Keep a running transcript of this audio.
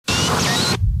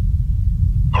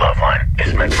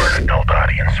meant for an adult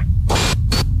audience.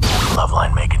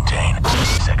 LoveLine may contain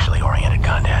sexually oriented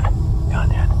content.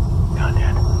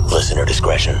 Listener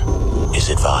discretion is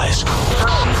advised.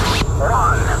 3, 2, 1,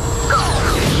 go!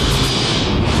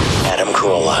 Adam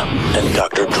Carolla and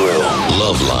Dr. Drew.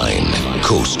 LoveLine,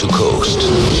 coast to coast.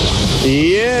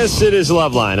 Yes, it is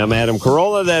LoveLine. I'm Adam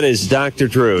Carolla. That is Dr.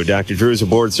 Drew. Dr. Drew is a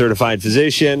board-certified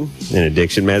physician and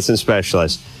addiction medicine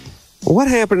specialist. What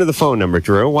happened to the phone number,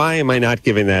 Drew? Why am I not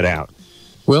giving that out?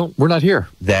 Well, we're not here.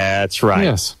 That's right.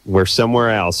 Yes. We're somewhere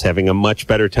else having a much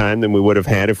better time than we would have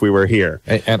had if we were here.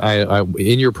 And I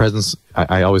in your presence,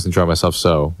 I always enjoy myself,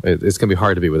 so it's going to be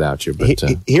hard to be without you. But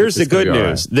here's the good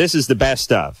news. Right. This is the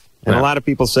best of. And a lot of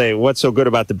people say, what's so good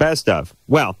about the best of?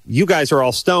 Well, you guys are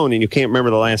all stoned, and you can't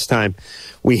remember the last time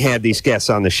we had these guests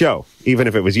on the show, even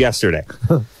if it was yesterday.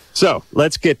 So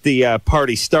let's get the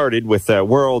party started with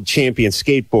world champion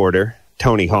skateboarder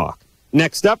Tony Hawk.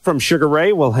 Next up from Sugar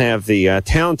Ray, we'll have the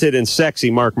talented and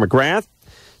sexy Mark McGrath.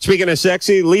 Speaking of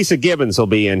sexy, Lisa Gibbons will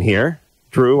be in here.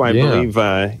 Drew, I believe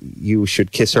you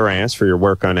should kiss her ass for your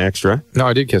work on Extra. No,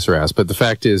 I did kiss her ass, but the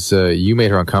fact is you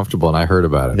made her uncomfortable, and I heard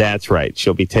about it. That's right.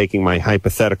 She'll be taking my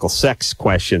hypothetical sex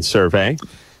question survey.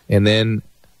 And then,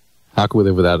 how can we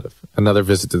live without another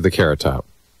visit to the Carrot Top?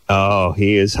 Oh,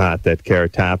 he is hot, that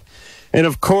Carrot Top. And,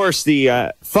 of course,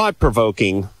 the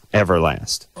thought-provoking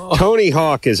Everlast. Tony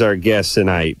Hawk is our guest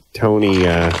tonight. Tony,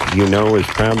 you know, is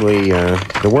probably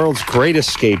the world's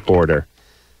greatest skateboarder,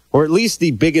 or at least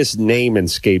the biggest name in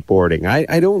skateboarding.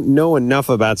 I don't know enough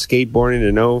about skateboarding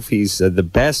to know if he's the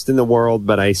best in the world,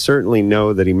 but I certainly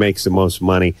know that he makes the most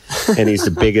money, and he's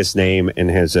the biggest name, and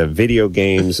has video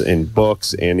games and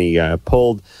books, and he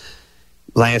pulled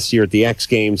last year at the X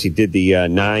Games. He did the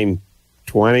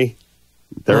 920,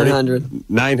 30?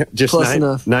 900. Just Close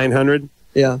enough. 900?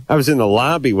 Yeah. I was in the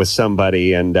lobby with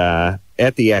somebody and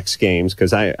at the X Games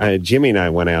because Jimmy and I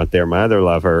went out there, my other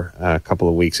lover, a couple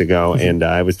of weeks ago, and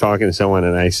I was talking to someone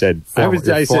and I said,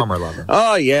 former lover.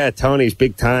 Oh yeah, Tony's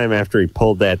big time after he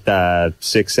pulled that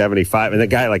 675, and the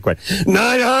guy like went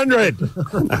 900.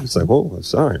 I was like, oh,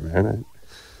 sorry, man.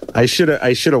 I should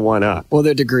have won up. Well,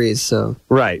 they're degrees, so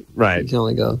right. You can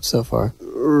only go so far.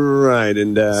 Right,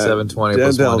 and 720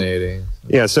 plus 180.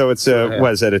 Yeah, so it's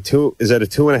what is that, a 2? Is that a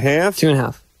 2.5?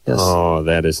 2.5. Yes. Oh,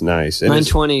 that is nice. And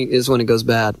 920 is when it goes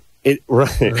bad.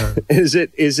 Right. Is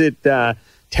it 10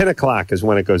 o'clock is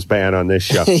when it goes bad on this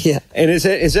show? Yeah. And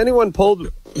has anyone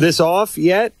pulled this off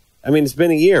yet? I mean, it's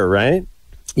been a year, right?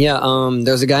 Yeah.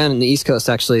 There's a guy on the East Coast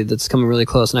actually that's coming really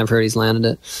close, and I've heard he's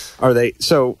landed it. Are they?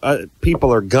 So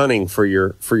people are gunning for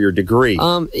your degree.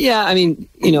 Yeah. I mean,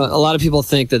 you know, a lot of people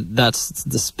think that that's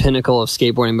this pinnacle of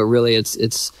skateboarding, but really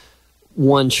it's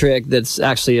one trick that's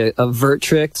actually a vert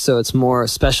trick, so it's more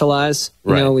specialized.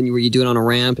 You know, where you do it on a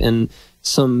ramp, and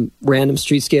some random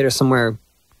street skater somewhere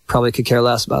probably could care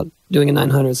less about doing a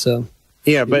 900. So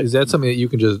yeah, but is that something that you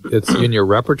can it's in your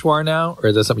repertoire now, or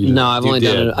is that something you no? I've only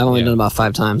done it. I've only done it about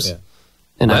 5 times,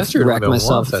 and Last I've year wrecked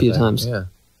myself a few times.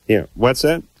 Yeah. What's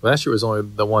that? Last year was only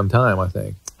the one time, I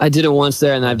think. I did it once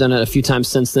there, and I've done it a few times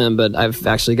since then, but I've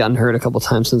actually gotten hurt a couple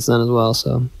times since then as well.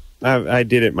 So I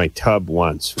did it in my tub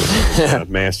once,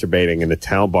 masturbating, and the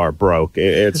towel bar broke.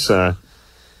 It's I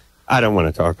don't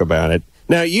want to talk about it.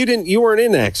 Now you weren't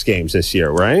in the X Games this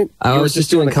year, right? I was just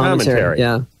doing commentary.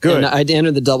 Yeah, good. And I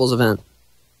entered the doubles event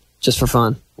just for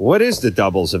fun. What is the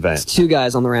doubles event? It's 2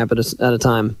 guys on the ramp at a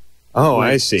time. Oh,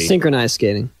 I see. Synchronized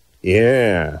skating.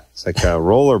 Yeah, it's like a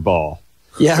rollerball.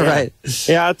 Yeah, right.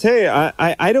 Yeah, I'll tell you,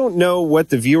 I don't know what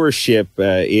the viewership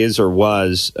is or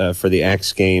was for the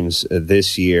X Games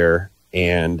this year,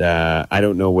 and I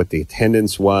don't know what the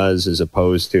attendance was as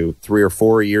opposed to 3 or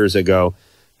 4 years ago,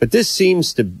 but this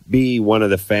seems to be one of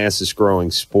the fastest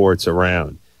growing sports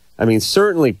around. I mean,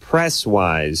 certainly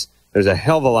press-wise, there's a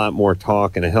hell of a lot more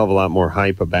talk and a hell of a lot more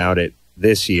hype about it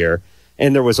this year,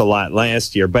 and there was a lot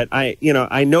last year, but I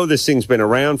know this thing's been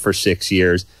around for 6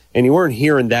 years, and you weren't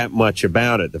hearing that much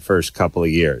about it the first couple of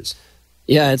years.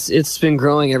 Yeah, it's been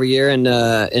growing every year, and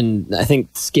I think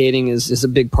skating is a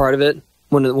big part of it.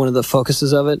 One of the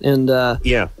focuses of it, and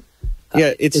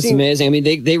it's amazing. I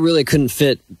mean, they really couldn't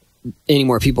fit any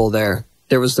more people there.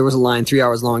 There was a line 3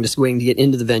 hours long just waiting to get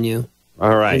into the venue.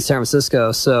 All right. In San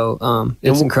Francisco, so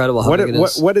it's incredible how big it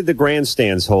is. What did the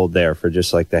grandstands hold there for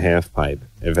just like the half pipe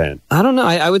event? I don't know.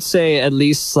 I would say at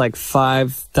least like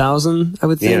 5,000. I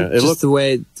would think. Yeah, it looked the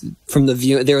way from the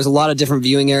view. There was a lot of different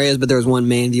viewing areas, but there was one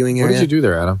main viewing area. What did you do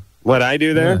there, Adam? What I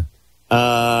do there?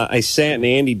 Yeah. I sat in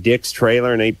Andy Dick's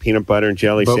trailer and ate peanut butter and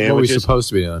jelly sandwiches. What were you supposed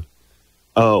to be doing?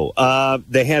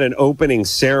 They had an opening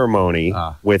ceremony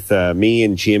with me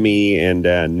and Jimmy and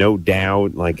No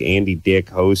Doubt, like Andy Dick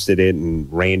hosted it,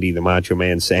 and Randy the Macho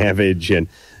Man Savage, and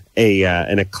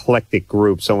an eclectic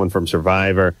group, someone from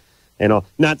Survivor, and all,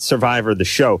 not Survivor the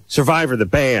show, Survivor the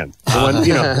band. The one,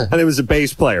 and it was a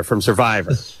bass player from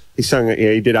Survivor. He sung,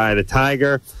 he did Eye of the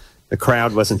Tiger. The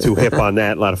crowd wasn't too hip on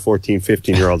that. A lot of 14,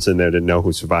 15-year-olds in there didn't know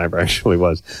who Survivor actually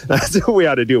was. That's what we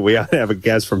ought to do. We ought to have a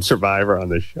guest from Survivor on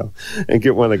this show and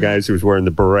get one of the guys who was wearing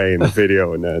the beret in the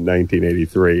video in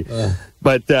 1983.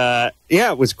 But,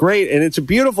 it was great. And it's a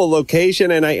beautiful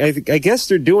location. And I guess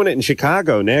they're doing it in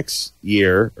Chicago next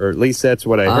year, or at least that's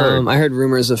what I heard. I heard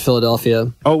rumors of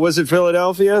Philadelphia. Oh, was it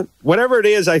Philadelphia? Whatever it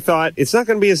is, I thought, it's not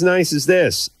going to be as nice as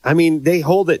this. I mean, they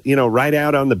hold it, right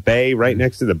out on the bay, right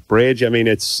next to the bridge. I mean,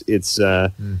 it's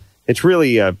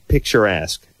really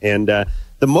picturesque. And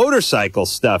the motorcycle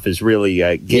stuff is really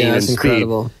gaining speed.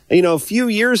 Incredible. A few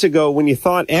years ago, when you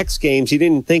thought X Games, you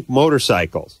didn't think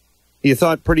motorcycles. You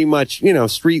thought pretty much,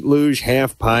 street luge,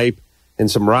 half pipe, and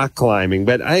some rock climbing.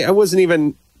 But I wasn't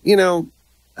even, I think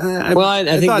thought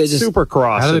they just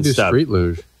Supercross. How do they and do stuff. street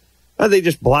luge? They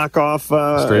just block off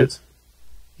Streets?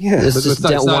 Yeah, It's just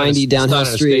windy downhill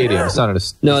street. It's not a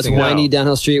No, it's windy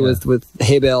downhill street with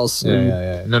hay bales.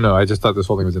 Yeah. No, I just thought this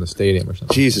whole thing was in a stadium or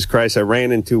something. Jesus Christ, I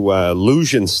ran into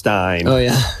Lugenstein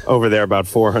over there about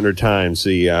 400 times.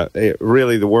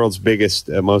 Really the world's biggest,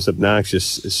 most obnoxious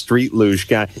street luge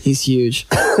guy. He's huge.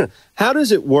 How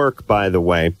does it work, by the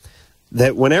way,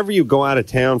 that whenever you go out of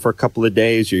town for a couple of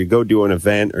days or you go do an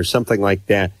event or something like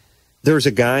that, there's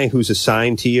a guy who's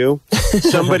assigned to you,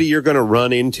 somebody you're going to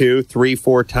run into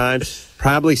 3-4 times,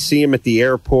 probably see him at the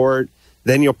airport,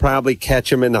 then you'll probably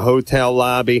catch him in the hotel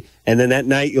lobby, and then that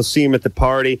night you'll see him at the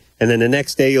party, and then the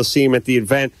next day you'll see him at the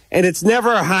event, and it's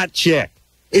never a hot chick.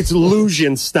 It's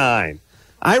Lugenstein.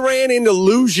 I ran into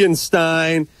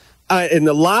Lugenstein in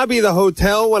the lobby of the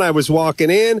hotel when I was walking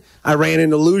in. I ran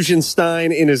into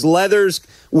Lugenstein in his leathers.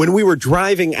 When we were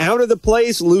driving out of the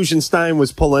place, Lugenstein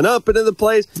was pulling up into the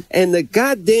place. And the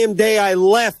goddamn day I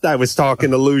left, I was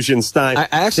talking to Lugenstein. I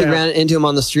actually ran into him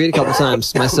on the street a couple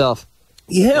times myself.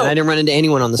 Yeah. And I didn't run into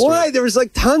anyone on the street. Why? There was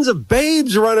like tons of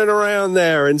babes running around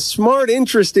there and smart,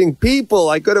 interesting people.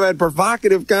 I could have had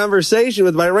provocative conversation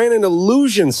with, but I ran into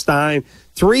Lugenstein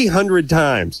 300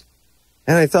 times.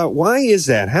 And I thought, why is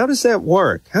that? How does that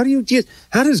work? How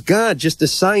does God just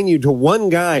assign you to one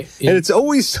guy? And it's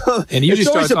always, it's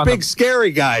always a big, scary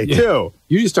guy, too.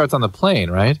 Usually starts on the plane,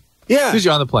 right? Yeah.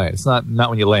 Usually on the plane. It's not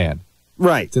when you land.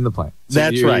 Right. It's in the plane. So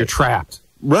That's right. You're trapped.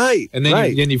 Right. And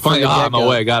then you finally, I'm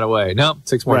away, got away. Nope,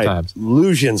 6 more times.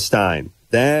 Lugenstein.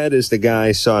 That is the guy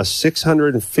I saw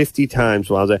 650 times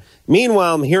while I was there.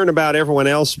 Meanwhile, I'm hearing about everyone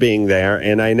else being there,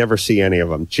 and I never see any of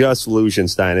them. Just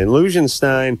Lugenstein. And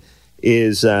Lugenstein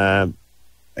is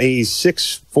he's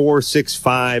 6'4",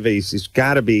 6'5". He's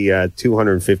got to be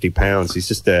 250 pounds. He's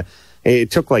just it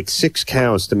took like 6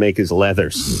 cows to make his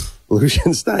leathers.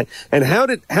 Lugenstein. And how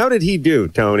did he do,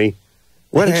 Tony?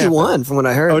 I think he won, from what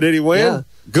I heard. Oh, did he win? Yeah.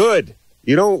 Good.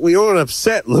 We don't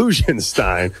upset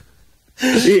Lugenstein.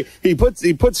 He put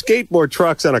skateboard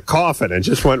trucks on a coffin and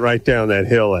just went right down that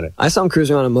hill in it. I saw him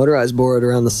cruising on a motorized board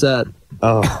around the set.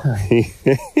 Oh,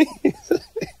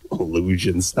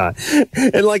 Lugenstein.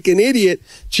 And like an idiot,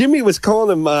 Jimmy was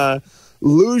calling him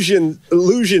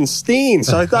Lugenstein.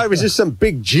 So I thought it was just some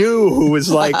big Jew who was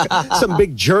like some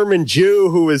big German Jew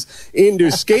who was into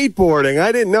skateboarding.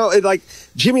 I didn't know.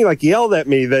 Jimmy yelled at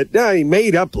me that he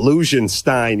made up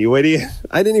Lugenstein, you idiot.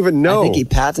 I didn't even know. I think he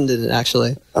patented it,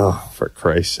 actually. Oh, for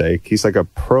Christ's sake. He's like a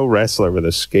pro wrestler with a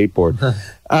skateboard.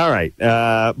 All right.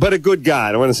 But a good guy.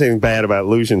 I don't want to say anything bad about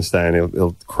Lugenstein.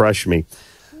 He'll crush me.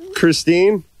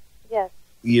 Christine? Yes.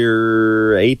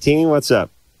 You're 18. What's up?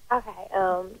 Okay.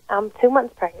 I'm 2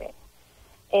 months pregnant.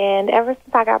 And ever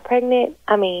since I got pregnant,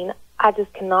 I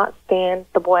just cannot stand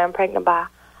the boy I'm pregnant by.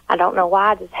 I don't know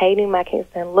why. I just hate him. I can't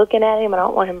stand looking at him. I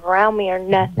don't want him around me or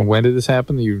nothing. When did this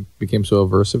happen? You became so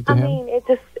aversive to him?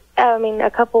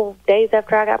 A couple days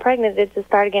after I got pregnant, it just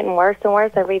started getting worse and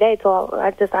worse every day. So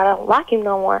I don't like him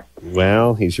no more.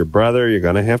 Well, he's your brother. You're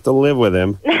going to have to live with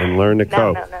him and learn to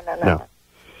cope. No.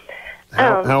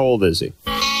 How old is he?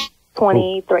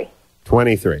 23.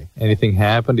 23. Anything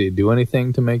happened? Did he do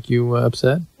anything to make you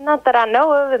upset? Not that I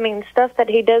know of. Stuff that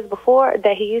he does before,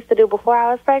 that he used to do before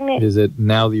I was pregnant. Is it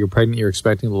now that you're pregnant, you're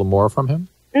expecting a little more from him?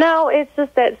 No, it's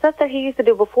just that stuff that he used to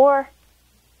do before,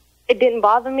 it didn't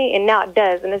bother me, and now it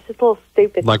does, and it's just a little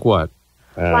stupid. Like what?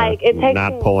 It takes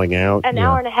not pulling out? an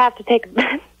hour and a half to take a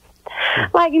bath.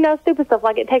 Stupid stuff.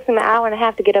 Like, it takes him an hour and a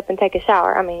half to get up and take a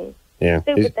shower. Yeah.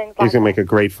 Stupid things like He's going to make a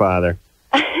great father.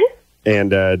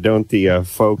 And don't the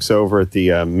folks over at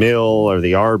the mill or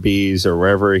the Arby's or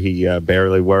wherever he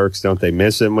barely works, don't they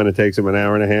miss him when it takes him an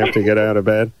hour and a half to get out of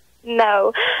bed?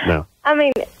 No. No. I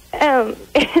mean,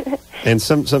 And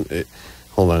some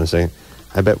hold on a second.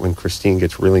 I bet when Christine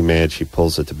gets really mad, she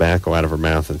pulls the tobacco out of her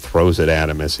mouth and throws it at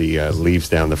him as he leaves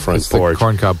down the front It's porch. the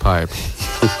corncob pipe.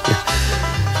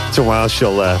 Once in a while,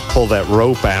 she'll pull that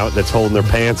rope out that's holding her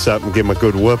pants up and give him a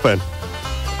good whooping.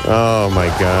 Oh, my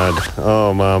God.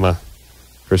 Oh, Mama.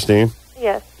 Christine?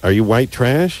 yes. Are you white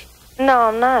trash? No,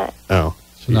 I'm not. Oh.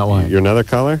 She's not white. You're another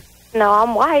color? No,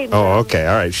 I'm white. Oh, okay.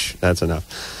 All right. Shh, that's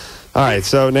enough. All right.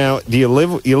 So now, do you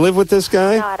live with this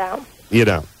guy? No, I don't. You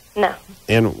don't. No.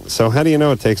 And so how do you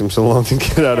know it takes him so long to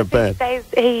get out of bed?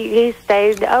 He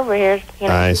stayed over here. You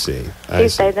know. I see. He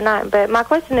stayed the night. But my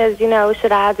question is,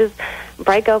 should I just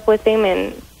break up with him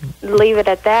and leave it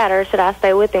at that, or should I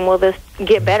stay with him? Will this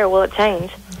get better? Will it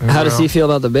change? How does he feel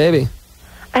about the baby?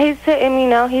 He's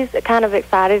kind of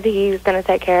excited. He's going to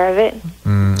take care of it.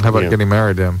 How about getting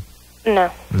married to him?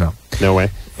 No. No. No way.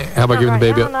 How about giving the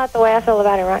baby up? Not the way I feel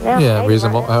about it right now. Yeah, Maybe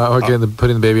reasonable. right now. How about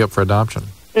putting the baby up for adoption?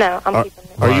 No, I'm keeping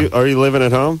it. Are you living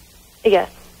at home?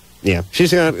 Yes. Yeah.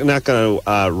 She's not going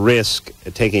to risk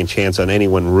taking a chance on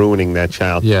anyone ruining that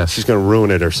child. Yes. She's going to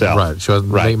ruin it herself. Right. She'll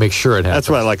make sure it happens. That's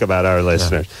what I like about our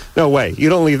listeners. No way. You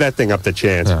don't leave that thing up to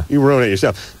chance. Yeah. You ruin it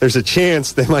yourself. There's a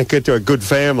chance they might get to a good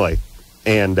family.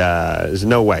 And there's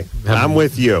no way. I'm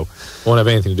with you. Won't have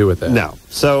anything to do with that. No.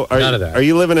 So None of that. Are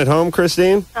you living at home,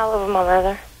 Christine? I live with my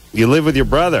mother. You live with your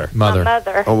brother? Mother. My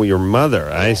mother. Oh, your mother.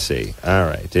 I see. All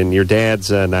right. And your dad's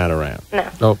not around. No.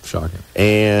 Oh, shocking.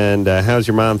 And how's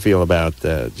your mom feel about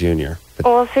Junior?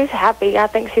 Well, she's happy. I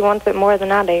think she wants it more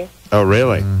than I do. Oh,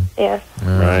 really? Yes.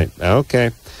 Right. Okay.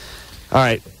 All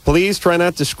right. Please try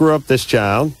not to screw up this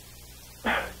child.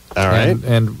 All right.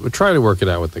 And try to work it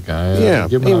out with the guy. Yeah.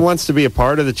 Give him He a- wants to be a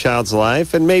part of the child's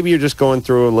life, and maybe you're just going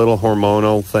through a little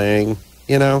hormonal thing,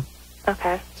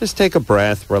 Okay. Just take a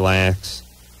breath, relax.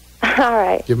 All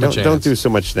right. Give him a chance. Don't do so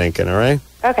much thinking, all right?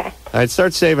 Okay. All right,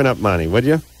 start saving up money, would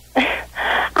you? I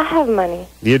have money.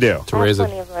 You do. to I have raise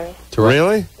plenty a of money.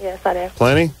 Really? Yes, I do.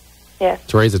 Plenty? Yes.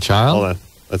 to raise a child. Hold on.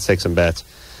 Let's take some bets.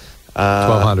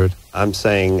 $1,200. I'm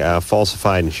saying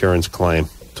falsified insurance claim.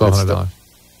 $1,200.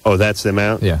 Oh, that's the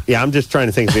amount? Yeah. Yeah, I'm just trying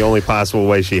to think of the only possible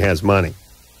way she has money.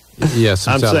 Yes,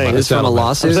 I'm saying it's from a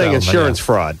lawsuit? I'm saying Settlement, insurance yeah.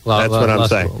 fraud. That's what I'm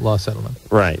saying. Law settlement.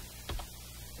 Right.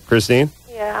 Christine?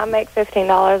 Yeah, I make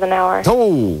 $15 an hour.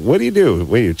 Oh, what do you do?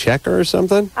 What, you checker or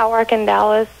something? I work in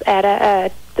Dallas at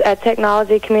a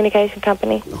technology communication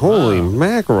company. Holy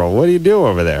mackerel. What do you do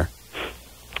over there?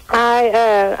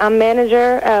 I'm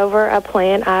manager over a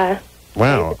plant. I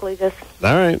Wow. basically just...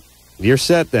 All right. You're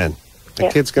set then. The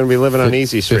Yeah. kid's going to be living on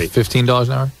Easy Street. $15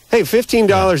 an hour. Hey,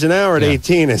 $15 an hour at Yeah.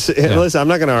 18 is... Yeah. Listen, I'm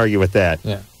not going to argue with that.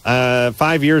 Yeah.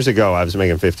 5 years ago, I was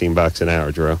making $15 an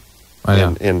hour, Drew. I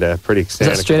know. And pretty Is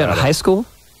ecstatic that straight out about of it. high school?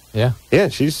 Yeah. Yeah,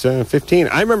 she's 15.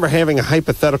 I remember having a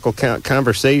hypothetical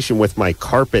conversation with my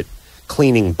carpet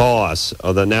cleaning boss,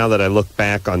 although now that I look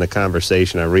back on the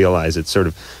conversation, I realize it sort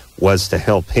of was to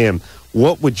help him.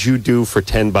 What would you do for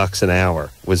 $10 an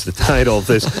hour was the title of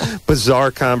this bizarre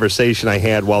conversation I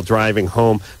had while driving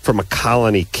home from a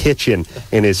Colony kitchen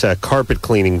in his carpet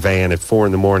cleaning van at 4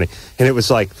 in the morning. And it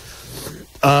was like,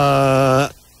 I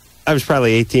was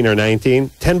probably 18 or 19.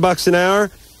 $10 an hour?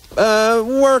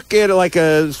 Work at like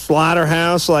a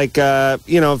slaughterhouse, like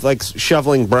like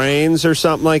shoveling brains or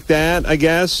something like that, I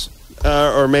guess,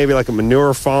 or maybe like a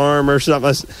manure farm or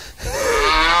something.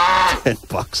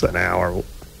 $10 an hour.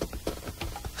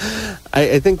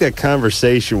 I think that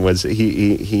conversation was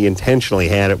he intentionally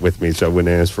had it with me so I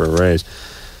wouldn't ask for a raise.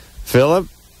 Philip,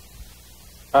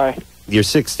 Hi. you're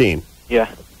 16. Yeah.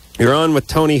 You're on with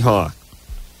Tony Hawk.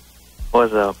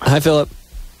 What's up? Hi, Philip.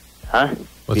 Huh?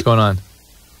 What's going on?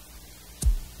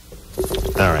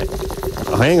 All right.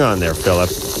 Well, hang on there, Philip.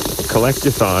 Collect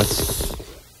your thoughts.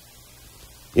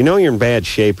 You know you're in bad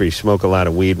shape or you smoke a lot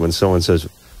of weed when someone says,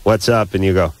 "What's up?" and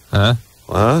you go, Huh?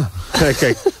 "Huh?"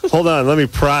 Okay, hold on. Let me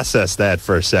process that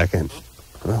for a second.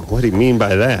 Well, what do you mean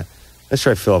by that? Let's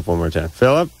try Philip one more time.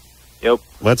 Philip? Yep.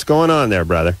 What's going on there,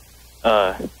 brother?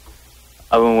 I've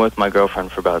been with my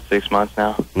girlfriend for about 6 months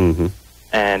now, Mm-hmm.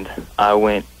 and I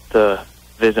went to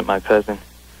visit my cousin,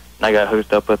 and I got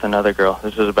hooked up with another girl.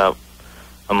 This was about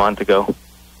a month ago,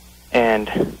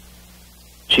 and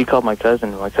she called my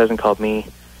cousin. My cousin called me,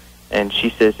 and she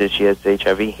says that she has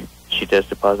HIV. She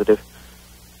tested positive,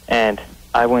 and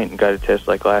I went and got a test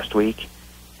like last week,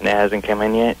 and it hasn't come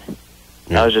in yet.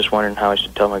 Yeah. I was just wondering how I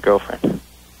should tell my girlfriend.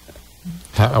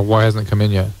 Why hasn't it come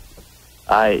in yet?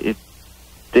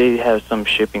 They have some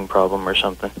shipping problem or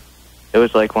something. It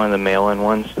was like one of the mail-in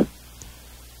ones,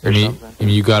 or something.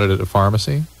 And you got it at a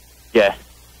pharmacy? Yeah.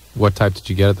 What type did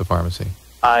you get at the pharmacy?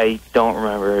 I don't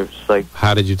remember. It was like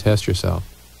How did you test yourself?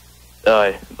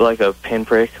 like a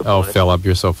pinprick. Oh, Philip,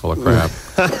 you're so full of crap.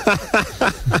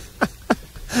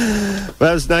 That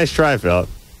was a nice try, Philip.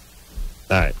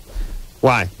 All right.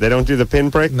 Why? They don't do the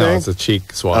pinprick No, thing? it's a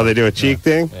cheek swab. Oh, they do a cheek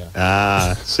thing? Yeah.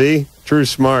 Ah, see? True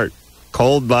smart.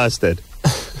 Cold busted.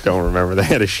 Don't remember. They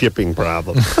had a shipping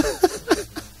problem.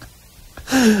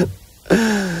 That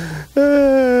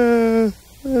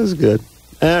was good.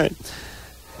 All right.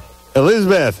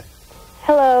 Elizabeth,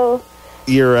 Hello.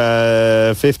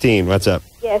 you're 15. What's up?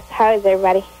 Yes, how is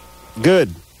everybody?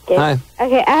 Good. Good. Hi.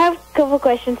 Okay, I have a couple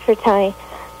questions for Tony.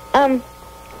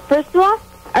 First of all,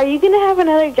 are you going to have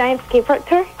another giant skate park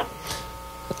tour?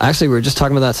 Actually, we were just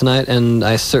talking about that tonight, and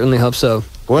I certainly hope so.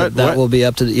 What? That will be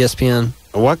up to the ESPN.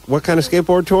 What kind of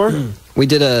skateboard tour? We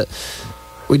did a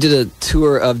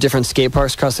tour of different skate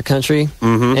parks across the country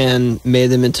and made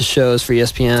them into shows for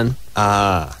ESPN.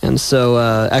 Ah. And so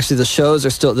actually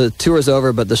the tour is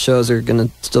over, but the shows are going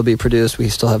to still be produced. We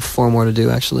still have 4 more to do,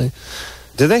 actually.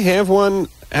 Do they have one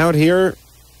out here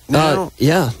now?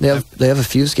 Yeah, they have a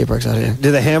few skate parks out here.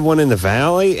 Do they have one in the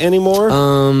valley anymore?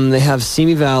 They have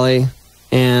Simi Valley,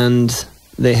 and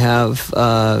they have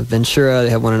Ventura. They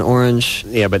have one in Orange.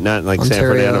 Yeah, but not like San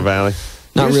Ontario. Fernando Valley.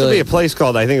 Not There used really. to be a place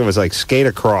called, I think it was like Skate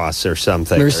Across or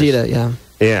something. Merceda, yeah.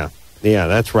 Yeah,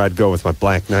 that's where I'd go with my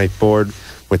Black Knight board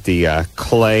with the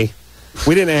clay.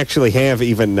 We didn't actually have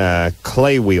even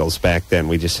clay wheels back then.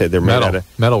 We just said they're made out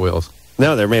of... Metal wheels.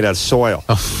 No, they're made out of soil.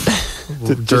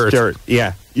 Just dirt.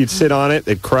 Yeah, you'd sit on it,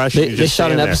 they'd crush. They you just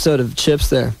shot an stand there. episode of Chips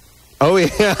there. Oh, yeah,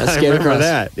 I Skate remember Across.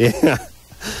 that. Yeah.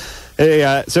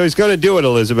 Hey, so he's going to do it,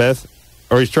 Elizabeth.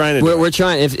 Or he's trying to do it. We're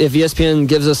trying. If ESPN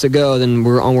gives us a go, then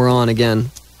we're on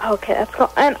again. Okay, that's cool.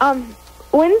 And are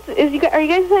you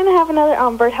guys going to have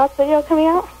another birdhouse video coming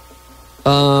out?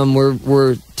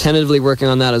 We're tentatively working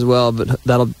on that as well, but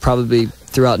that'll probably be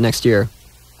throughout next year.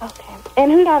 Okay.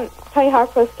 And who's on Tony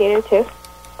Hawk Pro Skater too?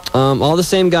 All the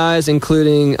same guys,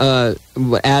 including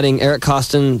adding Eric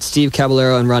Costin, Steve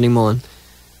Caballero, and Rodney Mullen.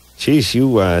 Jeez,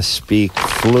 you speak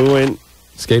fluent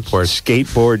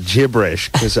Skateboard gibberish.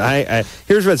 Because I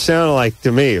here's what it sounded like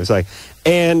to me. It was like,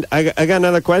 and I got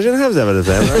another question. How's that?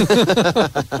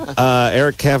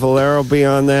 Eric Cavallero be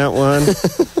on that one.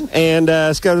 And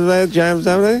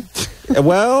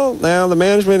well, now the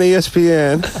management of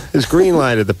ESPN has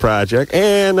greenlighted the project.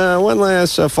 And one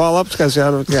last follow-up.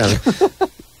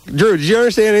 Drew, did you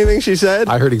understand anything she said?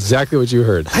 I heard exactly what you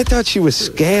heard. I thought she was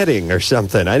scatting or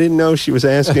something. I didn't know she was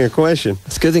asking a question.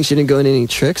 It's a good thing she didn't go into any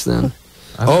tricks then.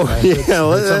 Oh, yeah.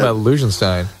 Something about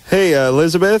Lugenstein. Hey,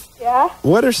 Elizabeth. Yeah?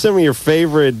 What are some of your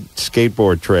favorite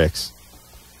skateboard tricks?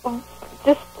 I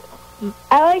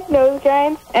like nose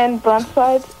grinds and blunt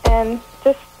slides and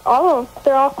just all of them.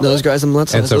 They're all cool. Those guys and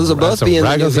let's And those will both be in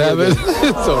the new video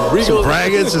game. Some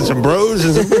brackets and some bros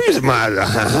and some breezes.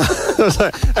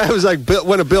 I was like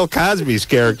one of Bill Cosby's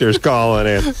characters calling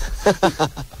in.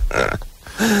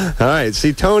 All right.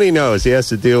 See, Tony knows he has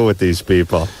to deal with these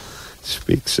people.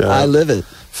 Speaks I live it.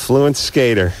 fluent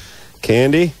skater.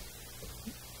 Candy?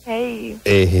 Hey.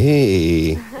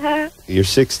 Hey. You're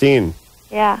 16.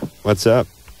 Yeah. What's up?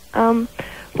 Well,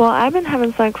 I've been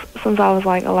having sex since I was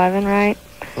like 11, right?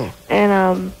 Oh.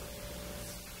 And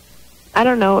I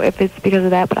don't know if it's because of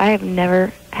that, but I have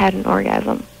never had an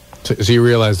orgasm. So you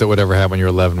realized that whatever happened when you were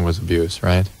 11 was abuse,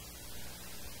 right?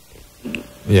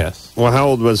 Yes. Well, how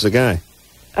old was the guy?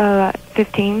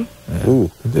 15. Yeah.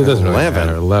 Ooh. It doesn't really 11.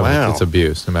 matter. 11, Wow. it's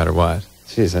abuse, no matter what.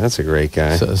 Jeez, that's a great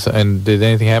guy. And did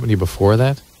anything happen to you before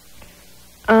that?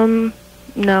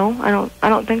 No, I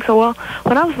don't think so. Well,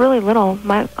 when I was really little,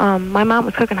 my mom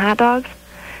was cooking hot dogs,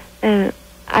 and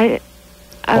I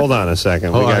Hold on a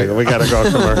second. Oh, We got to go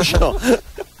commercial.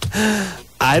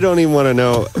 I don't even want to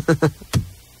know.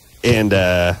 And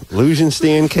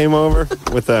Lugenstein came over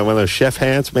with one of those chef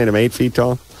hats, made him 8 feet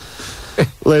tall.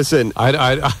 Listen. All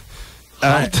right.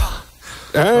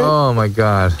 Oh, my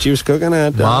God. She was cooking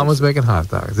hot dogs. Mom was making hot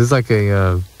dogs. This is like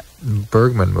a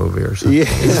Bergman movie or something. Yeah.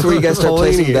 This is where you guys start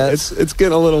placing bets. It's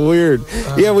getting a little weird.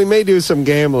 Yeah, we may do some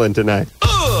gambling tonight.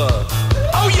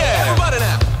 Oh yeah, everybody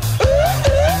now.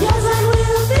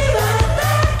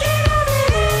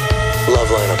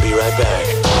 LoveLine will be right back.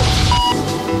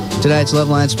 Tonight's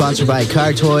LoveLine sponsored by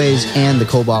Car Toys and the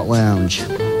Cobalt Lounge.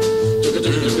 Who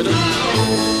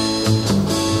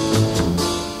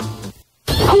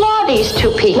are these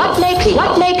two people? What makes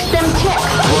them tick?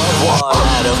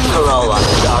 Adam Carolla,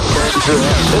 Dr. Drew.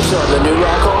 It's on the New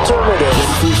Rock Alternative.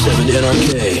 37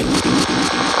 NRK.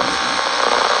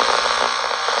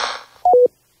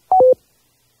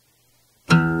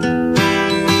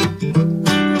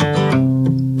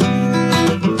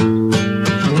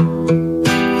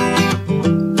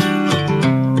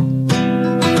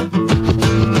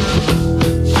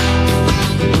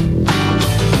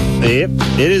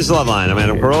 It is Loveline. I'm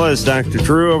Adam Carolla. It's Dr.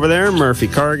 Drew over there. Murphy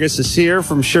Cargus is here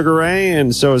from Sugar Ray,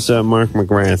 and so is Mark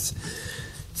McGrath.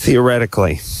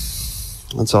 Theoretically.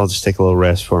 Let's all just take a little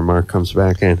rest before Mark comes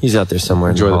back in. He's out there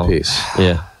somewhere. Enjoy in the hall. peace.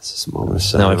 Yeah. This is a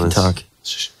moment of Now I silence. can talk.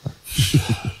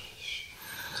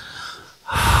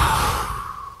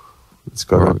 Let's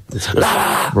go. We're all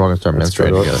going to start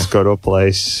menstruating together. Let's go to a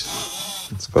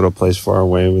place. Let's go to a place far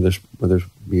away where there's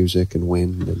music and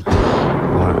wind. And, all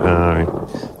right.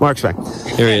 Mark's back.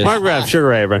 Here he is. Mark McGrath, Sugar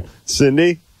Ray, everyone.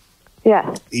 Cindy,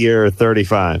 Yes. you're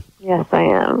 35. Yes, I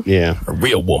am. Yeah. A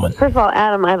real woman. First of all,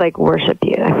 Adam, I worship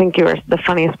you. I think you are the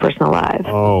funniest person alive.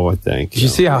 Oh, thank Did you. you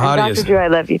see how hot he Dr. is? Drew, I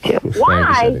love you too.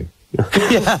 Why?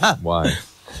 Why?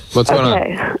 What's going on?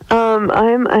 Okay.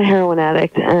 I'm a heroin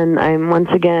addict, and I'm once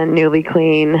again newly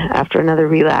clean after another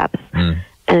relapse.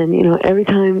 And, every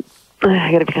time,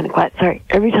 I gotta be kind of quiet, sorry.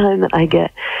 Every time that I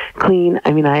get clean,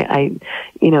 I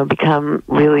become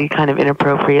really kind of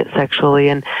inappropriate sexually.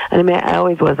 And I mean, I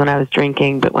always was when I was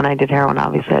drinking, but when I did heroin,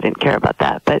 obviously I didn't care about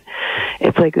that. But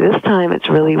it's this time, it's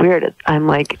really weird. I'm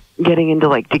getting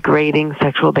into degrading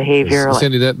sexual behavior.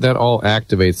 Cindy, that all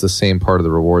activates the same part of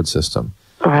the reward system.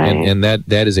 Right. And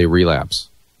that is a relapse.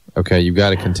 Okay, you've got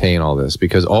to contain all this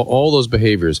because all those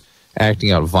behaviors,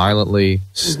 acting out violently,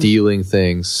 stealing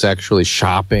things, sexually,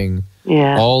 shopping,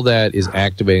 all that is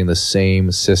activating the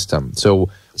same system. So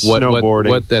snowboarding.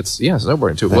 What that's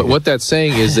snowboarding too. What that's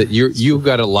saying is that you've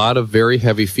got a lot of very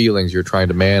heavy feelings you're trying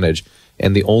to manage,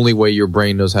 and the only way your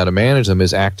brain knows how to manage them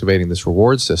is activating this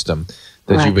reward system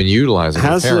that you've been utilizing.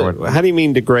 How do you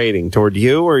mean degrading? Toward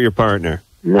you or your partner?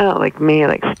 No, me,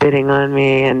 spitting on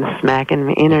me and smacking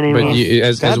me. You know what I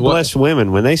mean? God bless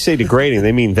women. When they say degrading,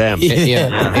 they mean them.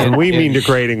 And we mean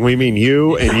degrading. We mean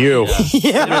you and you.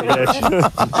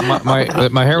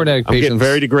 my heroin addict I'm patients getting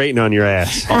very degrading on your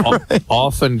ass.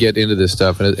 often get into this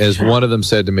stuff, and as one of them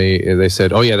said to me, they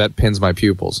said, "Oh yeah, that pins my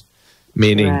pupils,"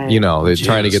 meaning they're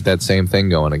trying to get that same thing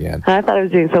going again. I thought I was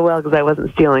doing so well because I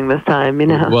wasn't stealing this time.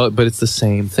 Well, but it's the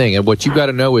same thing, and what you got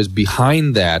to know is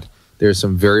behind that. There's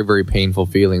some very, very painful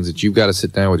feelings that you've got to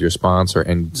sit down with your sponsor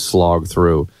and slog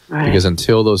through. Right. Because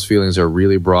until those feelings are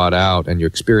really brought out and you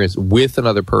experience with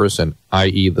another person,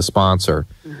 i.e. the sponsor,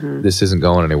 this isn't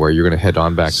going anywhere. You're going to head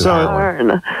on back to the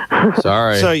heroin.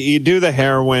 Sorry. So you do the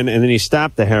heroin and then you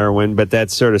stop the heroin, but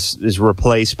that sort of is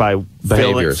replaced by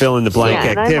fill in the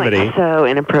blank activity. I'm so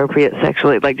inappropriate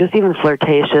sexually, just even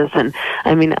flirtatious. And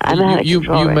I mean, I'm out of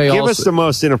control. Give us the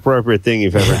most inappropriate thing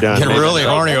you've ever done. Getting really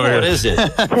horny over here. What is it?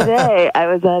 Today, I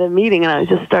was at a meeting and I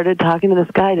just started talking to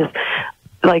this guy, just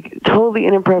totally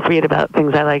inappropriate about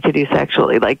things I like to do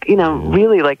sexually.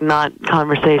 Really not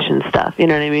conversation stuff. You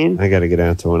know what I mean? I got to get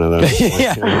out to one of those.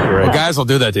 Guys will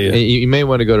do that to you. You may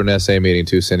want to go to an SA meeting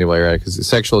too, Cindy, while you're at it, because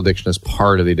sexual addiction is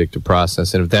part of the addictive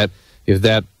process. And if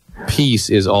that piece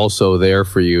is also there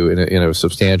for you in a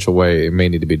substantial way, it may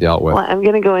need to be dealt with. Well, I'm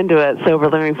going to go into a sober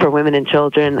living for women and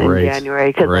children in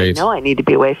January because I know I need to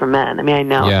be away from men. I mean, I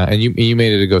know. Yeah, and you may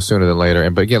need to go sooner than later.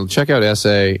 But again, check out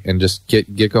SA and just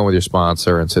get going with your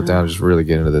sponsor and sit down and just really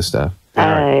get into this stuff. All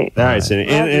right. All right,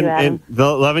 Cindy. And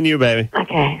loving you, baby.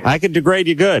 Okay. I could degrade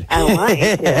you good. I want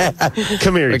you to.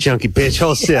 Come here, you chunky bitch.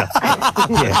 Hold still.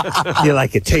 Yeah. You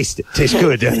like it. Taste it. Tastes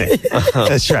good, doesn't it?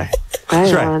 That's right.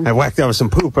 That's right. I whacked over some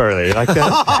poop earlier. You like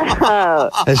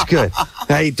that? That's good.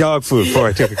 I ate dog food before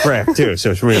I took a crap, too,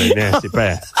 so it's really nasty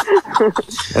bad.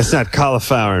 That's not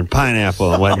cauliflower and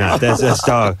pineapple and whatnot. That's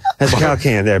dog. That's cow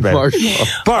can there, baby. Bark.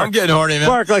 Bark. I'm getting horny, man.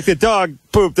 Bark like the dog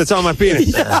poop that's on my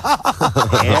penis.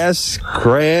 Ass,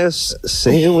 grass,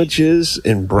 sandwiches,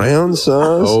 and brown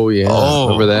sauce. Oh, yeah.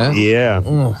 Remember that? Yeah.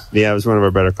 Yeah, it was one of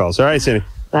our better calls. All right, Cindy.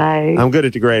 Bye. I'm good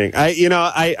at degrading. I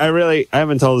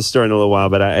haven't told the story in a little while,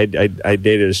 but I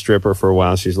dated a stripper for a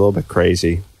while. She's a little bit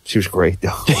crazy. She was great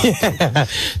though.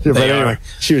 But anyway,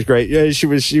 she was great. Yeah, she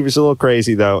was a little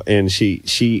crazy though, and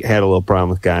she had a little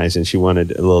problem with guys, and she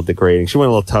wanted a little degrading. She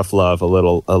wanted a little tough love, a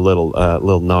little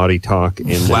naughty talk in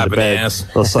the bed, ass. a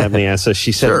little slap in the ass. So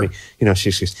she said to me,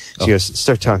 she goes,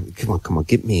 start talking. Come on,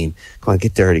 get mean. Come on,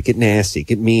 get dirty, get nasty,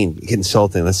 get mean, get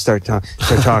insulting. Let's start talking.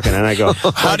 And I go,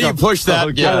 how do you push that?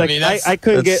 I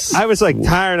couldn't get. I was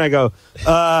tired, and I go,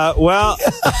 I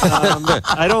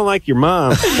don't like your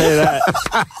mom. I'll tell you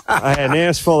that. I had an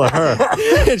ass full of her.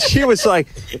 And she was like,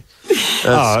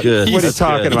 That's good. What are you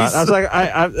talking about? I was like,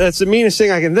 that's the meanest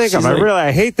thing I can think of.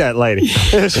 I hate that lady.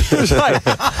 And she was like,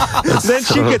 then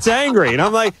she gets angry. And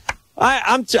I'm like,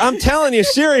 I'm telling you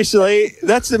seriously,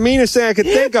 that's the meanest thing I could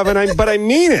think of. But I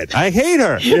mean it. I hate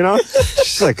her,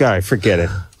 She's like, all right, forget it.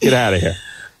 Get out of here.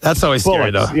 That's always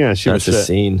scary, though. Yeah, she was a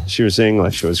scene. She was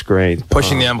English. It was great.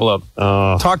 Pushing the envelope.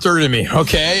 Talk dirty to me,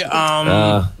 okay?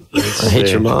 I hate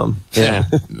your mom. Yeah.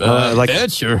 Like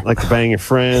to bang your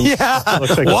friends. Yeah.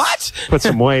 Looks like What? Put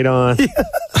some weight on.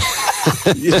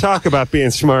 You talk about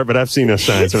being smart, but I've seen no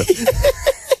signs of it.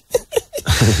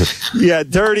 Yeah,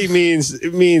 dirty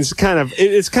means kind of,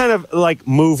 it's kind of like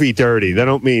movie dirty. They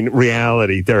don't mean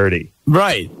reality dirty.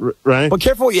 Right. Right? Well,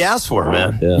 careful what you ask for,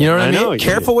 man. Yeah. You know what I mean? know.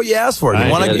 Careful what you ask for.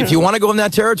 If you want to go in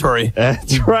that territory,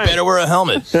 that's right. Better wear a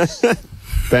helmet.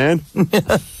 Ben?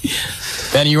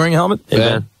 Ben, are you wearing a helmet? Hey,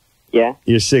 Ben. Yeah.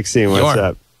 You're 16. What's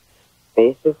up?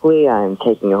 Basically, I'm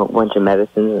taking a whole bunch of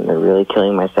medicines, and they're really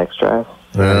killing my sex drive.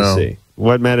 I see.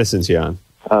 What medicines you on?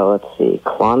 Oh, let's see.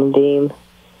 Clonidine,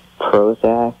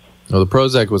 Prozac. Oh, the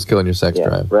Prozac was killing your sex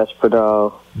drive.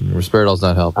 Risperdal. Risperidal's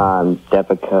not helping.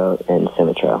 Depakote, and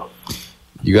Simitrel.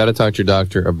 You got to talk to your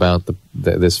doctor about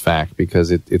this fact because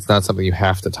it's not something you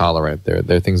have to tolerate. There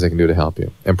are things they can do to help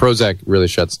you. And Prozac really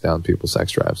shuts down people's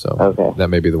sex drive, so that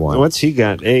may be the one. What's he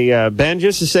got? Hey, Ben,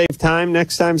 just to save time,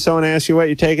 next time someone asks you what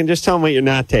you're taking, just tell them what you're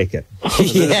not taking.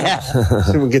 Yeah.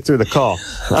 So we'll get through the call.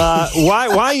 Why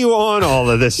are you on all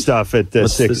of this stuff at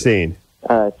 16?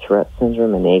 Tourette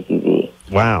syndrome and ABV.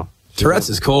 Wow. Tourette's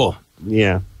is cool.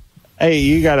 Yeah. Hey,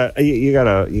 you got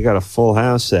a full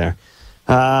house there.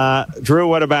 Drew,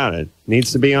 what about it?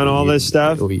 Needs to be on all this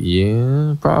stuff?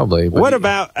 Yeah, probably. What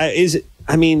about, is it,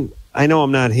 I mean, I know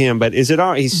I'm not him, but is it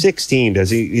all, he's 16.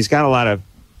 He's got a lot of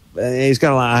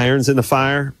irons in the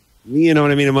fire. You know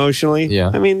what I mean? Emotionally.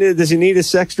 Yeah. I mean, does he need a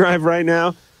sex drive right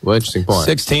now? Well, interesting point.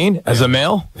 16 as a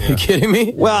male? Yeah. You kidding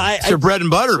me? Well, it's your bread and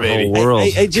butter, baby.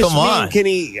 I just Come on. can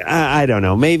he, I don't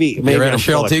know, maybe you read a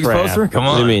Cheryl Teague's poster? Come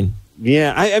on. What do you mean?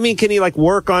 Yeah, I mean, can he like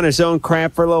work on his own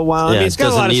crap for a little while? I mean, he's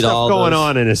got a lot of stuff going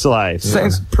on in his life.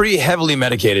 Sounds pretty heavily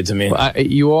medicated to me. Well,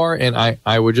 you are, and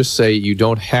I would just say you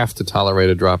don't have to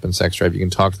tolerate a drop in sex drive. You can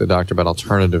talk to the doctor about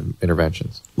alternative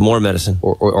interventions. More medicine.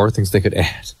 Or things they could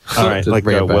add. All right, like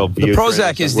the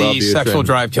Prozac is the sexual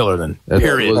drive killer then,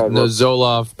 period. No,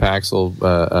 Zoloft, Paxil,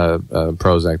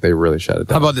 Prozac, they really shut it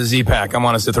down. How about the Z-Pack? I'm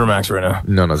on a Zithromax right now.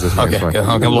 No, Zithromax.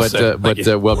 Okay, but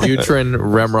Wellbutrin,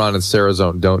 Remeron, and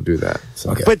Cerazone don't do that.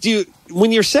 Okay. But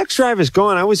when your sex drive is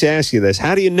gone, I always ask you this: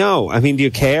 how do you know? I mean, do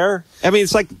you care? I mean,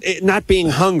 it's like not being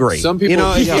hungry. Some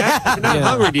people, if you're not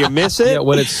hungry, do you miss it? Yeah,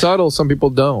 when it's subtle, some people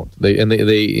don't.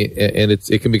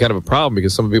 It can be kind of a problem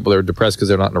because some people are depressed because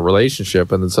they're not in a relationship,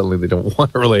 and then suddenly they don't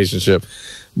want a relationship.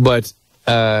 But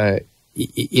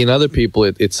in other people,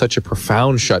 it's such a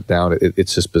profound shutdown.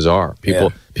 It's just bizarre.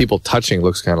 People touching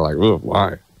looks kind of like, ooh,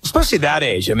 why? Especially that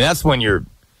age. I mean, that's when your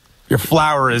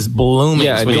flower is blooming.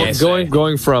 Yeah, and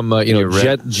going from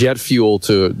jet fuel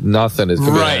to nothing is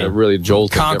really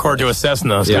jolting. Concorde to a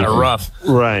Cessna is kind of rough.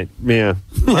 Right. Yeah.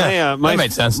 That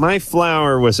made sense. My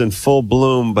flower was in full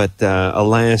bloom, but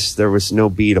alas, there was no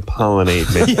bee to pollinate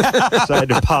me, so I had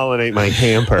to pollinate my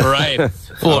hamper. Right.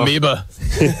 Full amoeba.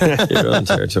 Your own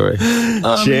territory.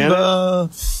 Janet?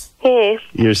 Hey.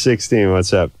 You're 16.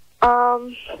 What's up? I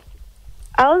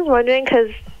was wondering, because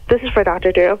this is for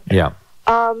Dr. Drew. Yeah.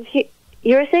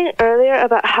 You were saying earlier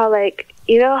about how, like,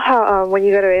 you know how when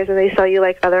you go to Raisin, they sell you,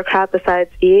 like, other crap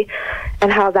besides E,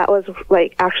 and how that was,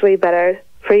 like, actually better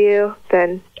for you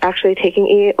than actually taking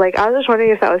E? Like, I was just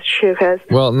wondering if that was true, because...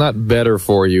 Well, not better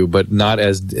for you, but not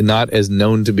as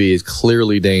known to be as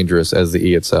clearly dangerous as the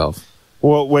E itself.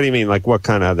 Well, what do you mean? Like, what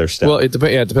kind of other stuff? Well, it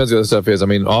depends what the other stuff is. I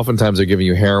mean, oftentimes they're giving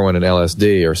you heroin and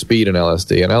LSD, or speed and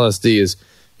LSD, and LSD is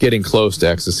getting close to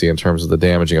ecstasy in terms of the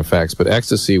damaging effects. But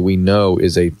ecstasy, we know,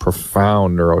 is a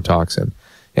profound neurotoxin,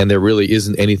 and there really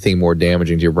isn't anything more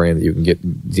damaging to your brain that you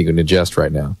can ingest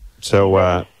right now.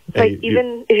 So,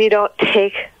 even if you don't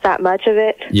take that much of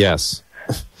it? Yes.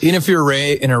 Even if you're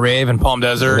in a rave in Palm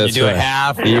Desert, you do a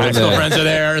half, your high school friends are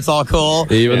there, it's all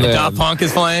cool. Even Daft Punk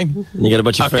is playing. You got a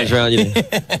bunch of friends around you.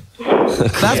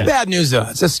 That's bad news, though.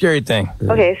 It's a scary thing.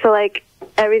 Okay, so, like,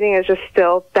 everything is just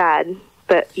still bad.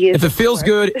 But if it feels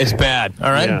good, it's bad.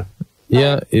 All right.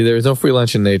 Yeah. There's no free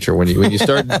lunch in nature. When you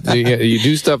start, you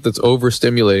do stuff that's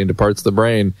overstimulating to parts of the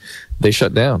brain, they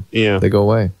shut down. Yeah, they go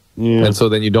away. Yeah. And so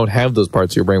then you don't have those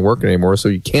parts of your brain working anymore, so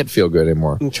you can't feel good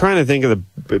anymore. I'm trying to think of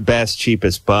the best,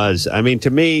 cheapest buzz. I mean, to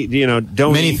me,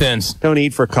 don't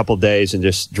eat for a couple days and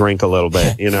just drink a little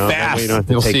bit. That way you don't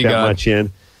have to take that much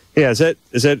in. Yeah, is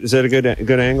that a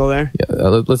good angle there? Yeah,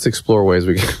 let's explore ways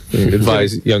we can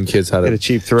advise young kids how to get a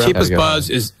cheap thrill. Cheapest buzz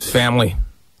is family,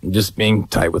 just being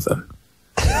tight with them.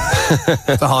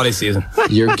 It's the holiday season.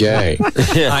 You're gay.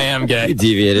 I am gay. You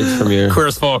deviated from your queer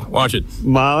as folk. Watch it,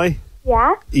 Molly.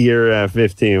 Yeah. You're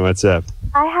 15. What's up?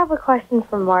 I have a question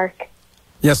for Mark.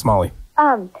 Yes, Molly. Me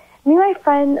and my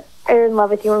friend are in love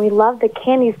with you, and we love the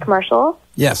Candies commercial.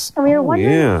 Yes. And we were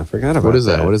wondering. Yeah, I forgot about What is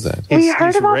that. that? What is that? We heard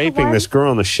He's about the raping one- this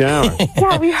girl in the shower.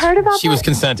 Yeah, we heard about She that was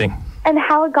consenting. and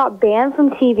how it got banned from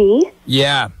TV.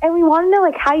 Yeah. And we want to know,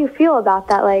 like, how you feel about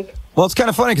that. Like, Well, it's kind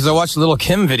of funny because I watched the Little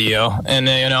Kim video, and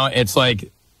it's like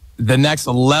the next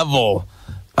level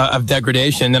of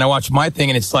degradation. Then I watched my thing,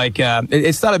 and it's like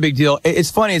it's not a big deal. It's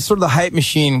funny. It's sort of the hype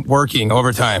machine working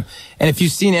over time. And if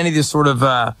you've seen any of this sort of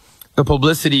the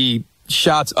publicity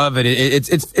shots of it,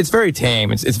 it's very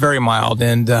tame. It's very mild,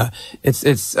 and it's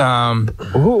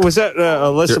Who was that?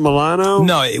 Alyssa Milano?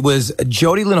 No, it was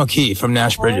Jody Lynn O'Keefe from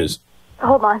Nash Bridges.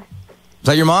 hold on. Is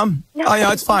that your mom? No. Oh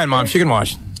yeah, it's fine, Mom. She can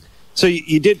wash. So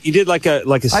you did like a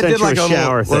I did sensuous like a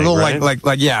shower little, thing, little right? like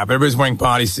yeah, but everybody's wearing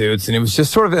bodysuits, and it was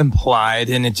just sort of implied,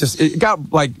 and it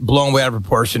got like blown way out of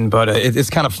proportion. But it's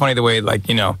kind of funny the way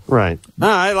Right. No,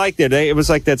 I liked it. It was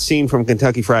like that scene from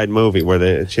Kentucky Fried Movie where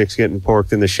the chick's getting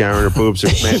porked in the shower and her boobs are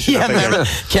smashing yeah, up remember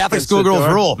against Catholic the schoolgirls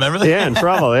door. rule? Remember that? Yeah, in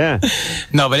trouble. Yeah.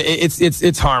 No, but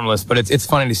it's harmless, but it's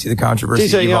funny to see the controversy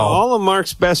Geez, evolve. all of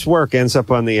Mark's best work ends up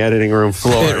on the editing room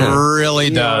floor. It really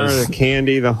does. The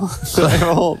candy, the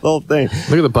whole thing.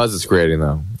 Look at the buzz it's creating,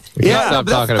 though. We can't stop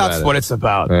talking about that's it. what it's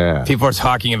about. Yeah. People are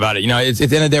talking about it. It's at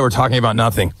the end of the day, we're talking about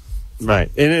nothing. Right.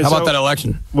 And How about that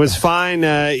election? Was fine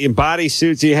in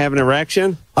bodysuits. Do you have an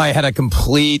erection? I had a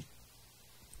complete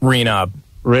re-knob.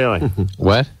 Really?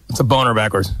 What? It's a boner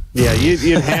backwards. Yeah,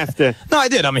 you'd have to. No, I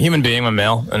did. I'm a human being. I'm a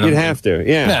male. And You'd have to.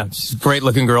 Yeah. Yeah, she's a great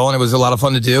looking girl, and it was a lot of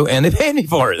fun to do, and they paid me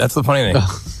for it. That's the funny thing.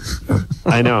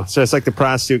 I know. So it's like the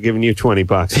prostitute giving you $20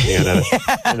 at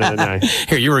the end of the night.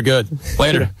 Here, you were good.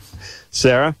 Later.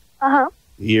 Sarah, Uh-huh.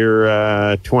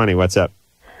 you're 20. What's up?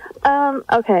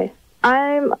 Okay.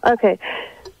 I'm okay.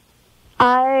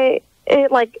 Like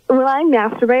when I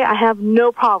masturbate, I have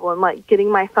no problem like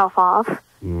getting myself off.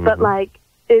 Mm-hmm. But like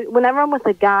whenever I'm with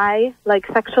a guy, like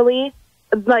sexually,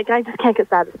 like I just can't get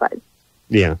satisfied.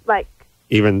 Yeah. Like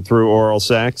Even through oral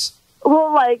sex?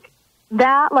 well, like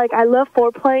that, like I love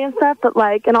foreplay and stuff, but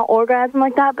like and I'll orgasm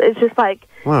like that, but it's just like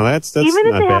Well, that's even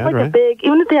if not they bad, have like right?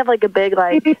 even if they have like a big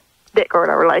like dick or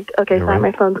whatever, like okay, You're sorry,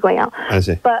 right. my phone's going out. I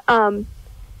see. But I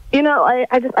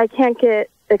can't get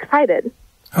excited.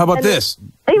 How about And this?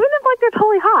 Even if like they're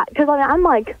totally hot, because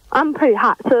I'm pretty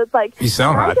hot, so it's like You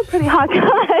sound I'm hot. a pretty hot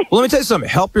guy. Well, let me tell you something.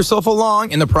 Help yourself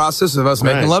along in the process of us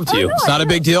making Right. love to you. It's not a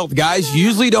big deal. Guys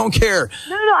usually don't care.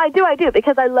 No, I do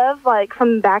because I love like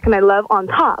from the back and I love on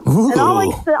top, and I'll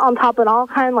like sit on top and I'll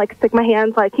kind of like stick my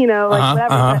hands like whatever.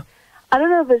 But I don't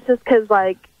know if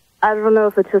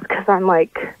it's just because I'm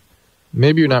like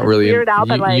Maybe you're not really. Weird out,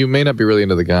 but, like- you may not be really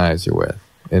into the guys you're with.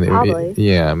 And Probably.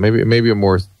 yeah, maybe a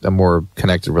more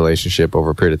connected relationship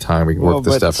over a period of time. We can work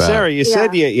this but stuff Sarah, out. you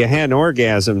said you had an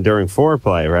orgasm during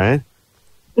foreplay, right?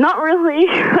 not really.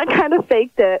 I kind of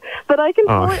faked it, but I can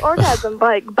Oh. totally orgasm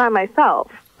like by myself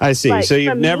I see. Like, So for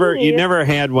you me- never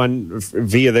had one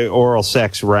via the oral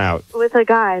sex route. with a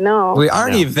guy. No. Well, the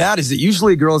irony of that is that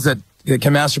usually girls that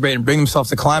can masturbate and bring themselves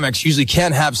to climax usually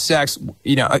can't have sex,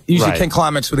 usually Right. can't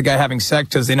climax with a guy having sex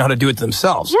because they know how to do it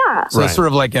themselves. Yeah. So it's sort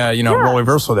of like a, role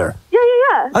reversal there.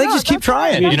 Yeah. I think just keep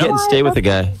trying, You can stay with the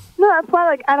guy. No, that's why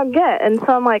like I don't get. And so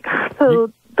I'm like,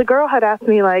 so the girl had asked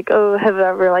me like, oh, have you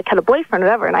ever like had a boyfriend or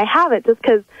whatever? And I haven't just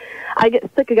because I get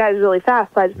sick of guys really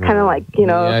fast. So I just kind of like,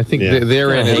 Yeah, I think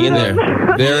therein Hang in there. is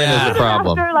the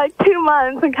problem. after like 2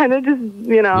 months and kind of just,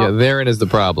 Yeah, therein is the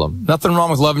problem. Nothing wrong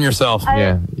with loving yourself.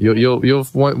 Yeah, you'll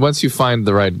once you find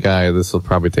the right guy, this will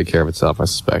probably take care of itself, I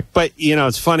suspect. But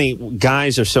it's funny.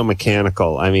 Guys are so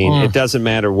mechanical. I mean, it doesn't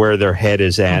matter where their head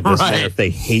is at. It doesn't matter if they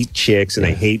hate chicks and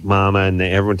they hate mama, and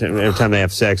every time they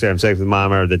have sex with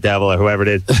mama or the devil or whoever it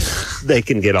is, they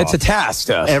can get off. It's a task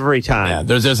to us. Every time.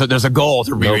 Yeah, there's a goal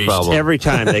to be No reached. problem. Every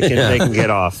time they can get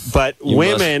off. But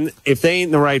women, if they ain't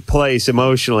in the right place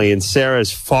emotionally, and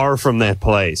Sarah's far from that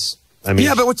place. I mean,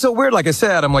 Yeah, but what's so weird, like I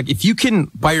said, I'm like, if you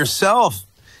can, by yourself,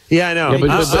 yeah, I know.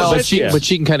 Yeah, I'll but bet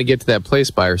she can kind of get to that place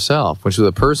by herself. Which with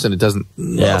a person, it doesn't.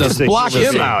 just block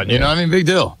him out. You know what I mean? Big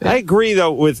deal. I agree,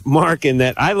 though, with Mark in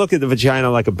that I look at the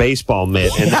vagina like a baseball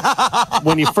mitt. And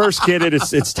when you first get it,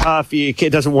 it's tough.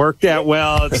 It doesn't work that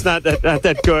well. It's not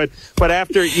that good. But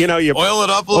after, you Oil it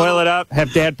up a little. oil it up,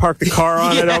 have Dad park the car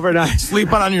on it overnight.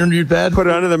 Sleep on your bed. Put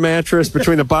it under the mattress,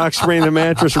 between the box spring and the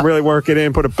mattress, and really work it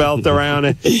in. Put a belt around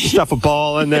it, stuff a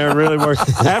ball in there, and really work.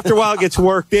 After a while, it gets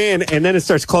worked in, and then it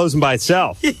starts closing by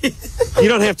itself. You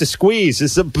don't have to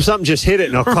squeeze. Something just hit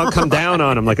it, and it'll come down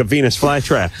on them like a Venus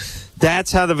flytrap.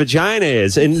 That's how the vagina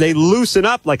is, and they loosen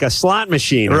up like a slot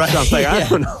machine or something. I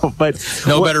don't know, but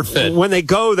better fit. When they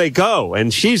go,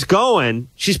 and she's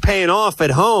paying off at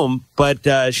home,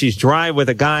 but she's dry with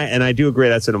a guy, and I do agree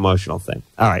that's an emotional thing.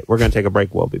 All right, we're going to take a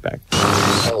break. We'll be back.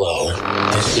 Hello,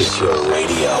 This is your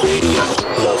radio.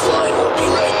 LoveLine will be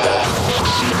right back.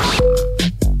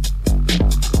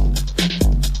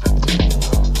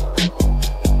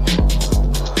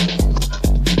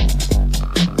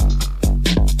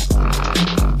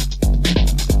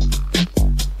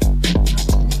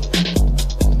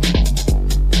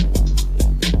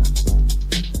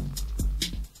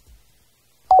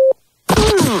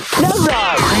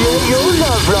 LoveLine, create your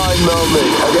LoveLine moment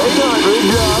at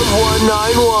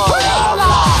 800-LOVE-191.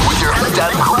 With your host,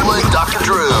 Adam Cool and Dr.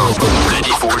 Drew.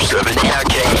 94.7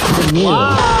 NRK.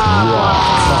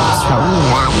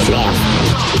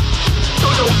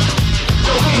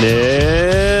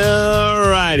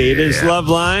 Alrighty, it is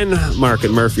LoveLine. Mark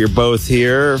and Murphy are both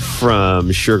here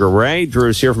from Sugar Ray.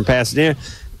 Drew's here from Pasadena.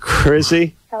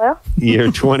 Chrissy, Hello?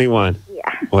 you're 21.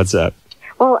 Yeah. What's up?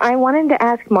 Well, I wanted to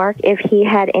ask Mark if he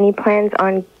had any plans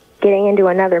on getting into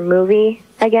another movie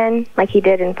again, like he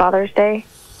did in Father's Day.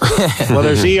 Well,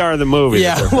 there's ER the movie.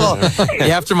 Yeah, well,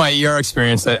 after my ER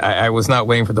experience, I was not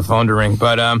waiting for the phone to ring.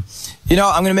 But, you know,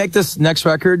 I'm going to make this next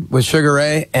record with Sugar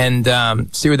Ray and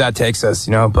see where that takes us,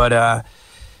 you know. But, I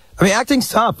mean, acting's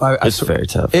tough. It's very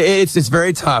tough. It's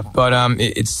very tough, but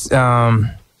it's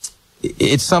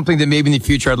something that maybe in the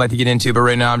future I'd like to get into. But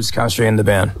right now, I'm just concentrating on the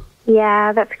band.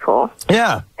 Yeah, that's cool.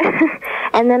 Yeah.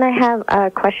 And then I have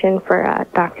a question for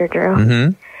Dr. Drew.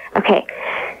 Mm-hmm. Okay,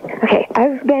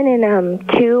 I've been in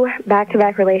 2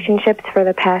 back-to-back relationships for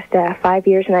the past 5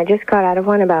 years, and I just got out of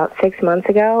one about 6 months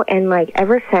ago. And like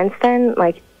ever since then,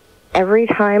 like every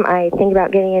time I think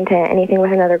about getting into anything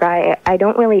with another guy, I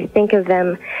don't really think of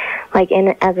them like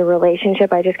as a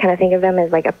relationship. I just kind of think of them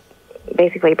as like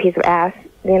basically a piece of ass.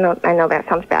 You know, I know that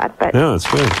sounds bad, but No, it's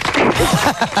good.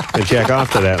 We'll jack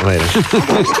off to that later.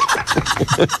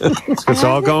 It's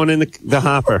all going in the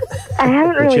hopper. I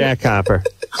haven't The really. jack hopper.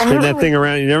 Spin that thing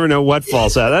around. You never know what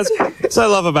falls out. That's what I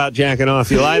love about jacking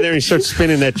off. You lie there and you start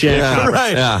spinning that jack hopper.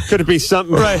 Right. Yeah. Could it be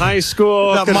something from high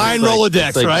school? That Could it mind be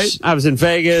Rolodex, like- right? I was in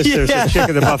Vegas. There's a chick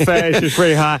at the buffet. She's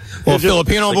pretty hot. Well, There's just-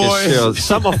 Filipino boy.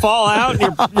 Something will fall out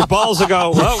and your balls will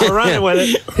go, well, we're running with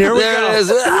it. Here we There go. it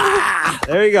is. Ah!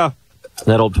 There you go.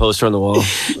 That old poster on the wall.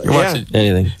 You're watching,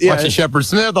 Anything. Yeah. watching Shepard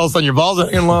Smith, all of a sudden your balls are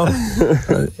hanging low.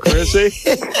 Chrissy?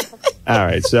 All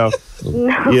right, so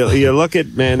you look at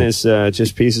men as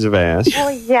just pieces of ass.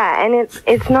 Well, yeah, and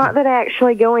it's not that I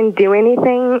actually go and do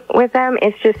anything with them.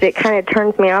 It's just it kind of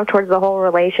turns me off towards the whole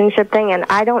relationship thing, and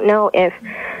I don't know if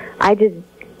I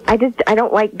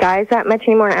don't like guys that much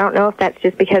anymore. And I don't know if that's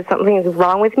just because something is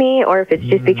wrong with me, or if it's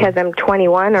just because I'm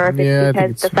 21, or if it's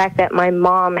because the fact that my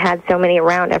mom had so many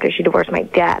around after she divorced my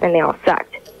dad, and they all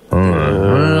sucked.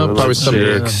 Probably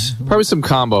some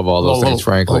combo of all those things,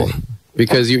 frankly.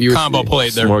 Because you Combo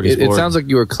played there. It sounds like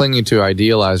you were clinging to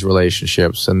idealized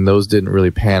relationships, and those didn't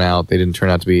really pan out. They didn't turn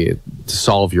out to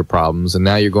solve your problems, and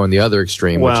now you're going the other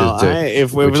extreme. Well,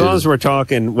 as long as we're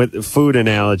talking with food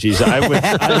analogies, I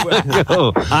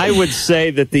would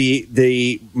say that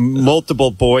the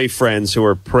multiple boyfriends who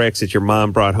are pricks that your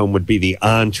mom brought home would be the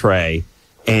entree.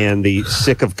 And the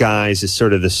sick of guys is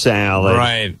sort of the salad.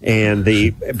 Right. And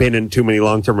the been in too many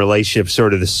long-term relationships,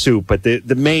 sort of the soup. But the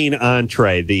main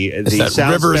entree, the that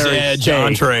Salisbury River's Edge steak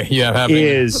entree. Yeah,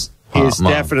 is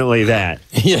definitely that.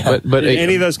 Yeah. but Did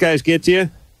any of those guys get to you?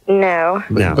 No.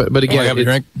 No. But again, have a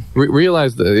drink?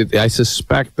 Realize that I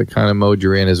suspect the kind of mode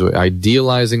you're in is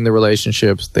idealizing the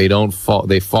relationships. They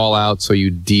fall out, so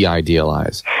you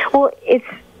de-idealize. Well,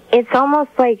 it's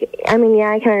almost like, I mean,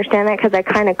 yeah, I can understand that because I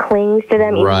kind of clings to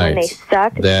them even when they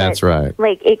sucked. That's right.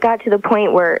 Like, it got to the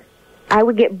point where I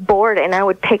would get bored and I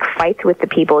would pick fights with the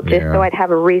people just so I'd have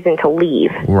a reason to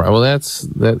leave. Right. Well,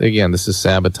 again, this is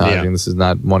sabotaging. Yeah. This is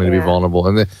not wanting to be vulnerable.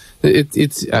 And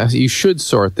it's you should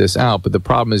sort this out, but the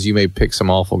problem is you may pick some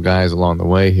awful guys along the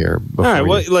way here. All right,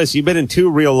 well, listen, you've been in 2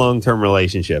 real long-term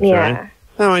relationships, right?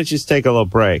 Why don't you just take a little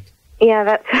break? Yeah,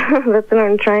 that's what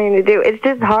I'm trying to do. It's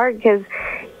just hard because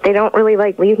they don't really,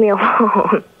 leave me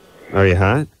alone. Are you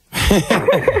hot?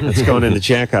 It's going in the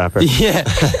jack hopper. Yeah.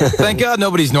 Thank God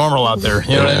nobody's normal out there.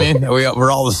 You know what I mean?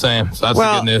 We're all the same. So that's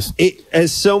the good news.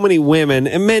 As so many women,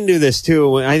 and men do this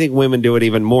too, I think women do it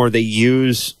even more, they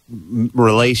use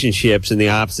relationships in the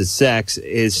opposite sex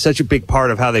is such a big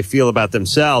part of how they feel about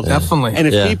themselves. Definitely. And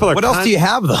if people are... What else do you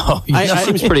have, though? She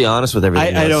seems pretty honest with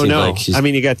everything. I don't know. I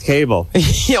mean, you got cable.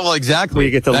 Yeah, well, exactly. Where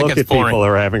you get to look at people who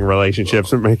are having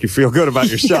relationships and make you feel good about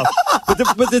yourself.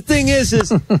 But the thing is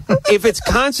if it's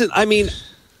constant, I mean,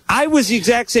 I was the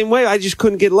exact same way. I just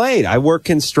couldn't get laid. I worked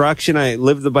construction. I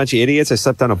lived with a bunch of idiots. I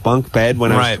slept on a bunk bed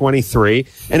when I was 23,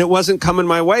 and it wasn't coming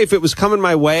my way. If it was coming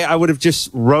my way, I would have just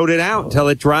wrote it out until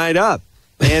it dried up.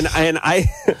 And I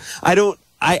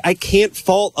I can't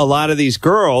fault a lot of these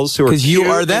girls who are 'Cause you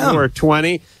cute are them. and who are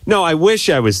 20. No, I wish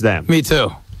I was them. Me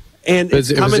too. And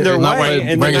it's coming their way,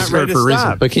 and they're not ready to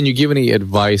stop. But can you give any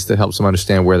advice that helps them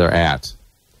understand where they're at?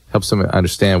 Helps them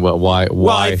understand why. Well,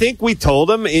 I think we told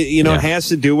them, it has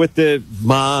to do with the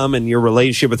mom and your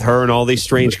relationship with her and all these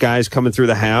strange guys coming through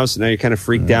the house. And now you're kind of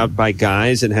freaked out by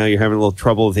guys and how you're having a little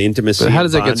trouble with intimacy. But how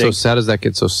does that get bonding. how does that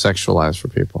get so sexualized for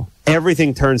people?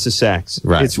 Everything turns to sex.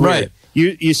 Right. It's weird. Right.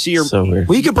 You see your... So weird.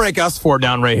 Well, you could break us four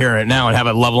down right here and now and have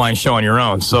a LoveLine show on your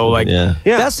own. So, like,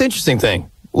 that's the interesting thing.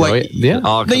 Like, yeah.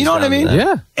 You know what I mean?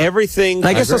 Yeah. Everything...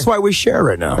 I guess that's why we share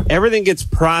right now. Everything gets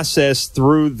processed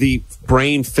through the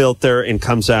brain filter and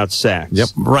comes out sex. Yep.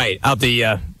 Right. Out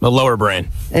the lower brain.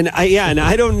 And I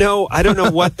don't know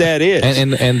what that is.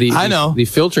 And the I know. the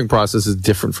filtering process is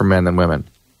different for men than women.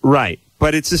 Right.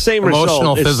 But it's the same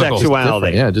Emotional, result as physical.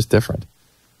 sexuality. Yeah, just different.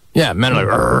 Yeah, men are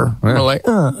like, we're like,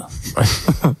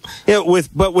 Yeah, with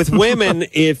women,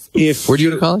 if Where'd you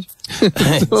go to college?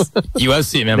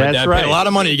 USC, man. My That's dad right. paid a lot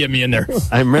of money to get me in there.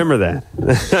 I remember that.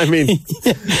 I mean,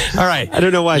 All right. I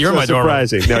don't know why it's You're so my doorman.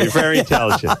 surprising. No, you're very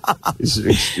intelligent.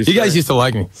 You guys used to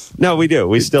like me. No, we do.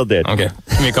 We still did. Okay.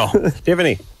 Give me a call.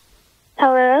 Tiffany,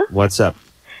 Hello? what's up?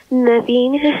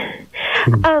 Nothing.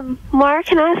 Mark,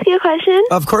 can I ask you a question?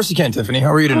 Of course you can, Tiffany.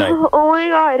 How are you tonight? Oh my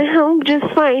God, I'm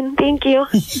just fine. Thank you.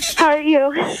 How are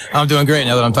you? I'm doing great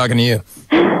now that I'm talking to you.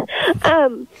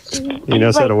 He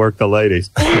knows how to work the ladies.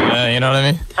 You know what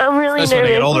I mean? I'm really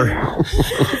Especially when I nervous.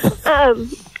 get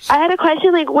older. I had a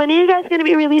question. Like, when are you guys going to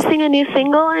be releasing a new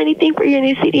single or anything for your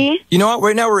new CD? You know what?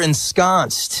 Right now we're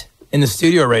ensconced in the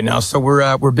studio right now, so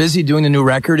we're busy doing the new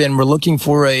record, and we're looking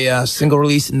for a single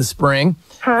release in the spring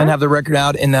and have the record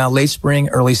out in late spring,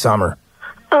 early summer.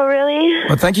 Oh, really?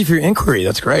 Well, thank you for your inquiry.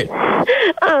 That's great.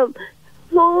 Well,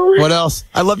 What else?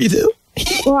 I love you too.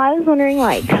 Well, I was wondering,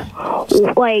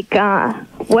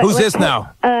 Who's this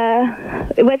now?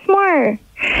 What's more?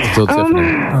 Still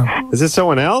Tiffany. Is this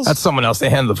someone else? That's someone else. They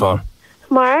hand the phone.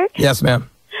 Mark? Yes, ma'am.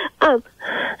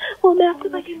 Well, now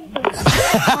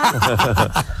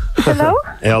Hello?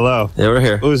 Hello. Yeah, we're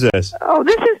here. Who's this? Oh,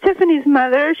 this is Tiffany's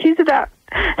mother. She's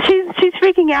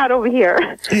freaking out over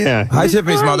here. Yeah. Hi,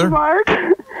 Tiffany's mother. Mark.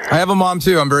 I have a mom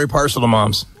too. I'm very partial to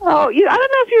moms. Oh, I don't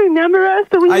know if you remember us,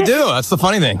 but I do. That's the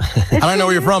funny thing. I don't know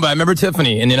where you're from, but I remember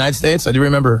Tiffany in the United States. I do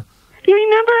remember. You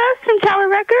remember us from Tower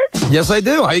Records? Yes, I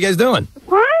do. How you guys doing?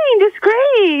 Fine, just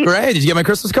great. Great. Did you get my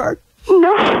Christmas card?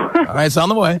 No. All right, it's on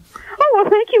the way. Oh, well,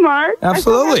 thank you, Mark.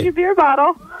 Absolutely. I have your beer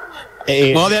bottle.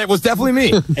 Hey, Well, that was definitely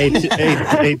me.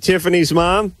 hey, Tiffany's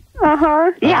mom?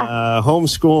 Uh-huh. Yeah.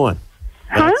 Homeschooling.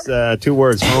 That's 2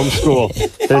 words, homeschool.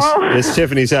 This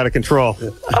Tiffany's out of control.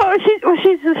 Oh,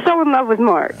 she's just so in love with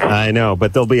Mark. I know,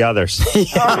 but there'll be others.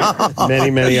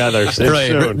 Many others. Right.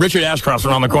 Soon. Richard Ashcroft's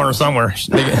around the corner somewhere.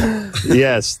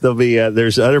 Yes, there'll be.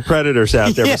 There's other predators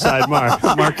out there besides Mark.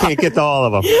 Mark can't get to all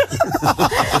of them.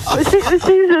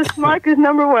 Mark is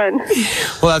number one.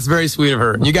 Well, that's very sweet of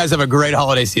her. You guys have a great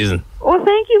holiday season. Well,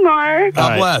 thank you, Mark.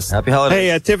 God bless. Happy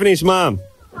holidays. Hey, Tiffany's mom.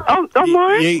 Oh,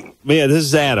 Mark? Yeah, this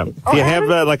is Adam. Do you have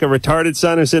like a retarded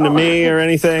son who's into me or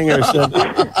anything? Or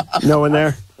no one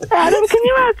there? Adam, can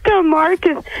you ask Mark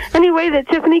if any way that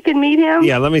Tiffany can meet him?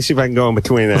 Yeah, let me see if I can go in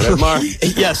between that. Mark?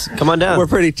 Yes. Come on down. We're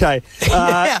pretty tight.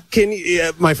 Can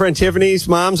you, my friend Tiffany's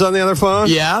mom's on the other phone?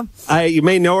 Yeah. You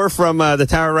may know her from the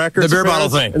Tower Records. The beer bottle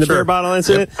thing. And the beer bottle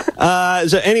incident.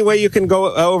 Is there any way you can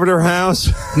go over to her house?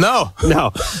 No.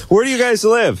 No. Where do you guys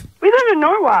live? We live in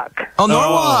Norwalk. Oh,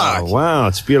 Norwalk. Oh, wow.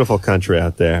 It's beautiful country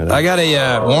out there. I got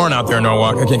a warrant out there in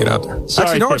Norwalk. I can't get out there. Sorry,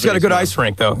 Actually, Norwalk's got a Tiffany's good mom. ice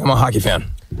rink, though. I'm a hockey fan.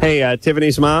 Hey,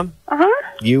 Tiffany's mom? Uh-huh.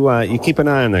 You keep an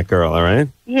eye on that girl, all right?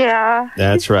 Yeah.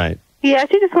 That's right. Yeah,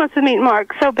 she just wants to meet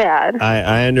Mark so bad.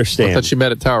 I understand. I thought she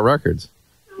met at Tower Records.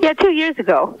 Yeah, 2 years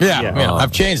ago. Yeah.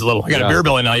 I've changed a little. I got a beer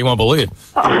belly now. You won't believe.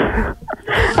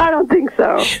 I don't think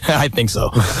so. I think so.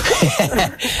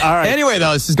 All right. Anyway,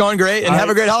 though, this is going great, and have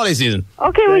a great holiday season.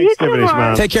 Okay, well, you too, Tiffany's Mark.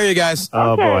 mom. Take care, you guys.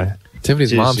 Oh, Okay. boy.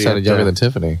 Tiffany's Jeez, mom you sounded have younger to- than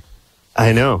Tiffany.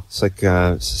 I know. It's like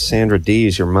Sandra D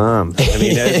is your mom. I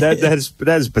mean,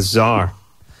 that is bizarre.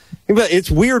 But it's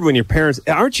weird when your parents...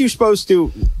 Aren't you supposed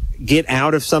to get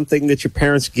out of something that your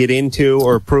parents get into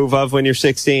or approve of when you're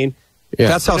 16? Yeah.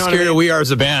 That's how You know what scared I mean? we are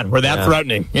as a band. We're that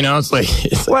threatening. You know, it's like...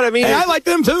 What I mean, hey, I like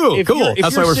them too. If Cool. you're- if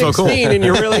That's why you're we're so cool. 16 and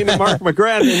you're really into Mark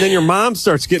McGrath, and then your mom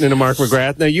starts getting into Mark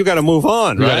McGrath, now you got to move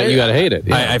on, right? You got to hate it.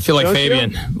 Yeah. I feel like Don't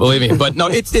Fabian, believe me. But no,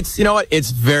 it's you know what?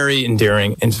 It's very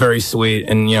endearing. It's very sweet.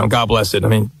 And, you know, God bless it. I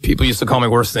mean, people used to call me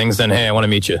worse things than, hey, I want to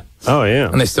meet you. Oh, yeah.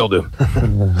 And they still do.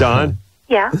 Don,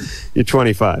 Yeah. you're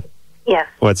 25. Yes.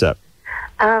 What's up?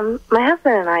 My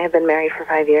husband and I have been married for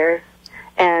 5 years,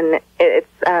 and it's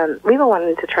we've been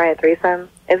wanting to try a threesome.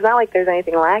 It's not like there's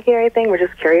anything lacking or anything. We're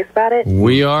just curious about it.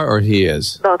 We are, or he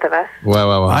is? Both of us.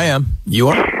 Well. I am. You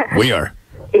are? We are.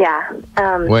 Yeah.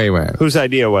 Wait. Whose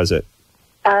idea was it?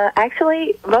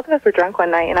 Actually, both of us were drunk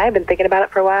one night, and I had been thinking about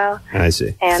it for a while. I see.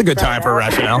 And It's a good time for a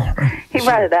rationale. He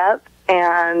brought it up,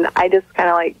 and I just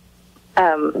kind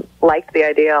of liked the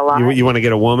idea a lot. You want to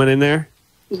get a woman in there?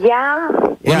 Yeah.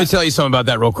 Let me tell you something about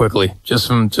that real quickly, just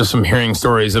from hearing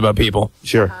stories about people.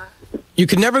 Sure. You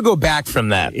can never go back from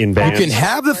that. In You bands. can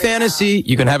have the fantasy,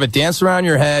 you can have it dance around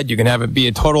your head, you can have it be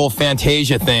a total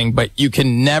fantasia thing, but you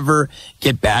can never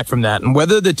get back from that. And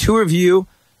whether the two of you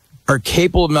are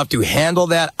capable enough to handle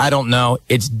that, I don't know.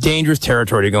 It's dangerous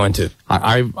territory to go into.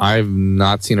 I've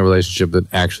not seen a relationship that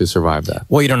actually survived that.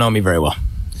 Well, you don't know me very well.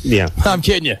 Yeah. I'm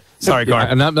kidding you. Sorry, Gar.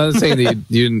 I'm not saying that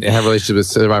you didn't have a relationship that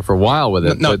survived for a while with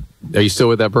it. No. But are you still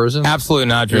with that person? Absolutely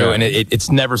not, Drew. Yeah. And it's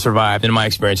never survived in my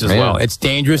experience as Man. well. It's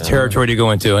dangerous territory to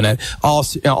go into. And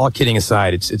all kidding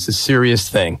aside, it's a serious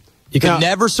thing. You can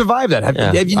never survive that.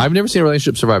 I've never seen a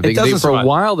relationship survive. It doesn't for survive. a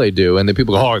while they do, and then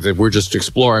people go, "Oh, if we're just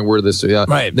exploring. We're this." Yeah.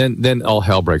 Right. Then all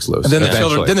hell breaks loose. And then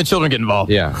eventually. the children get involved.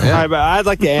 Yeah. All right, but I'd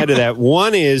like to add to that.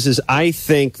 One is I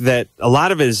think that a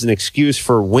lot of it is an excuse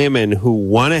for women who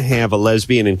want to have a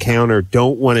lesbian encounter,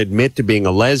 don't want to admit to being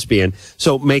a lesbian,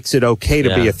 so it makes it okay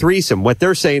to be a threesome. What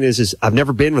they're saying is I've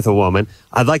never been with a woman.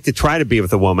 I'd like to try to be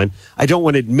with a woman. I don't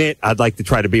want to admit I'd like to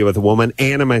try to be with a woman,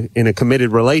 and I'm in a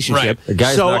committed relationship, The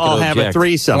guy's so not gonna I'll have a object.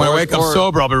 threesome. When I wake up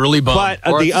sober, I'll be really bummed.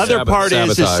 But the other part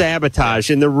is sabotage.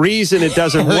 And the reason it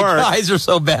doesn't The work guys are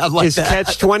so bad like is that.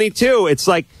 catch-22. It's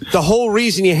like the whole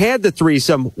reason you had the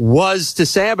threesome was to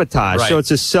sabotage. Right. So it's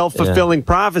a self-fulfilling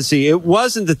prophecy. It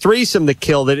wasn't the threesome that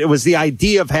killed it. It was the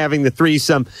idea of having the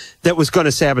threesome that was going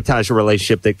to sabotage a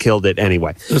relationship that killed it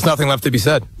anyway. There's nothing left to be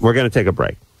said. We're going to take a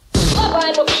break.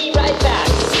 LoveLine will be right back.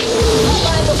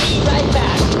 LoveLine will be right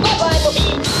back. LoveLine will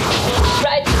be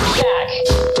right back.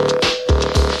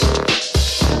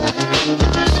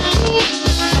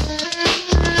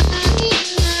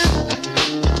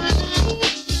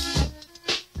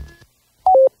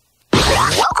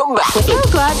 Welcome back. So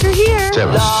glad you're here.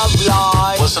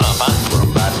 LoveLine. Listen up, huh?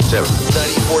 We're about to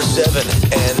 94.7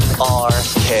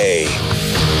 NRK.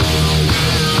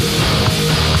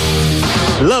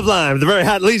 LoveLine with the very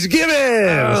hot Lisa Gibbons.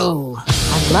 Oh,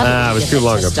 I love it. It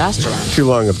was too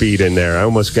long a beat in there. I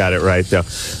almost got it right, though.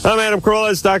 I'm Adam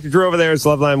Carolla. It's Dr. Drew over there. It's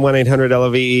LoveLine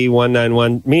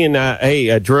 1-800-LOVE-191. Me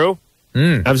and, Drew,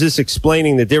 I was just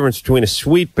explaining the difference between a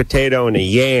sweet potato and a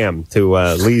yam to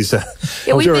Lisa.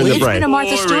 Yeah, during the it's break. been a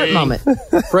Martha Stewart moment.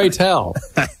 Pray tell.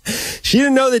 She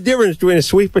didn't know the difference between a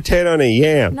sweet potato and a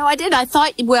yam. No, I did. I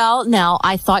thought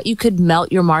you could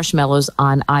melt your marshmallows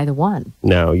on either one.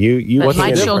 No, you But my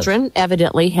candy- children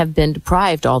evidently have been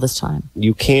deprived all this time.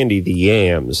 You candy the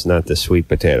yams, not the sweet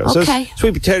potato. Okay. So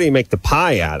sweet potato you make the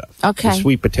pie out of. Okay. The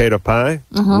sweet potato pie.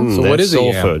 Mhm. So what that's is a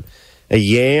soul yam? food. A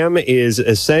yam is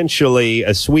essentially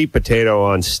a sweet potato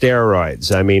on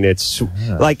steroids. I mean, it's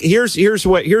like here's the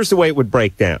way it would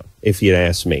break down if you'd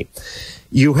ask me.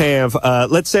 You have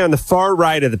let's say on the far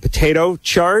right of the potato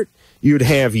chart, you'd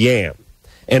have yam.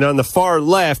 And on the far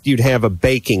left, you'd have a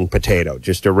baking potato,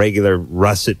 just a regular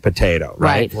russet potato,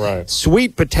 right? Right.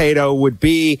 Sweet potato would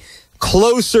be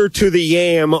closer to the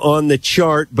yam on the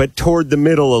chart, but toward the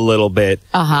middle a little bit.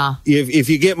 Uh-huh. If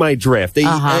you get my drift.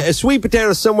 A sweet potato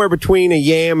is somewhere between a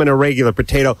yam and a regular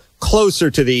potato,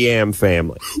 closer to the yam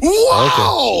family.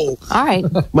 Whoa! All right.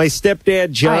 My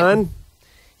stepdad, John,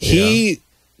 he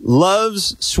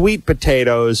loves sweet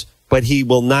potatoes, but he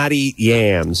will not eat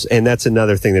yams. And that's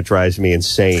another thing that drives me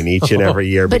insane each and every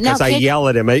year But now, because I kid- yell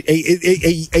at him. A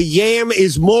yam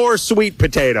is more sweet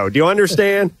potato. Do you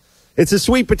understand? It's a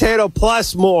sweet potato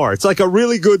plus more. It's like a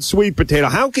really good sweet potato.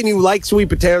 How can you like sweet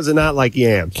potatoes and not like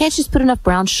yams? Can't you just put enough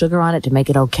brown sugar on it to make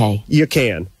it okay? You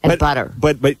can. And butter.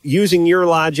 But using your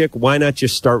logic, why not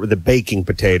just start with a baking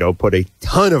potato, put a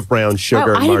ton of brown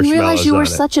sugar Oh, and I marshmallows didn't realize you on were it?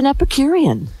 such an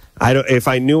Epicurean. If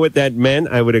I knew what that meant,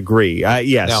 I would agree.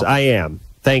 Yes, Now, I am.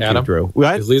 Thank Adam, you, Drew.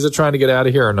 What? Is Lisa trying to get out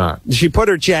of here or not? She put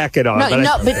her jacket on.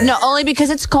 No, only because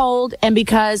it's cold and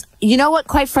because, you know what,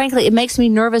 quite frankly, it makes me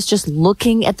nervous just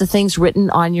looking at the things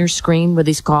written on your screen with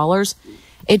these callers.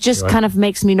 It just kind of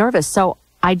makes me nervous. So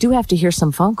I do have to hear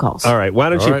some phone calls. All right. Why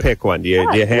don't All you right. pick one? Do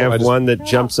you have one that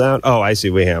jumps out? Oh, I see.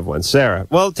 We have one. Sarah.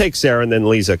 Well, take Sarah, and then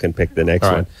Lisa can pick the next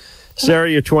All one. right. Sarah,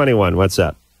 you're 21. What's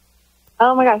up?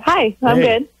 Oh my gosh. Hi. I'm Hey.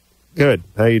 good. Good.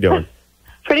 How you doing?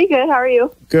 Pretty good. How are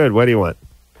you? Good. What do you want?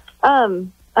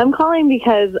 I'm calling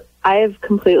because I've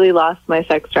completely lost my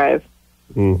sex drive.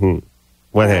 Mm-hmm.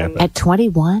 What happened? At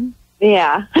 21?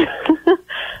 Yeah.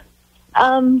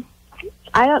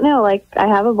 I don't know. Like, I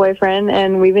have a boyfriend,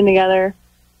 and we've been together,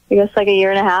 I guess, like a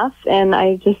year and a half, and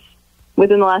I just,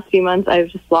 within the last few months, I've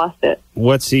just lost it.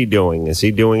 What's he doing? Is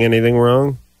he doing anything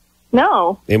wrong?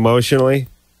 No. Emotionally?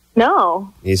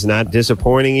 No. He's not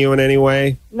disappointing you in any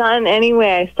way? Not in any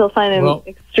way. I still find him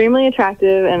extremely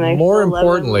attractive, and I More still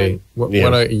importantly, love him.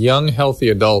 when a young, healthy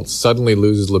adult suddenly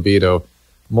loses libido,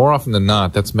 more often than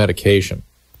not, that's medication.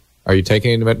 Are you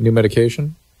taking any new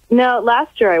medication? No,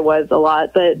 last year I was a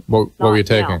lot, but What were you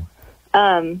taking?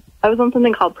 I was on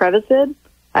something called Prevacid.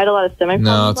 I had a lot of stomach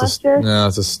problems last year. No,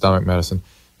 it's a stomach medicine.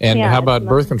 And Yeah, how about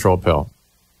birth control pill?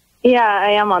 Yeah,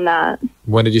 I am on that.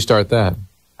 When did you start that?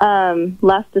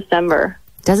 Last December.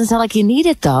 Doesn't sound like you need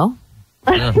it, though.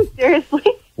 Seriously?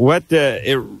 What,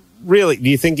 really, do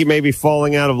you think you may be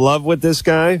falling out of love with this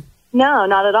guy? No,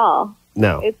 not at all.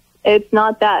 No. It's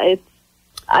not that.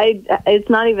 It's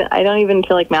not even, I don't even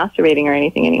feel like masturbating or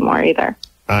anything anymore either.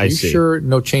 Are you sure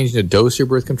no change in the dose of your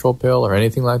birth control pill or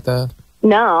anything like that?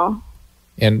 No.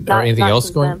 And Not- or anything not else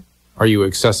since going? then. Are you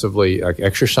excessively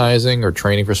exercising or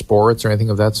training for sports or anything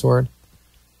of that sort?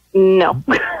 No.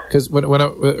 Because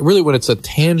when it's a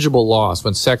tangible loss,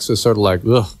 when sex is sort of like,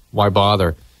 ugh, why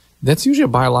bother? That's usually a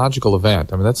biological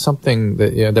event. I mean, that's something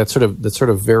that that's sort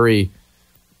of very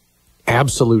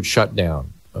absolute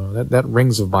shutdown. That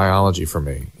rings of biology for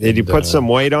me. Did you put some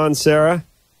weight on, Sarah?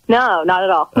 No, not at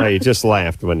all. Oh, you just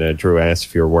laughed when Drew asked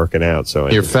if you were working out. So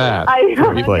you're fat.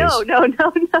 No.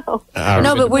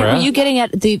 No, but were you getting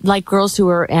at the like girls who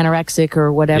are anorexic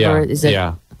or whatever? Is it?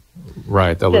 Yeah,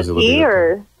 right. That was a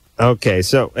little. Okay,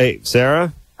 so hey,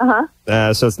 Sarah.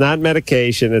 So it's not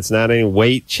medication. It's not any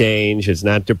weight change. It's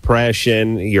not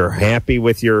depression. You're happy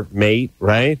with your mate,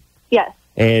 right? Yes.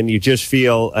 And you just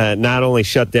feel not only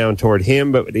shut down toward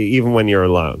him, but even when you're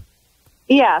alone.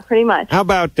 Yeah, pretty much. How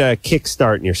about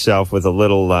kickstarting yourself with a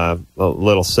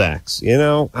little sex? You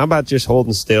know, how about just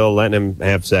holding still, letting him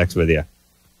have sex with you?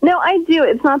 No, I do.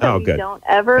 It's not that we good. don't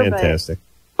ever, Fantastic.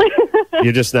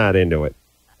 You're just not into it.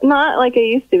 but not like I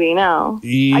used to be, no. I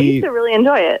used to really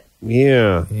enjoy it.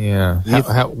 Yeah. Yeah.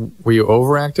 How, were you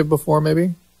overactive before,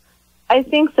 maybe? I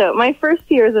think so. My first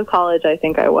years of college, I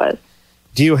think I was.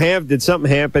 Did something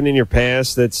happen in your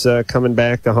past that's coming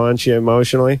back to haunt you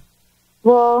emotionally?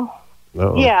 Well,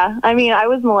 Uh-oh. yeah. I mean, I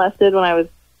was molested when I was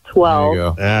 12.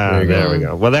 There you go. There we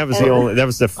go. Well, that was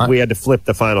we had to flip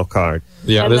the final card.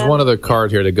 Yeah, And there's then- one other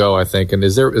card here to go, I think. And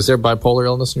is there bipolar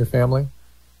illness in your family?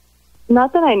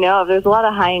 Not that I know of. There's a lot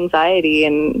of high anxiety,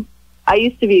 and I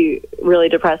used to be really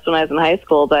depressed when I was in high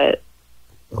school, but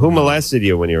Who molested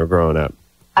you when you were growing up?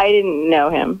 I didn't know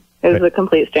him. It was a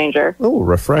complete stranger. Oh,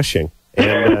 refreshing.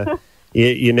 And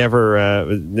you never, I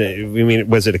mean,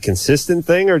 was it a consistent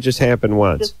thing or just happened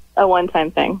once? Just a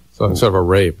one-time thing. So sort of a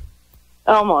rape.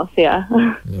 Almost, yeah.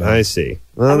 I see. I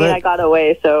Well, mean, that- I got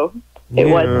away, so it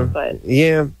wasn't, but...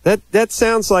 Yeah, that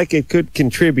sounds like it could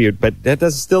contribute, but that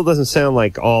still doesn't sound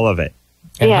like all of it.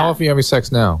 And Yeah. how often are you having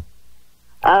sex now?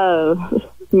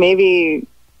 Maybe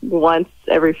once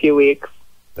every few weeks.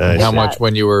 And how much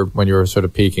when you were sort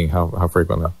of peaking? How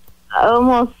frequently?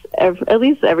 Almost at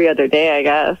least every other day, I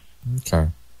guess. Okay.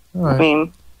 All I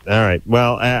mean, All right.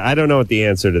 Well, I don't know what the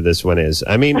answer to this one is.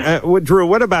 I mean, Drew,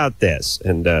 what about this?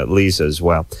 And Lisa as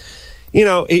well. You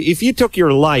know, if you took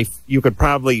your life, you could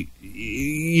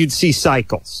you'd see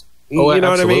cycles. Oh, you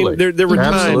know absolutely. what I mean? There were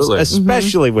times, Absolutely.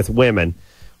 especially with women,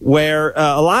 where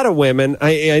a lot of women,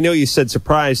 I know you said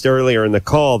surprised earlier in the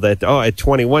call that, at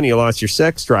 21 you lost your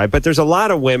sex drive, but there's a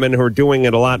lot of women who are doing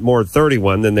it a lot more at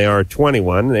 31 than they are at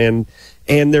 21,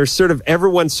 and there's sort of,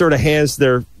 everyone sort of has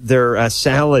their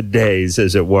salad days,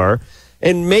 as it were,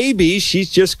 and maybe she's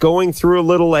just going through a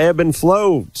little ebb and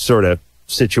flow sort of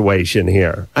situation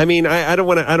here. I mean, I don't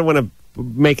want to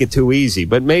make it too easy,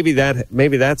 but maybe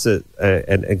that's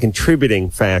a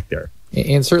contributing factor.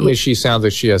 And certainly she sounds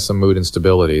like she has some mood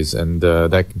instabilities, and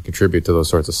that can contribute to those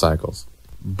sorts of cycles.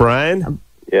 Brian?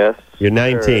 Yes. You're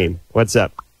 19. What's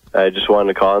up? I just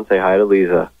wanted to call and say hi to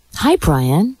Lisa. Hi,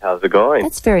 Brian. How's it going?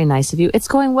 That's very nice of you. It's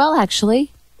going well,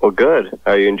 actually. Well, good.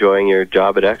 Are you enjoying your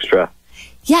job at Extra?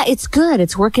 Yeah, it's good.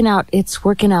 It's working out. It's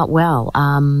working out well.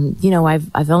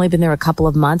 I've only been there a couple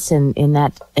of months, and in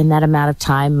that amount of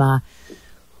time,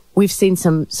 we've seen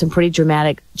some pretty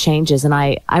dramatic changes. And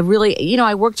I really,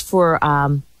 I worked for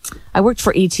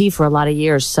ET for a lot of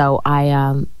years, so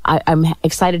I'm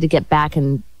excited to get back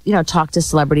and talk to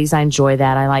celebrities. I enjoy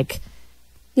that. I like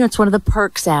it's one of the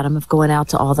perks, Adam, of going out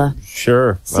to all the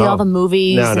see all the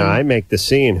movies. No, I make the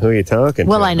scene. Who are you talking to?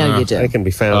 Well, I know you do. I can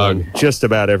be found on just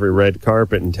about every red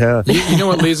carpet in town. You know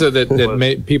what, Lisa,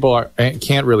 that people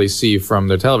can't really see from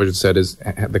their television set is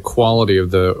the quality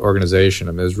of the organization.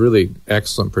 I mean, there's really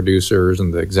excellent producers,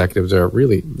 and the executives are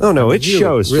really. Oh no, it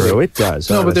shows through. It does.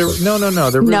 No, but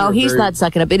honestly. they're really he's not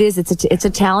sucking up. It's a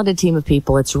talented team of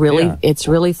people. It's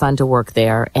really fun to work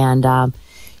there, and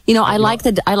I like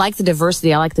the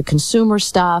diversity. I like the consumer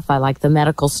stuff. I like the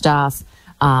medical stuff.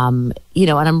 And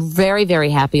I'm very, very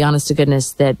happy, honest to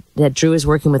goodness, that Drew is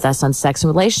working with us on sex and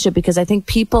relationship, because I think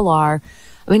people are,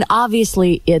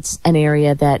 obviously it's an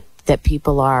area that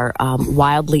people are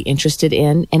wildly interested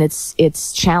in, and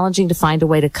it's challenging to find a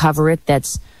way to cover it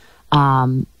that's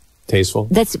tasteful.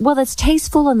 That's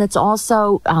tasteful, and that's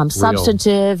also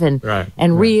substantive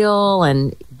and real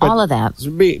and all of that.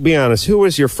 Be honest. Who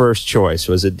was your first choice?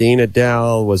 Was it Dean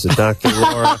Adele? Was it Dr.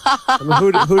 Laura?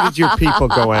 Who did your people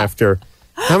go after?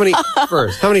 How many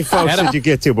folks did you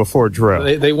get to before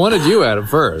Drew? They wanted you, Adam,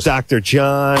 first. Dr.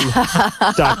 John,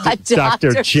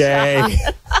 Dr. J.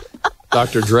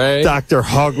 Dr. Dre. Dr.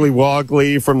 Hoggly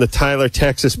Woggly from the Tyler,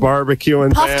 Texas barbecue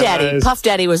and Puff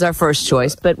Daddy was our first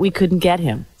choice, but we couldn't get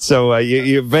him. So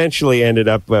you eventually ended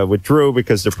up with Drew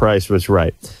because the price was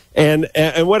right. And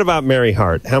what about Mary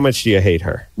Hart? How much do you hate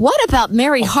her? What about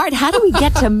Mary Hart? How do we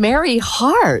get to Mary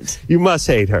Hart? You must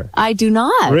hate her. I do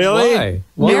not. Really?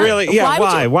 Why? Really? Yeah,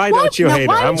 why? Why don't you hate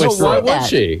her? Why would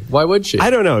she? Why would she? I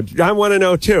don't know. I want to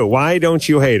know, too. Why don't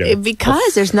you hate her?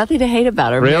 Because there's nothing to hate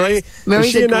about her. Really? Mary's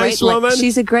Is she a nice woman?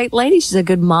 She's a great lady. She's a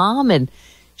good mom, and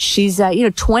she's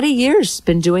 20 years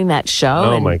been doing that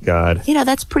show. Oh, my God.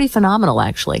 That's pretty phenomenal,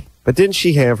 actually. But didn't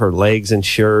she have her legs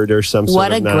insured or some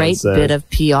sort of nonsense? What a great bit of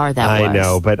PR that was. I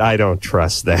know, but I don't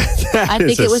trust that. I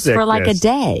think it was for like a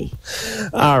day.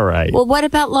 All right. Well, what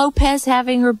about Lopez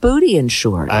having her booty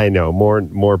insured? I know,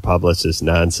 more publicist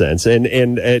nonsense.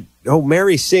 And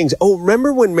Mary sings. Oh,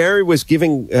 remember when Mary was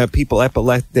giving people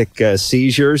epileptic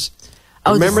seizures?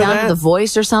 Oh, remember the sound that? of the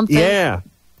voice or something? Yeah.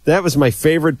 That was my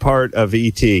favorite part of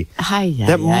E.T.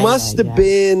 That must have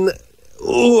been...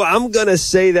 Ooh, I'm going to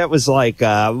say that was like,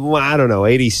 I don't know,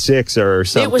 86 or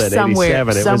something. It was somewhere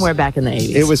 87. Back in the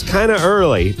 80s. It was kind of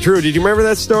early. Drew, did you remember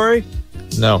that story?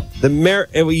 No.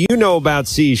 You know about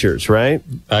seizures, right?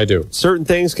 I do. Certain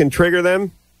things can trigger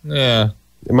them? Yeah.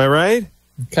 Am I right?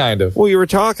 Kind of. Well, you were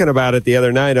talking about it the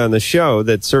other night on the show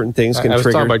that certain things can trigger I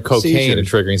was talking about cocaine seizures. and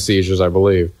triggering seizures, I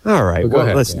believe. All right. Go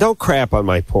ahead. Listen, don't crap on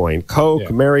my point. Coke,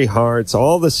 Mary Hart's,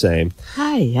 all the same.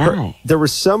 Hi. There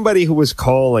was somebody who was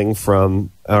calling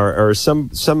from, or some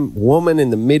woman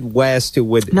in the Midwest who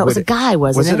would... No, it was a guy,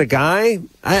 wasn't it? Was it a guy?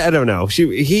 I don't know.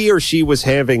 He or she was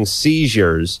having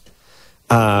seizures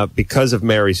because of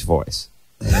Mary's voice.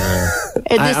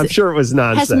 I'm sure it was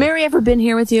nonsense. Has Mary ever been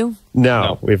here with you?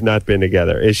 No, we've not been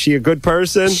together. Is she a good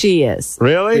person? She is.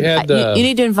 Really? You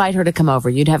need to invite her to come over.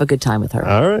 You'd have a good time with her.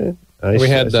 All right. I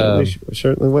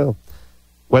certainly will.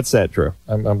 What's that, Drew?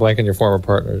 I'm blanking your former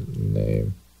partner's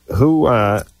name.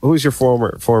 Who's your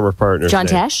former partner's John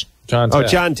name? Tesh? John Tesh. Oh,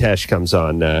 John Tesh comes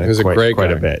on He's a great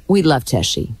quite guy. a bit. We love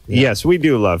Teshy. Yes, we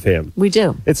do love him. We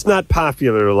do. It's not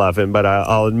popular to love him, but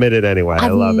I'll admit it anyway. I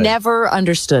love it. I've never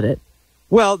understood it.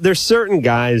 Well, there's certain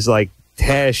guys like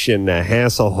Tesh and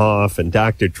Hasselhoff and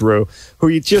Dr. Drew who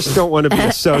you just don't want to be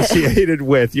associated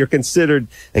with. You're considered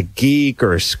a geek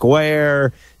or a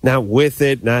square, not with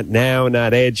it, not now,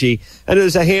 not edgy. And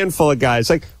there's a handful of guys.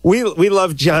 Like, we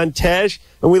love John Tesh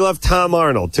and we love Tom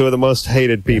Arnold, two of the most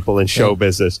hated people in show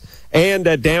business.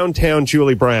 And downtown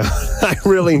Julie Brown. I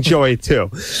really enjoy it, too.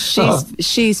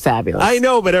 She's fabulous. I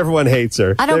know, but everyone hates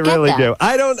her. I don't They really get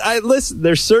that. do. Listen,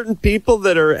 there's certain people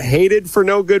that are hated for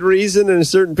no good reason, and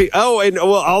certain people... Oh, and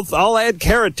I'll add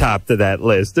Carrot Top to that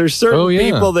list. There's certain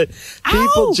people that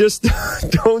people just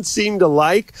don't seem to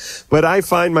like, but I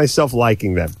find myself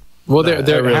liking them. Well,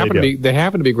 they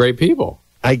happen to be great people.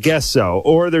 I guess so.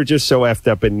 Or they're just so effed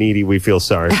up and needy we feel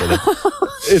sorry for them.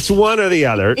 It's one or the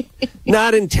other.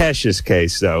 Not in Tesh's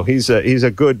case, though. He's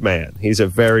a good man. He's a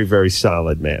very, very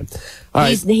solid man.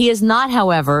 He is not,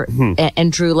 however,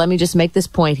 and Drew, let me just make this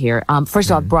point here. First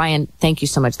of all, Brian, thank you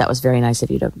so much. That was very nice of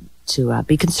you to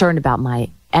be concerned about my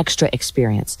Extra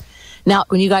experience. Now,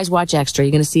 when you guys watch Extra,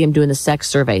 you're going to see him doing the sex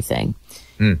survey thing.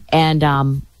 And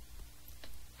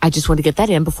I just want to get that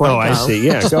in before I go. I see.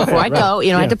 Yeah, just before I go, I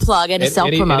had to plug and to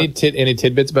self-promote. Any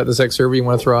tidbits about the sex survey you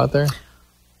want to throw out there?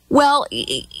 Well,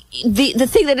 the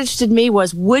thing that interested me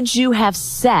was, would you have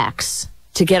sex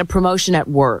to get a promotion at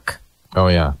work? Oh,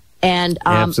 yeah. And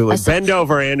Absolutely. Bend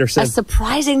over, Anderson. A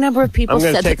surprising number of people I'm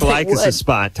going said to take that they Lycus' would.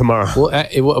 spot tomorrow.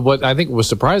 Well, what I think was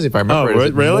surprising, if I remember,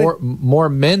 is that really? more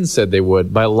men said they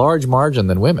would by a large margin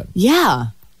than women. Yeah.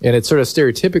 And it's sort of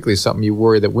stereotypically something you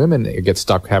worry that women get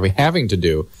stuck having to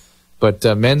do. But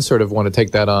men sort of want to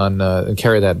take that on and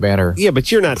carry that banner. Yeah,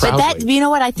 but you're not. But that, you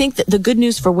know what? I think that the good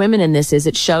news for women in this is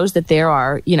it shows that there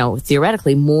are,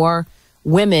 theoretically more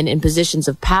women in positions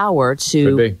of power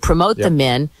to promote the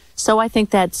men. So I think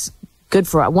that's good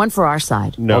for our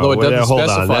side. No, although it doesn't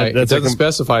specify, it doesn't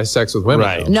specify sex with women.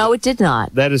 Right. No, it did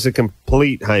not. That is a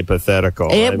complete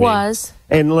hypothetical. It was.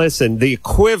 And listen, the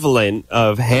equivalent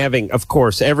of having, of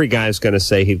course, every guy's going to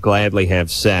say he'd gladly have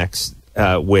sex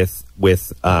with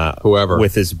whoever,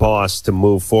 with his boss to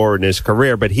move forward in his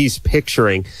career, but he's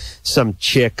picturing some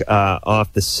chick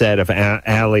off the set of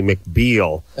Ally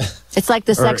McBeal. It's like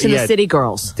the Sex and the City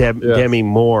girls. Demi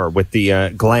Moore with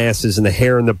the glasses and the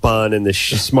hair in the bun and the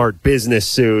smart business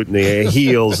suit and the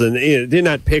heels. And they're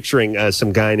not picturing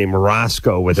some guy named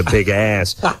Roscoe with a big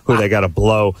ass who they got to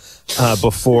blow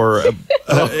before.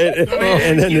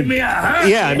 And then,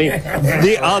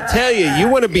 I'll tell you, you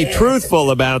want to be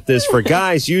truthful about this for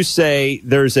guys. You say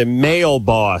there's a male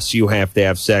boss you have to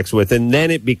have sex with, and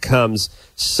then it becomes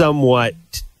somewhat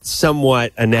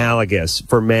analogous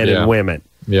for men and women.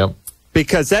 Yep.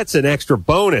 Because that's an extra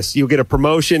bonus. You get a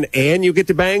promotion and you get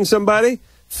to bang somebody.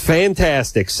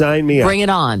 Fantastic. Sign me up. Bring it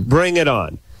on. Bring it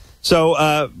on.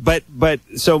 So,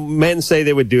 so men say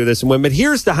they would do this, and women. But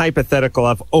here's the hypothetical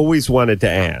I've always wanted to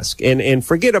ask, and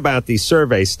forget about these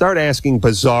surveys. Start asking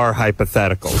bizarre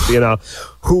hypotheticals.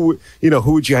 Who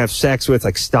would you have sex with,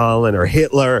 like Stalin or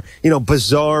Hitler?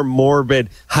 Bizarre, morbid,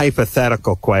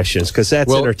 hypothetical questions, because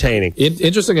that's entertaining.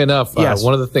 Interesting enough,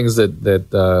 one of the things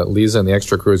that Lisa and the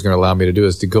extra crew is going to allow me to do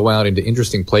is to go out into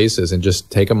interesting places and just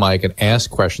take a mic and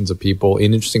ask questions of people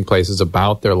in interesting places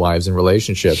about their lives and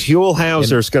relationships. Huell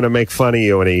Hauser's going to make fun of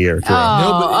you in a year. Drew.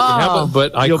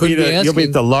 But I could be asking. You'll be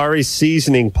at the Laurie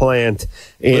seasoning plant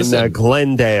in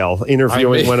Glendale,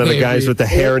 interviewing one of the guys with the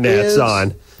hairnets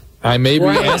on. I may be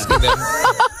asking them.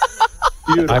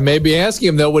 I may be asking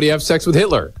him, though, would he have sex with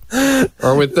Hitler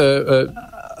or with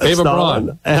Ava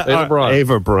Braun?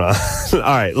 Ava Braun. All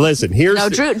right, listen.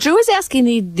 Drew is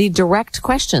asking the direct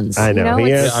questions. I know.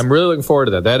 I'm really looking forward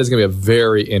to that. That is going to be a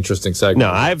very interesting segment. No,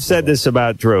 I've said this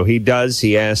about Drew. He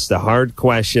asks the hard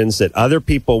questions that other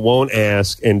people won't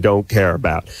ask and don't care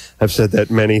about. I've said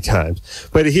that many times.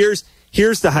 But here's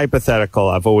the hypothetical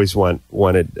I've always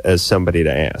wanted as somebody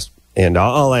to ask. And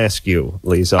I'll ask you,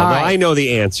 Lisa. I know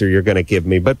the answer you're going to give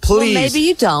me, but please. Well, maybe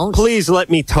you don't. Please let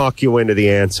me talk you into the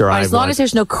answer. As long as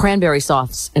there's no cranberry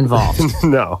sauce involved.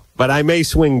 No, but I may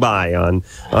swing by on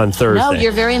Thursday. No,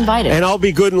 you're very invited. And I'll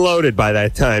be good and loaded by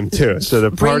that time, too. So the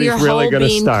party's really going to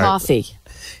start. Coffee.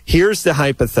 Here's the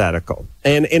hypothetical.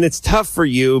 And it's tough for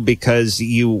you because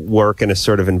you work in a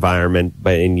sort of environment,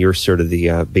 and you're sort of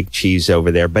the big cheese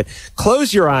over there. But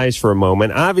close your eyes for a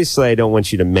moment. Obviously, I don't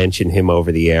want you to mention him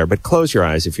over the air, but close your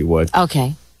eyes if you would.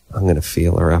 Okay. I'm going to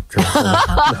feel her up.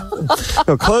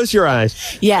 No, close your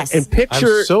eyes. Yes. And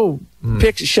picture.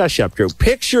 Shush up, Drew.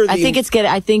 Picture. I think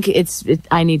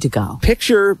I need to go.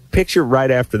 Picture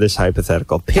right after this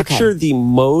hypothetical. Picture the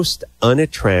most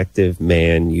unattractive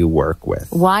man you work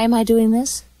with. Why am I doing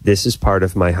this? This is part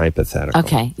of my hypothetical.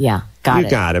 Okay, yeah. Got it.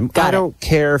 You got him. I don't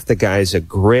care if the guy's a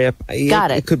grip.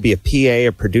 It could be a PA,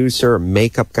 a producer, a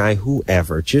makeup guy,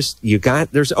 whoever.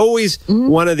 There's always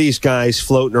one of these guys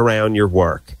floating around your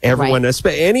work. Everyone,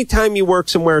 anytime you work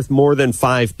somewhere with more than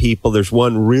 5 people, there's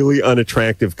one really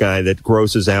unattractive guy that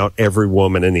grosses out every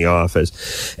woman in the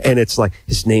office. And it's like,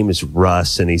 his name is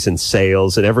Russ, and he's in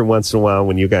sales. And every once in a while,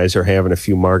 when you guys are having a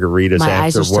few margaritas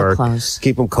after work,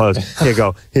 keep them closed. They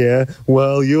go, yeah,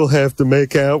 well, you'll have to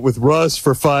make out with Russ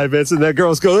for 5 minutes. And that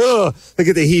girl's going, oh, look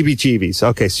at the heebie-jeebies.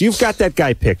 Okay, so you've got that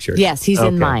guy pictured. Yes, he's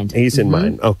in mind. He's in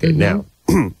mind. Okay, now,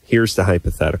 here's the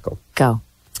hypothetical. Go.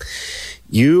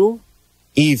 You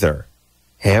either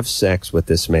have sex with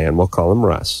this man, we'll call him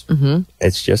Russ. Mm-hmm.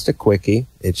 It's just a quickie.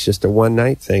 It's just a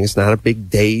one-night thing. It's not a big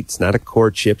date. It's not a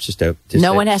courtship.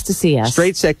 No one has to see us.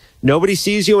 Straight sex. Nobody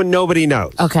sees you and nobody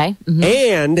knows. Okay. Mm-hmm.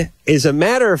 And, as a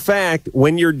matter of fact,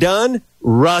 when you're done,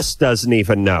 Russ doesn't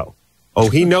even know. Oh,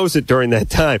 he knows it during that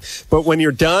time. But when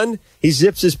you're done, he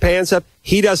zips his pants up.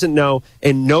 He doesn't know,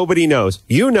 and nobody knows.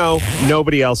 You know,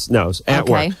 nobody else knows at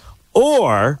work.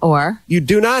 Or you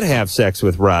do not have sex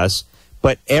with Russ,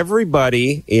 but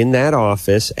everybody in that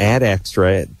office at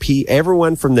Extra,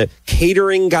 everyone from the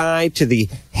catering guy to the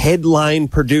headline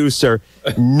producer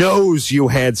knows you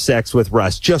had sex with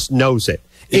Russ, just knows it,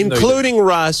 including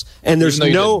Russ. And there's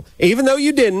even though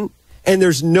you didn't. and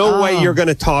there's no way you're going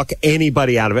to talk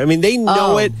anybody out of it. I mean, they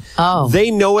know it.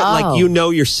 They know it like you know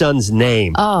your son's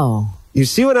name. You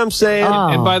see what I'm saying?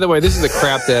 And by the way, this is the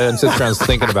crap that Adam sits around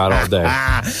thinking about all day.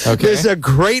 Okay. This is a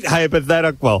great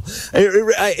hypothetical.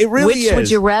 It really is. Which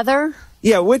would you rather?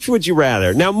 Yeah, which would you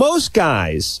rather? Now, most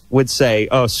guys would say,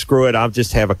 oh, screw it, I'll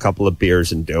just have a couple of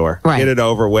beers and do her. Right. Get it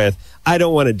over with. I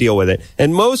don't want to deal with it.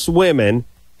 And most women,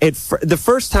 the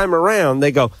first time around,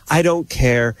 they go, I don't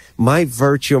care. My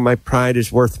virtue, my pride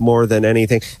is worth more than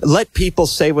anything. Let people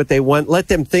say what they want. Let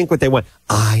them think what they want.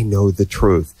 I know the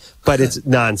truth. But it's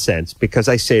nonsense because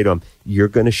I say to them, you're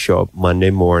going to show up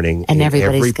Monday morning and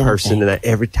every person, and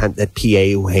every time that PA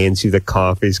who hands you the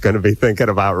coffee is going to be thinking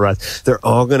about Russ. They're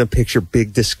all going to picture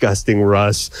big, disgusting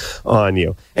Russ on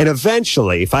you. And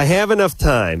eventually, if I have enough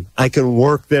time, I can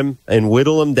work them and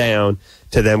whittle them down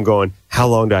to them going, how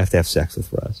long do I have to have sex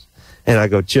with Russ? And I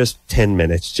go, just 10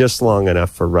 minutes, just long enough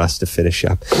for Russ to finish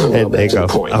up. And they go,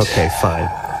 okay, fine.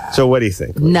 So what do you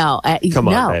think? No. Come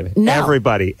on, baby. No.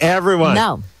 Everybody, everyone.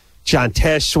 No. John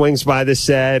Tesh swings by the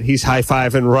set. He's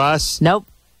high-fiving Russ. Nope.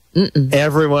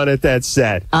 Everyone at that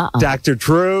set. Dr.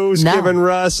 Drew's giving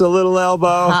Russ a little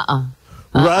elbow.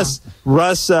 Russ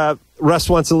wants a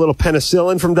little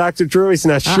penicillin from Dr. Drew. He's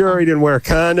not sure. He didn't wear a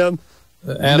condom.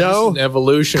 No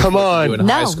evolution. Come on. In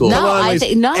high school. Come on,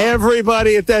 no.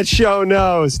 Everybody at that show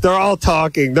knows. They're all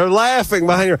talking. They're laughing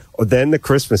behind you. Oh, then the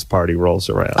Christmas party rolls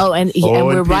around. And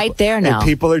we're right there now. And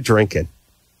people are drinking.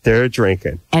 They're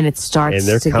drinking. And it starts and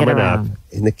they're to coming get around. up.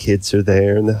 And the kids are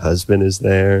there, and the husband is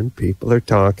there, and people are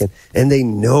talking, and they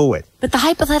know it. But the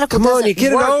hypothetical Come on, doesn't you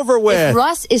get work. it over with. If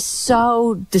Russ is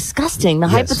so disgusting, the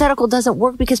hypothetical doesn't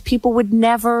work because people would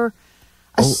never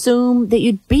assume that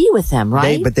you'd be with him,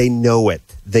 right? But they know it.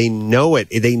 They know it.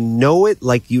 They know it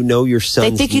like you know your son's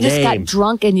name. They think you just got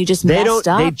drunk and you just messed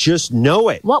up. They just know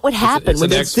it. What would happen?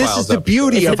 This is the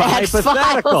beauty of a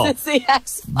hypothetical. It's the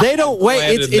X-Files. They don't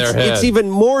wait. It's even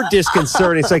more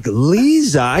disconcerting. It's like,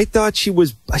 Lisa, I thought she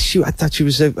was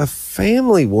a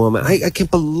family woman. I can't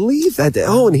believe that.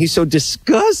 Oh, and he's so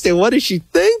disgusting. What is she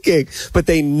thinking? But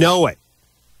they know it.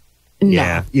 No.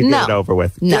 Yeah, you get it over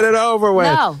with. No. Get it over with.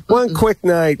 No. One quick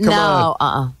night. Come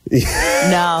on.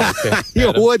 No.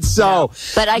 You would so.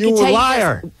 But I can tell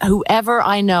you this, whoever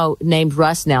I know named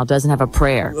Russ now doesn't have a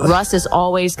prayer. Russ is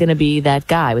always going to be that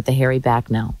guy with the hairy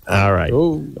back now. All right.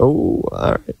 Oh,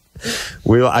 all right.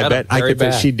 I bet I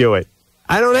could she'd do it.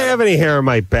 I don't have any hair on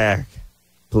my back.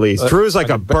 Please. Drew's like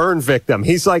a burn victim.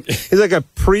 He's like a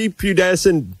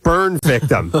prepubescent burn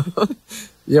victim.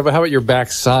 Yeah, but how about your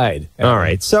backside? All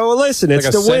right. So listen, Like it's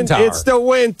a the winter. centaur. It's the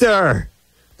winter.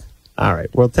 All right,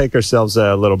 we'll take ourselves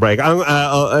a little break.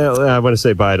 I want to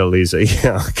say bye to Lisa.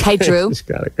 Yeah, okay. Hey, Drew. Just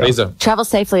gotta go. Lisa. Travel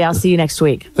safely. I'll see you next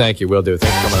week. Thank you. Will do.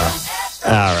 Thanks for coming on.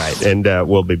 All right, and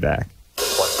we'll be back.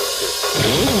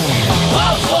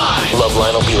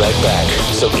 LoveLine will be right back.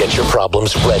 So get your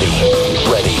problems ready.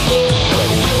 Ready.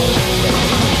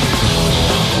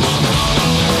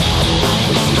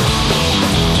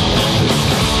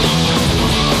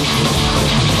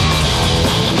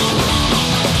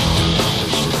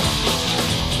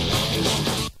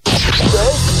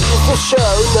 The show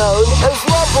known as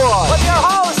LoveLine. With your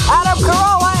hosts, Adam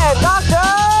Carolla and Dr.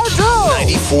 Drew.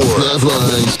 94.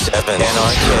 LoveLine. 7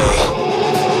 NRK.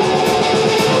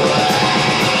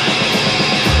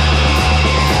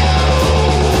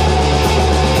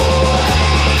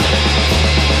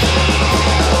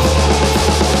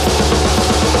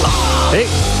 Hey,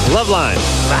 LoveLine.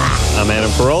 I'm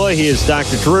Adam Carolla. He is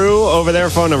Dr. Drew. Over there,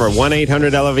 phone number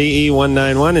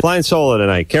 1-800-LOVE-191. Flying solo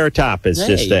tonight. Carrot Top has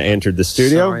just entered the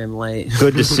studio. Sorry, I'm late.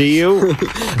 Good to see you.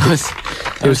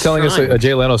 He was telling us a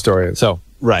Jay Leno story. So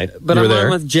right, but you were I'm there.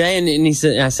 on with Jay, and he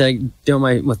said, I said,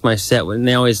 doing with my set, and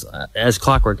they always, as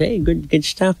clockwork, hey, good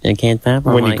stuff. I can't top.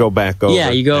 When you go back over,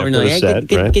 yeah, you go over and after like, the hey, set,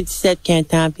 good, right? good set, can't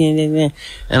top. And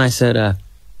I said,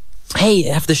 hey,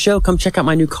 after the show, come check out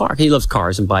my new car. He loves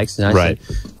cars and bikes. And I said,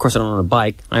 of course, I don't own a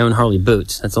bike. I own Harley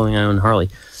boots. That's the only thing I own Harley.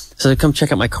 So I said, come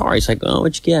check out my car. He's like, oh,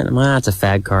 what'd you get? I'm like, it's a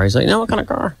fad car. He's like, no, what kind of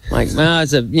car? I'm like,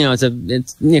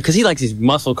 because he likes these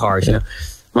muscle cars, you know.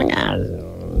 I'm like,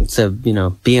 it's a,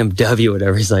 BMW,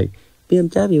 whatever. He's like,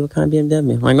 BMW? What kind of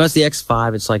BMW? I'm like, well, it's the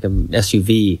X5. It's like a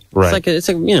SUV. Right. It's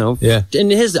a in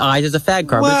his eyes, it's a fad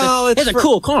car. Well, but it's a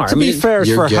cool car. To be fair,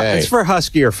 it's for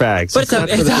huskier fags. But it's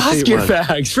a huskier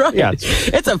fags, right? Yeah.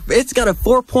 It's got a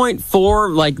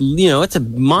 4.4, it's a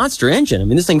monster engine. I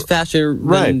mean, this thing's faster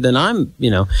than I'm,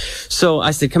 So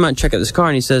I said, come out and check out this car.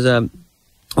 And he says,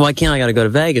 why can't I got to go to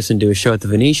Vegas and do a show at the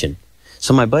Venetian?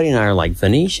 So my buddy and I are like,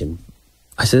 Venetian?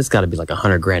 I said, it's got to be like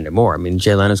 $100,000 or more. I mean,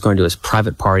 Jay Leno's going to his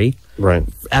private party. Right.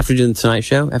 After doing the Tonight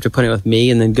Show, after putting it with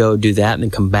me, and then go do that and then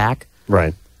come back.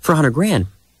 Right. For $100,000.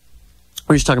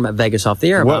 We're just talking about Vegas off the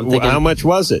air. What, how much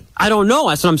was it? I don't know.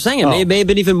 That's what I'm saying. It may have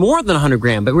been even more than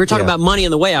 $100,000. But we were talking about money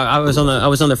on the way. I was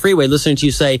on the freeway listening to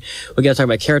you say we got to talk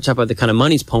about Carrot Top, about the kind of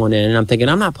money's pulling in, and I'm thinking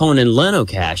I'm not pulling in Leno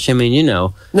cash. I mean,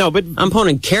 no, but I'm pulling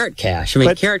in Carrot cash. I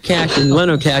mean, Carrot cash and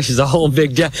Leno cash is a whole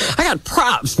big. I got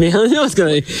props, man. I know it's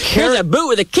gonna. Here's a boot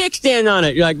with a kickstand on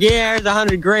it. You're like, yeah, here's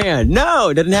 $100,000. No,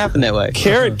 it doesn't happen that way.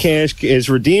 Carrot cash is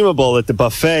redeemable at the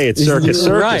buffet at Circus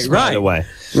Circus, by the way.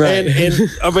 Right.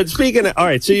 But speaking of, all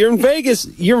right, so you're in Vegas.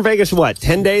 You're in Vegas, what,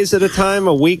 10 days at a time,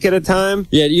 a week at a time?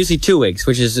 Yeah, usually 2 weeks,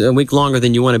 which is a week longer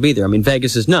than you want to be there. I mean,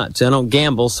 Vegas is nuts. I don't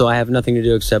gamble, so I have nothing to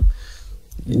do except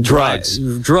drugs.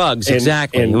 Drugs,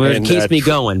 exactly. And it keeps me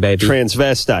going, baby.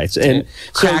 Transvestites. And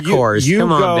crack whores.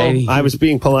 Come on, baby. I was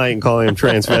being polite and calling them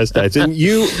transvestites. And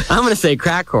you... I'm going to say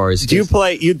crack whores. Do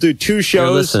you do 2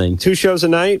 shows? 2 shows a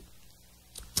night?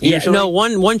 Yeah, no,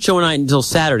 one show a night until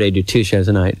Saturday. Do 2 shows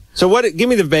a night. So give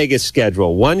me the Vegas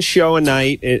schedule. 1 show a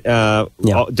night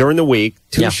during the week.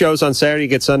 2 shows on Saturday. You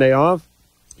get Sunday off?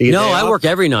 No, I work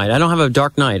every night. I don't have a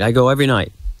dark night. I go every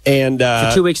night. And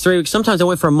for 2 weeks, 3 weeks. Sometimes I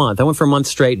went for a month. I went for a month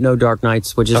straight, no dark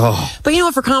nights, which is. Oh. But you know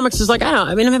what? For comics, it's like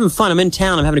I mean, I'm having fun. I'm in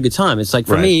town. I'm having a good time. It's like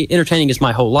for me, entertaining is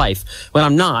my whole life. When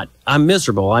I'm not, I'm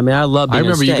miserable. I mean, I love being I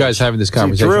remember on stage. You guys having this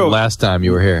conversation last time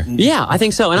you were here. Yeah, I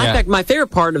think so. And in fact, my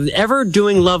favorite part of ever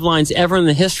doing Love Lines ever in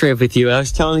the history of with you, I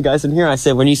was telling the guys in here, I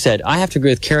said, when you said, I have to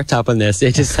agree with Carrot Top on this,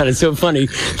 it just sounded so funny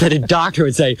that a doctor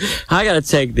would say, I got to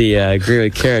take the agree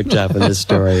with Carrot Top in this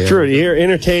story. True. You hear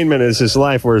entertainment is his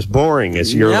life, whereas boring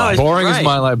is your life. Boring is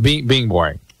my life. Being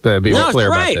boring. Be clear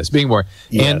about this. Being boring.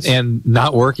 Yes. And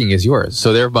not working is yours.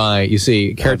 So thereby, you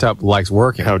see, Carrot Top likes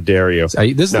working. How dare you? This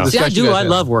is the discussion. I do. I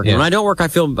love working. When I don't work, I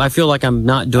feel like I'm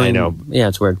not doing. I know. Yeah,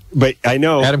 it's weird. But I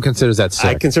know. Adam considers that sick.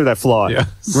 I consider that flawed. Yeah.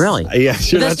 Really? Yeah.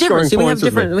 Sure, that's different. See,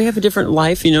 we have a different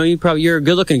life. You know, you're a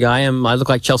good-looking guy. I look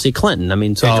like Chelsea Clinton. I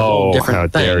mean, so it's a whole different how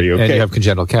thing. dare you? And you have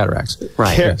congenital cataracts.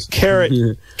 Right.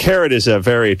 Carrot is a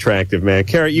very attractive man.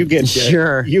 Carrot, you get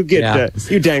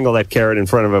you dangle that carrot in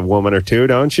front of a woman or two,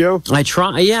 don't you? I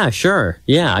try. Yeah, sure.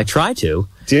 Yeah, I try to.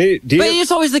 Do you, but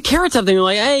it's always the Carrot Top thing. You're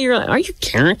like, hey, are you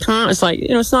Carrot Top? It's like,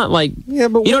 it's not like, but you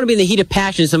don't want to be in the heat of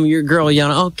passion. Some of your girl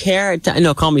yelling, oh, Carrot Top.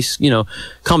 No, call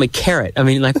me Carrot. I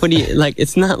mean, like, what do you, like,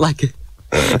 it's not like,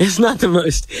 it's not the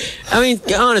most, I mean,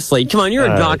 honestly, come on, you're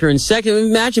a doctor in sex.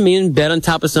 Imagine me in bed on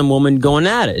top of some woman going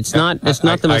at it. It's not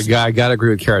the most. I got to agree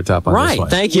with Carrot Top on this one. Right,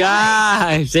 thank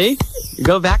you. See?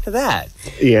 Go back to that.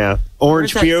 Yeah.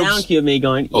 Orange pubes. That sound cue of me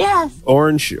going, yes.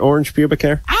 Orange pubic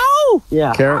hair? Ow!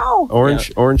 Yeah. Carrot? Ow.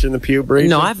 Orange in the pube region?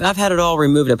 No, I've had it all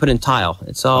removed. I put in tile.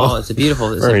 It's a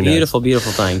beautiful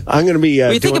thing. I'm going to be,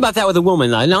 you think about that with a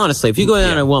woman. And honestly, if you go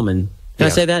down on a woman, can I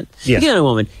say that? Yeah. You get on a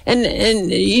woman,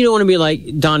 and you don't want to be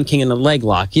like Don King in a leg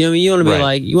lock. You know, you want to be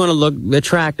like, you want to look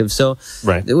attractive. So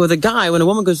with a guy, when a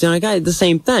woman goes down on a guy, the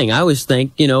same thing. I always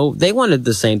think, they wanted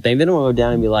the same thing. They don't want to go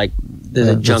down and be like, there's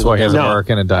a jungle. That's why he has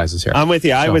American and dyes his hair. I'm with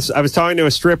you. I was talking to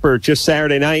a stripper just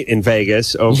Saturday night in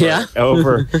Vegas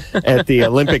over at the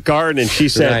Olympic Garden, and she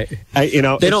said, they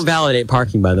don't validate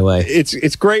parking, by the way.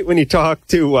 It's great when you talk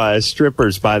to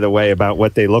strippers, by the way, about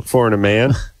what they look for in a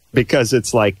man, because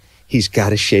it's like, he's got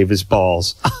to shave his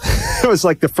balls. It was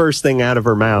like the first thing out of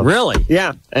her mouth. Really?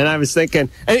 Yeah. And I was thinking,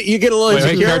 you get a little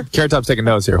insecure. Carrot Top's taking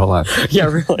notes here. Hold on. Yeah,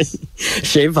 really.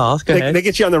 Shave balls. Go ahead. They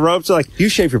get you on the ropes. They're like, you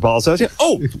shave your balls. I was like,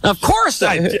 oh, of course.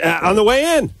 On the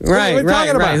way in. Right. What are you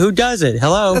talking about? Who does it?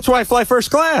 Hello. That's why I fly first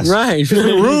class. Right. There's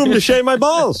room to shave my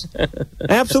balls.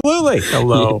 Absolutely.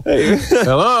 Hello.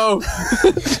 Hello.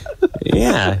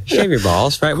 Yeah. Shave your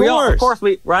balls. Right. Of course.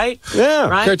 Right. Yeah.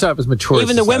 Right? Carrot Top is mature.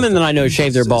 Even the women that I know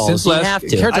shave their balls. Since you have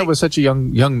to. Carrot Top was such a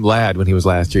young lad when he was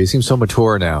last year. He seems so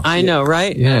mature now. I know,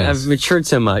 right? Yes. I've matured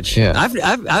so much. Yeah.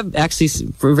 I've actually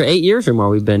for 8 years or more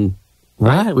we've been.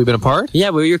 Right? We've been apart? Yeah,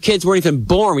 well, your kids weren't even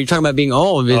born. You're talking about being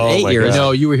old. It was 8 years.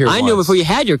 No, you were here I knew before you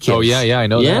had your kids. Oh, yeah, I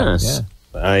know that.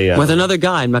 Yes. With another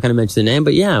guy. I'm not going to mention the name,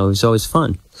 but yeah, it was always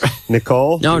fun.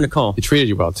 Nicole? No, Nicole. He treated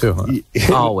you well, too,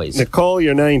 huh? Always. Nicole,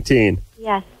 you're 19.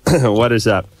 Yes. What is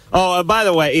up? Oh, by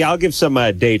the way, I'll give some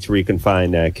dates where you can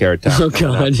find Carrot Top. Oh,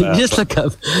 God. Just look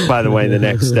up. By the way, the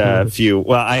next few.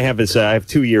 Well, I have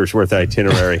 2 years worth of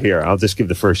itinerary here. I'll just give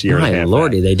the first year and a half.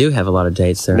 Lordy, they do have a lot of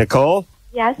dates there. Nicole?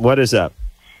 Yes. What is up?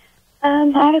 I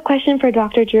have a question for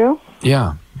Dr. Drew.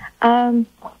 Yeah.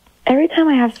 Every time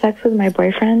I have sex with my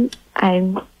boyfriend,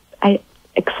 I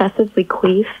excessively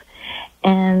queef,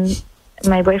 and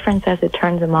my boyfriend says it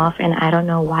turns him off, and I don't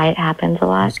know why it happens a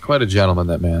lot. He's quite a gentleman,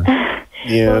 that man.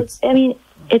 Yeah. Well, I mean,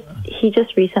 he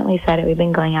just recently said it. We've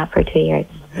been going out for 2 years.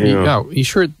 Yeah. You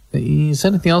sure? Is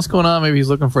anything else going on? Maybe he's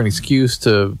looking for an excuse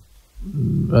to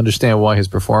understand why his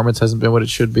performance hasn't been what it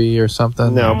should be or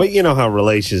something. No, but you know how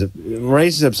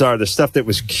relationships are. The stuff that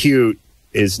was cute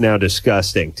is now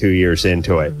disgusting 2 years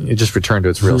into it. It just returned to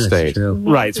its real state.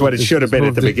 Right, it's what it should have been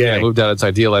at the beginning. Yeah, moved out its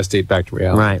idealized state back to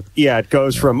reality. Right. Yeah, it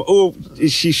goes from,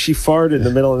 she farted in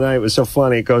the middle of the night. It was so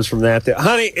funny. It goes from that to,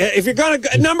 honey, if you're going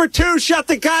to, number 2, shut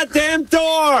the goddamn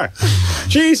door.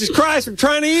 Jesus Christ, I'm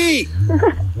trying to eat.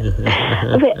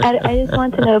 Okay, I just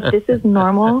want to know if this is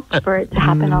normal for it to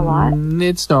happen a lot.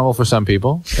 It's normal for some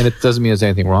people, and it doesn't mean there's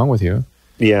anything wrong with you.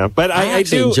 Yeah, but I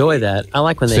actually do enjoy that. I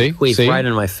like when they queef See? right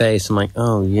in my face. I'm like,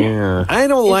 oh, yeah. I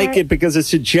don't like it because it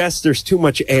suggests there's too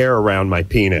much air around my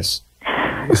penis.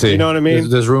 See, you know what I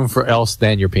mean? There's room for else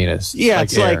than your penis. Yeah,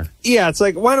 air. it's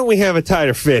like, why don't we have a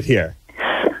tighter fit here?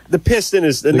 The piston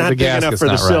is not big enough for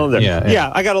the cylinder. Right.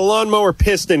 Yeah. I got a lawnmower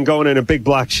piston going in a big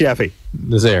block Chevy.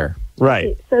 There's air.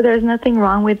 Right. So there's nothing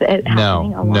wrong with it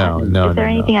happening a lot? Is there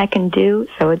anything I can do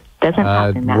so it doesn't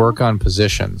happen now? Work on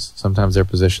positions. Sometimes their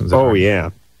positions are... Oh,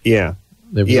 yeah. Yeah.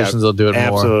 Their positions will do it more.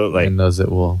 Absolutely. And those it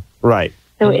will... Right.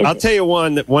 So I'll tell you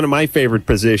one of my favorite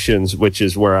positions, which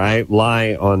is where I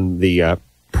lie on the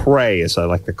prey, as I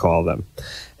like to call them,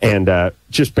 and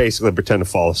just basically pretend to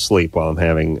fall asleep while I'm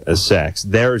having a sex.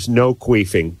 There's no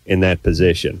queefing in that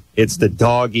position. It's the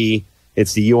doggy.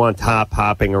 It's the you on top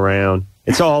hopping around.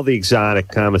 It's all the exotic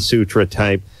Kama Sutra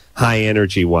type high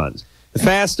energy ones. The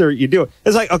faster you do it,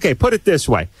 it's like, okay, put it this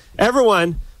way.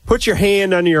 Everyone, put your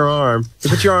hand under your arm.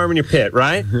 You put your arm in your pit,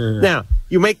 right? Now,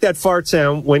 you make that fart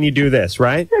sound when you do this,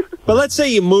 right? But let's say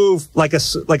you move like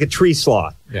a tree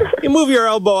sloth. Yeah. You move your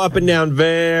elbow up and down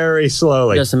very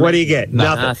slowly. What do you get?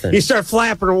 Nothing. You start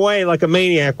flapping away like a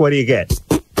maniac. What do you get?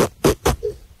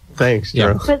 Thanks,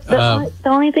 Drew. But the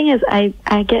only thing is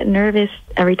I get nervous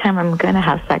every time I'm going to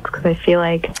have sex because I feel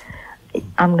like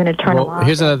I'm going to turn them off.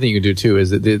 Here's another thing you can do, too, is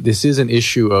that this is an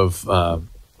issue of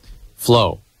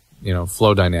flow,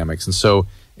 flow dynamics. And so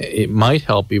it might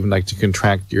help even like to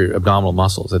contract your abdominal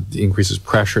muscles. It increases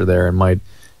pressure there and might,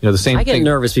 the same I thing. get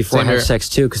nervous before I have sex,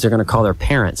 too, because they're going to call their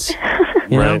parents.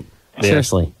 You know? Yeah.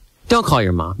 Seriously. Don't call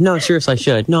your mom. No, seriously, I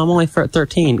should. No, I'm only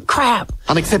 13. Crap.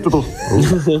 Unacceptable.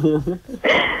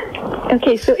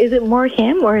 Okay, so is it more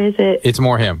him or is it... It's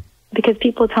more him. Because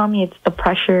people tell me it's the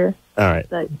pressure. All right.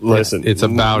 Listen, it's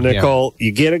about Nicole.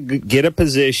 You get a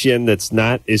position that's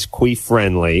not as queef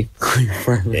friendly,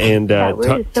 and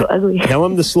so ugly. tell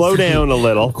him to slow down a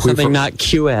little. Something not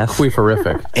QF.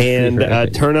 Queeferific.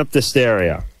 And turn up the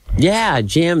stereo. Yeah,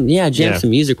 jam some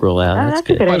music roll out. That's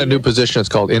good. Find a new position. It's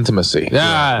called intimacy.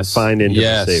 Yes. Find intimacy.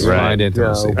 Yes. Right. Find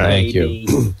intimacy. Right. Thank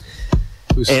you.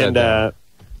 Who said that?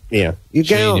 Yeah. You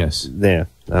genius. Yeah.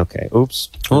 Okay. Oops.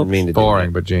 Didn't mean to do boring,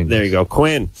 that. but genius. There you go.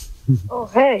 Quinn. Oh,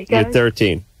 hey, guys. You're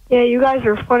 13. Yeah, you guys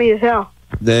are funny as hell.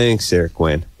 Thanks, Sir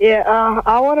Quinn. Yeah,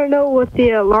 I want to know what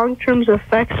the long-term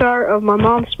effects are of my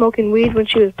mom smoking weed when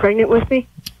she was pregnant with me.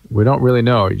 We don't really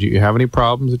know. Do you have any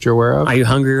problems that you're aware of? Are you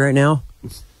hungry right now?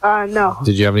 No.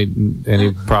 Did you have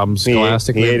any problems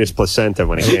scholastically? He ate his placenta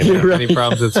when he came out. Any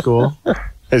problems at school?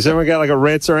 Has anyone got like a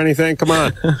Ritz or anything? Come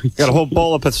on. Got a whole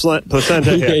bowl of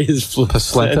placenta here. He ate his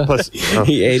placenta.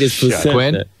 He ate his placenta.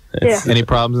 Quinn? Yeah. Any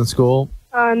problems in school?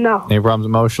 No. Any problems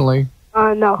emotionally?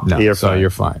 No. No. You're You're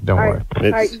fine. Don't worry.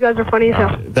 All right, you guys are funny as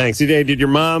hell. Thanks. Did your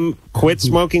mom quit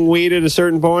smoking weed at a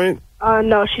certain point?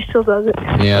 No, she still does it.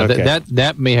 Yeah, Okay.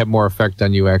 that may have more effect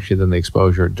on you actually than the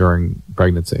exposure during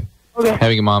pregnancy. Okay.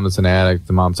 Having a mom that's an addict,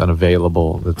 the mom's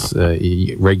unavailable, that's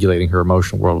regulating her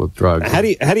emotional world with drugs. How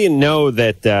do you know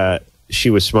that she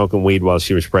was smoking weed while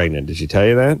she was pregnant? Did she tell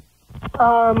you that?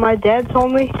 My dad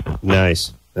told me.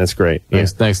 Nice. That's great.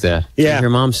 Thanks, Dad. Yeah. Is your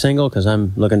mom single? Because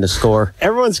I'm looking to score.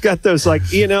 Everyone's got those,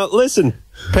 listen,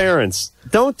 parents,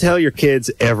 don't tell your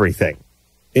kids everything.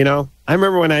 I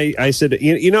remember when I said,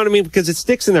 you know what I mean? Because it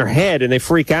sticks in their head and they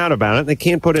freak out about it and they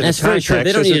can't put it That's in very context. true.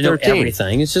 They don't need to know 13.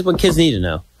 everything. It's just what kids need to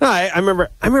know. No, I remember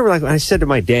like when I said to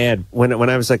my dad when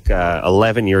I was like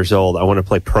 11 years old, I want to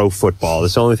play pro football.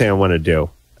 That's the only thing I want to do.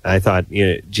 I thought,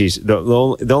 geez, that's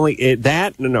the only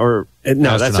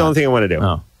thing I want to do.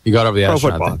 Oh, you got over the pro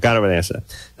astronaut football. thing. Got over the astronaut.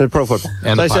 The pro football.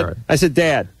 And so the pirate. I said,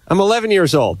 Dad, I'm 11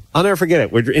 years old. I'll never forget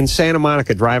it. We're in Santa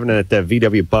Monica driving at the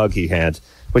VW Bug he had,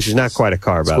 which is not quite a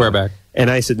car, by the way. Squareback. And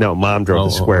I said, no, Mom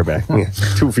drove the Squareback.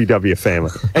 Two VW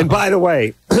family. And by the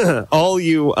way, all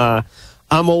you,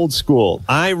 I'm old school.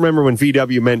 I remember when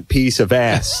VW meant piece of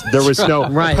ass. There was no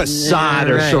Passat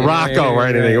or Scirocco or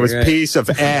anything. It was piece of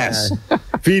ass.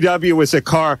 VW was a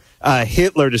car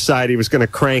Hitler decided he was going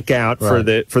to crank out for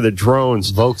the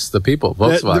drones.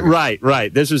 Volkswagen.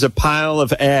 Right. This was a pile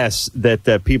of ass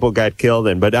that people got killed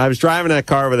in. But I was driving that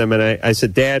car with him, and I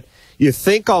said, Dad, you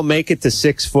think I'll make it to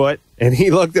 6 foot? And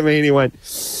he looked at me and he went,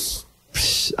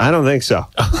 I don't think so.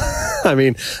 I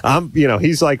mean,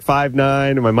 he's like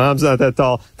 5'9", and my mom's not that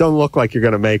tall. Don't look like you're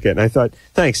going to make it. And I thought,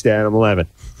 thanks, Dad. I'm 11.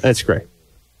 That's great.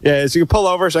 Yeah, so you can pull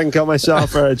over so I can kill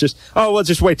myself, or we'll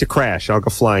just wait to crash. I'll go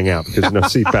flying out because there's no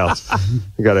seatbelts.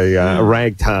 I got a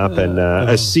rag top and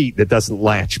a seat that doesn't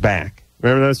latch back.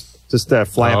 Remember those? Just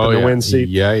flapping the wind seat?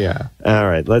 Yeah. All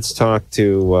right, let's talk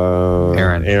to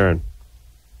Aaron.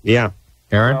 Yeah.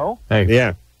 Aaron? Hello? Hey.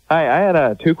 Yeah. Hi, I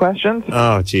had 2 questions.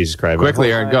 Oh, Jesus Christ.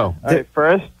 Quickly, Aaron, go. All right,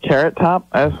 first, Carrot Top,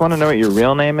 I just want to know what your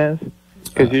real name is.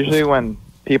 Because usually when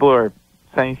people who are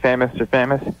semi-famous or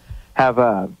famous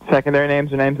have secondary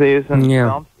names or names they use in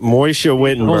films. Moisha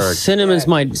Wittenberg. Well,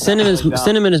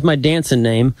 Cinnamon is my dancing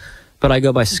name, but I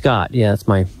go by Scott. Yeah, that's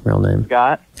my real name.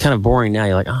 Scott? It's kind of boring now.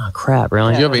 You're like, crap,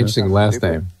 really? You have an interesting last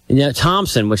name. Yeah,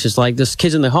 Thompson, which is like this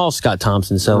Kids in the Hall, Scott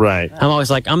Thompson. So right. I'm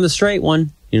always like, I'm the straight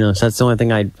one. So that's the only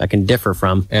thing I can differ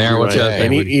from. And Aaron, what's the other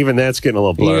thing? Even that's getting a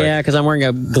little blurry. Yeah, because I'm wearing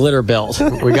a glitter belt.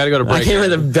 We got to go to break. I can't wear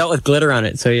the belt with glitter on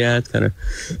it. So yeah, it's kind of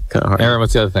hard. Aaron,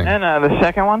 what's the other thing? And the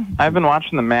second one, I've been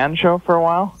watching The Man Show for a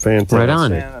while. Fantastic. Right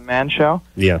on. The Man Show.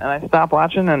 Yeah. And I stopped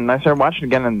watching, and I started watching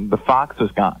again, and the Fox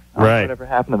was gone. Right. Whatever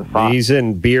happened to the Fox? He's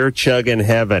in beer chugging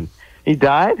heaven. He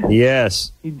died?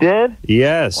 Yes. He did?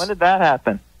 Yes. When did that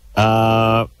happen?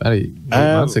 About 8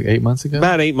 months ago?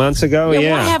 About 8 months ago, Why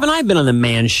haven't I been on the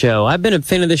Man Show? I've been a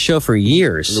fan of this show for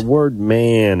years. The word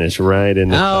 "man" is right in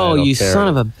the title, you Karen. son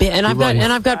of a bitch! And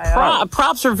I've got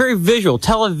props are very visual,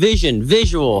 television,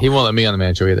 visual. He won't let me on the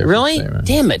Man Show either. Really?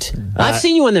 Damn it! I've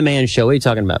seen you on the Man Show. What are you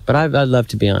talking about? But I'd love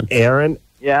to be on. Aaron.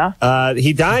 Yeah.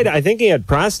 He died. I think he had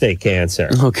prostate cancer.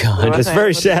 Oh God, it's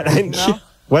very sad.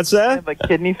 What's that? Like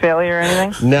kidney failure or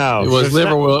anything? No. His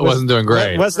liver wasn't doing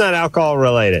great. What's not alcohol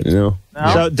related? No.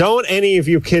 So don't any of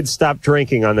you kids stop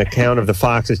drinking on the count of the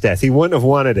Fox's death. He wouldn't have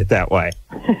wanted it that way.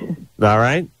 All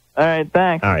right? All right,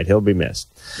 thanks. All right, he'll be missed.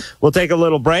 We'll take a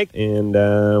little break, and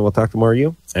we'll talk to more of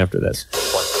you after this.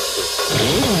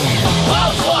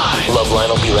 LoveLine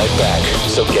will be right back,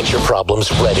 so get your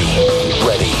problems ready.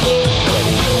 Ready.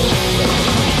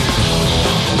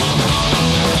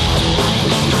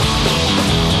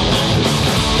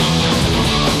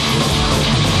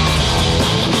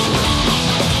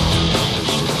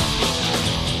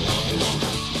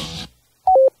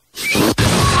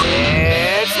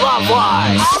 It's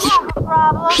LoveLine.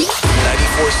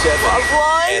 94.7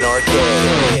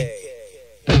 KNRK.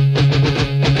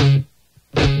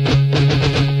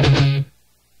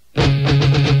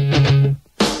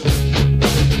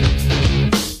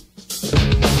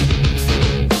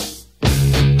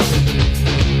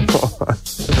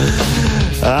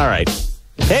 All right.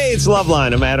 Hey, it's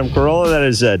LoveLine. I'm Adam Carolla. That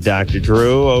is Dr.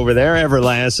 Drew over there.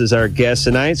 Everlast is our guest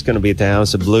tonight. It's going to be at the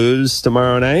House of Blues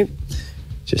tomorrow night.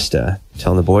 Just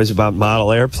telling the boys about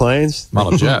model airplanes.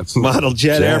 Model jets. Model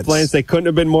jet airplanes. They couldn't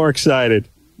have been more excited.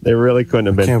 They really couldn't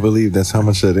have been. I can't believe that's how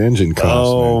much that engine costs.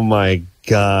 Oh, my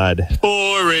God.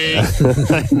 Boring.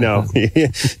 I know.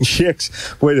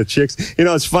 Chicks. Wait, the chicks.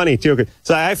 It's funny, too.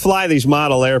 So I fly these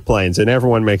model airplanes, and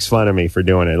everyone makes fun of me for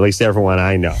doing it. At least everyone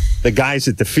I know. The guys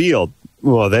at the field,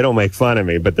 well, they don't make fun of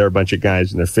me, but they're a bunch of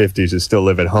guys in their 50s who still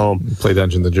live at home. Play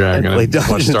Dungeons and Dragons and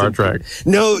watch Star Trek.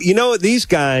 No, these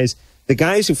guys, the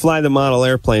guys who fly the model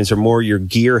airplanes are more your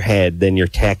gearhead than your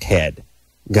tech head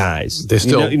guys. They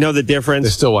still, you know the difference?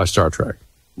 They still watch Star Trek.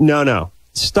 No.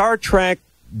 Star Trek,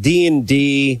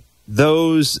 D&D,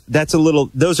 those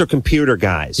are computer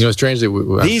guys.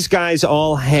 Strangely, these guys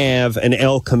all have an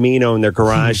El Camino in their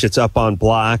garage that's up on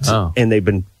blocks, and they've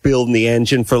been building the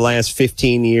engine for the last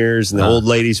 15 years, and the old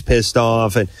lady's pissed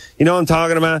off, and you know what I'm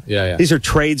talking about? Yeah. These are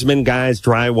tradesmen guys,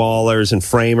 drywallers and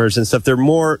framers and stuff.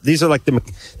 These are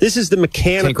this is the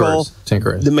mechanical,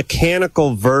 Tinkerers. the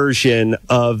mechanical version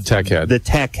of tech head. The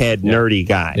tech head nerdy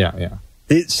guy. Yeah.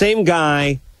 The same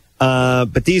guy,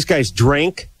 but these guys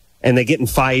drink, and they get in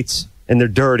fights, and they're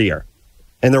dirtier,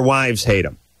 and their wives hate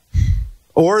them.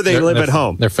 Or they live at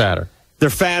home. They're fatter.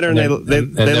 They're fatter, and they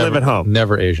live at home.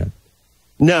 Never Asian.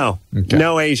 No,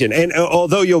 no Asian. And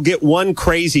although you'll get one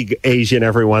crazy Asian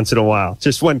every once in a while,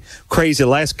 just one crazy. The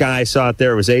last guy I saw out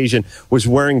there was Asian, was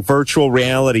wearing virtual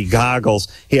reality goggles.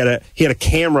 He had a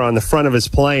camera on the front of his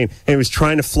plane, and he was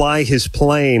trying to fly his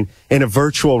plane in a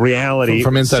virtual reality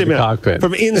from inside the cockpit.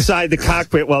 From inside the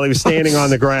cockpit while he was standing on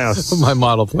the ground. My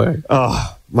model plane.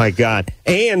 Oh. My God.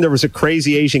 And there was a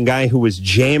crazy Asian guy who was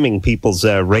jamming people's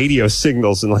radio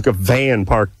signals in like a van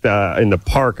parked in the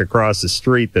park across the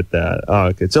street.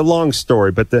 It's a long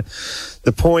story, but the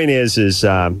point is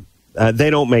they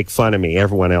don't make fun of me.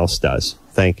 Everyone else does.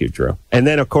 Thank you, Drew. And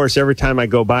then, of course, every time I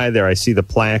go by there, I see the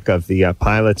plaque of the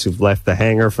pilots who've left the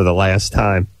hangar for the last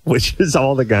time, which is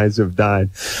all the guys who've died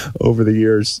over the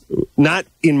years. not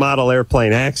in model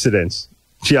airplane accidents,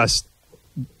 just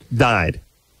died.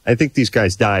 I think these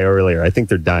guys die earlier. I think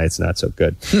their diet's not so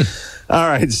good. All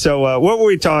right, so what were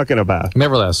we talking about?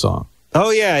 Neverlast song.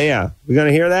 Oh, yeah. We going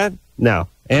to hear that? No.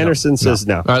 Anderson says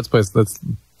no. All right, let's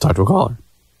talk to a caller.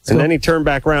 And then he turned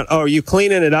back around. Oh, are you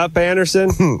cleaning it up,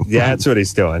 Anderson? Yeah, that's what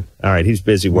he's doing. All right, he's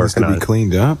busy working on it.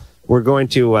 Cleaned up. We're going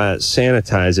to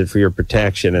sanitize it for your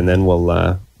protection, and then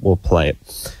we'll play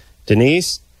it.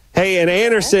 Denise? Hey, and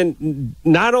Anderson,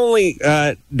 not only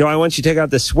do I want you to take out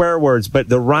the swear words, but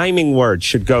the rhyming words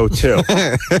should go too,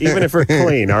 even if we're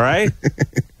clean, all right?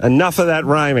 Enough of that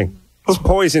rhyming. It's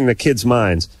poisoning the kids'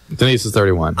 minds. Denise is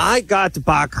 31. I got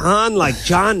back on like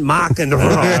John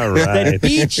McEnroe. All right. Then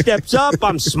each steps up,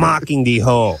 I'm smocking the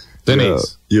hole.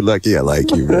 Denise. You're lucky I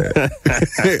like you, man.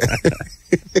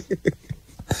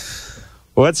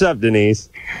 What's up, Denise?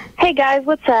 Hey, guys,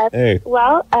 what's up? Hey.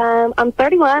 Well, I'm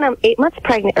 31. I'm 8 months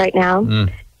pregnant right now.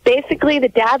 Basically, the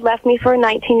dad left me for a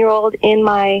 19-year-old in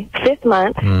my 5th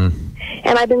month.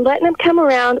 And I've been letting him come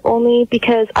around only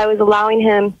because I was allowing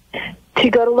him to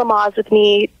go to Lamaze with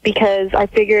me because I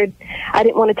figured I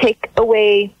didn't want to take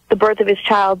away the birth of his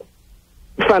child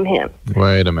from him.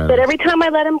 Wait a minute. But every time I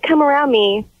let him come around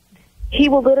me, he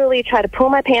will literally try to pull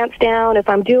my pants down. If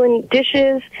I'm doing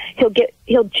dishes,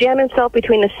 he'll jam himself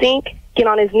between the sink, get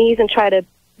on his knees and try to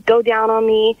go down on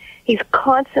me. He's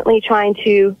constantly trying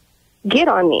to get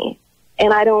on me.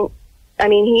 And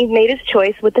he made his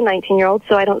choice with the 19-year-old,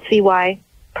 so I don't see why,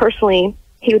 personally,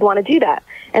 he would want to do that.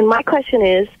 And my question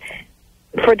is,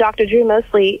 for Dr. Drew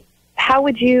mostly, how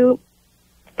would you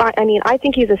I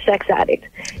think he's a sex addict.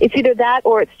 It's either that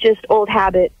or it's just old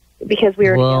habit because we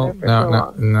were together for so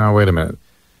long. No, wait a minute.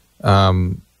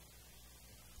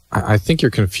 I think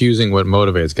you're confusing what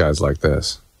motivates guys like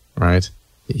this, right?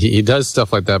 He does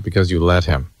stuff like that because you let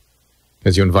him,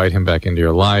 because you invite him back into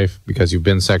your life, because you've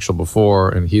been sexual before,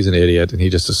 and he's an idiot, and he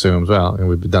just assumes, well, and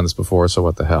we've done this before, so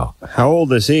what the hell? How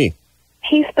old is he?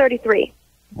 He's 33.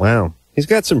 Wow. He's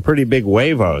got some pretty big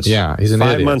huevos. Yeah, he's an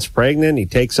 5 idiot. months pregnant. He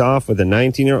takes off with a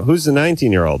 19-year-old. Who's the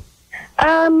 19-year-old?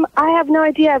 I have no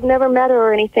idea. I've never met her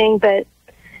or anything, but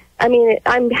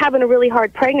I'm having a really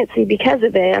hard pregnancy because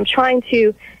of it. I'm trying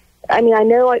to, I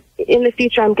know in the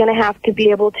future I'm going to have to be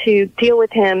able to deal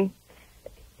with him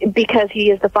because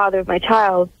he is the father of my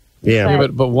child. Yeah,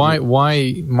 but why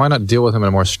not deal with him in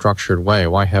a more structured way?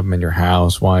 Why have him in your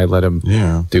house? Why let him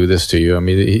do this to you?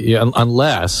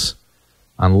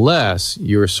 Unless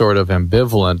you're sort of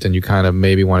ambivalent and you kind of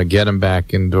maybe want to get him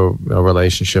back into a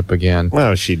relationship again.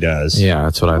 Well, she does. Yeah,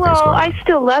 that's what I think. Well, I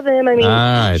still love him. All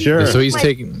right, sure. So he's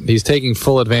taking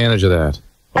full advantage of that.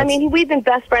 We've been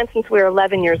best friends since we were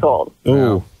 11 years old. Ooh,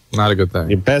 no, not a good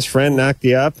thing. Your best friend knocked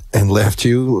you up and left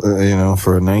you,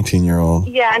 for a 19-year-old.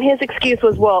 Yeah, and his excuse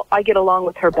was, well, I get along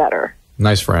with her better.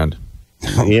 Nice friend.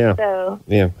 Yeah. So,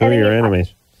 yeah. Who are your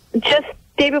enemies? Just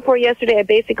day before yesterday, I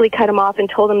basically cut him off and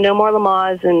told him no more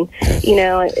Lamaze and,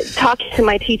 talked to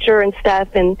my teacher and stuff,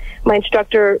 and my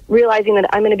instructor realizing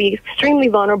that I'm going to be extremely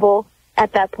vulnerable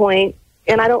at that point,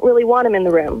 and I don't really want him in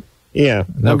the room. Yeah.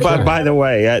 Okay. By the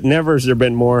way, never has there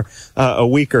been more a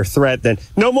weaker threat than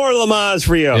no more Lamaze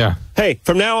for you. Yeah. Hey,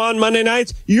 from now on, Monday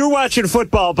nights, you're watching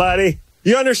football, buddy.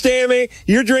 You understand me?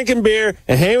 You're drinking beer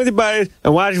and hanging with your buddies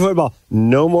and watching football.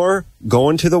 No more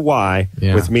going to the Y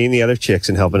with me and the other chicks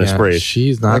and helping us breathe.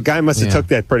 She's not. The guy must have took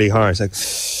that pretty hard. It's like,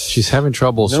 she's having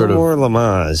trouble no more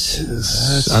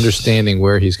Lamaze. Understanding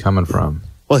where he's coming from.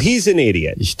 Well, he's an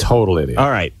idiot. He's a total idiot. All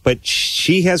right, but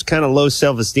she has kind of low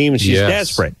self-esteem and she's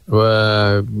desperate.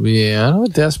 I don't know,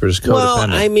 desperate is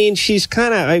codependent. Well, she's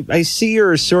kind of, I see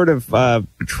her sort of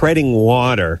treading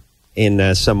water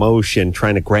in some ocean,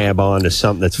 trying to grab onto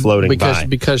something that's floating by.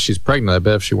 Because she's pregnant. I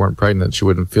bet if she weren't pregnant, she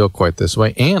wouldn't feel quite this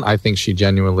way. And I think she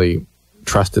genuinely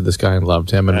trusted this guy and loved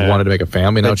him and wanted to make a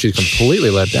family. Now she's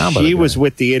completely let down by the guy. She was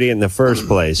with the idiot in the first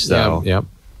place, though. Yep.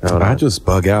 I just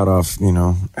bug out off,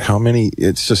 how many,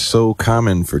 it's just so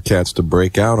common for cats to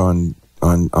break out on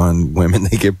women.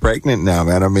 They get pregnant now,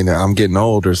 man. I'm getting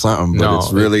old or something, but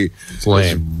it's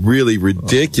really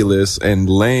ridiculous and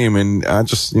lame. And I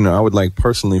just, I would like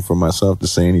personally for myself to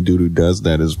say any dude who does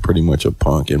that is pretty much a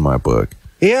punk in my book.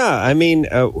 Yeah.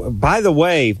 By the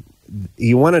way,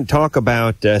 you want to talk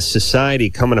about society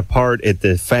coming apart at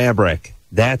the fabric.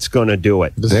 That's going to do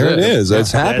it. There it is.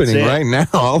 That's happening right now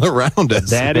all around us.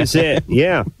 That is it.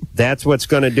 Yeah. That's what's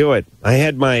going to do it. I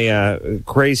had my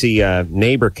crazy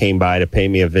neighbor came by to pay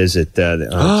me a visit.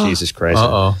 Jesus Christ.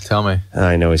 Uh-oh. Tell me.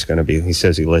 I know he's going to be. He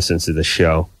says he listens to the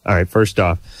show. All right. First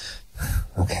off,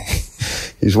 okay.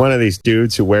 He's one of these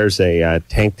dudes who wears a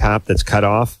tank top that's cut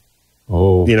off.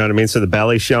 Oh. You know what I mean? So the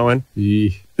belly's showing.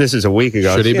 This is a week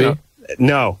ago. Should he be?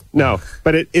 No.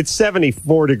 But it's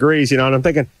 74 degrees, and I'm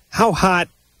thinking, how hot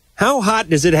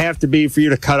does it have to be for you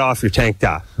to cut off your tank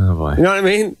top? Oh, boy. You know what I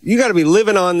mean? You got to be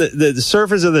living on the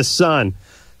surface of the sun.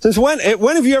 Since when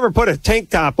have you ever put a tank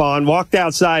top on, walked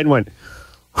outside, and went,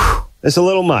 whew, it's a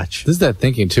little much? This is that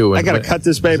thinking, too. I got to cut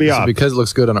this baby off. Because it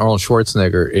looks good on Arnold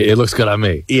Schwarzenegger, it looks good on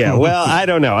me. Yeah, well, I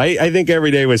don't know. I think every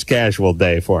day was casual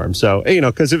day for him. So,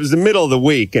 because it was the middle of the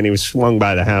week, and he was swung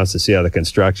by the house to see how the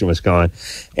construction was going.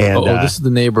 And this is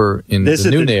the neighbor This is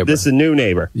the new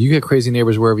neighbor. You get crazy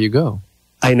neighbors wherever you go.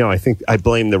 I know. I think I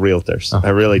blame the realtors. I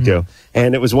really do.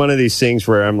 And it was one of these things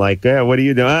where I'm like, yeah, what are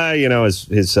you doing?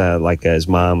 His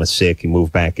mom was sick. He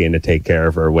moved back in to take care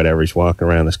of her or whatever. He's walking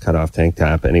around this cut off tank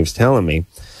top, and he was telling me,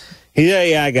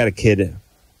 I got a kid.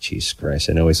 Jesus Christ,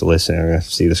 I know he's listening. I'm going to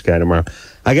see this guy tomorrow.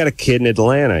 I got a kid in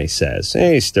Atlanta, he says.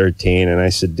 Hey, he's 13. And I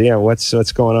said, yeah, what's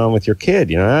going on with your kid?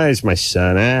 He's my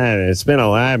son. It's been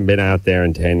I haven't been out there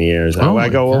in 10 years. I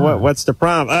go, well, what's the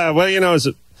problem? It's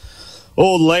an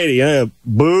old lady.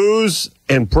 Booze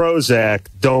and Prozac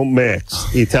don't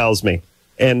mix, he tells me.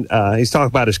 And he's talking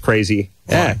about his crazy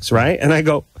ex, right? And I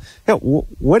go,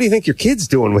 what do you think your kid's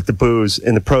doing with the booze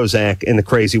and the Prozac and the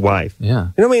crazy wife? Yeah. You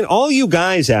know what I mean? All you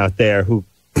guys out there who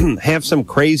have some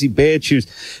crazy bitch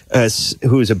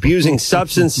who's abusing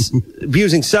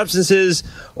substances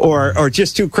or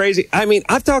just too crazy. I mean,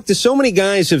 I've talked to so many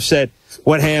guys who've said,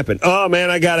 what happened? Oh,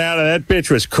 man, I got out of that bitch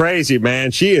was crazy,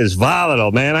 man. She is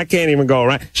volatile, man. I can't even go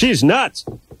around. She's nuts.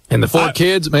 And the 4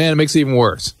 kids, man, it makes it even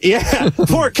worse. Yeah,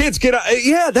 4 kids get out.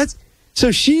 Yeah,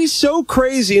 so she's so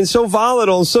crazy and so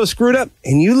volatile and so screwed up.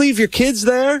 And you leave your kids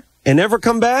there and never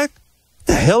come back?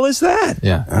 The hell is that?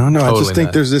 Yeah. I don't know. Totally I just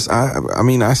think there's this,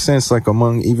 I sense like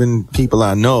among even people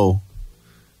I know,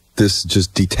 this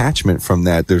just detachment from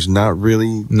that. There's not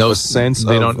really a sense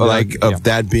of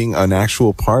that being an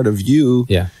actual part of you.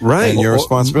 Yeah. Right. And your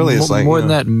responsibility. It's like, more than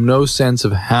that, no sense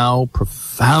of how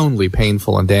profoundly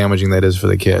painful and damaging that is for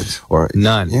the kids. Or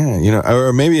none. Yeah.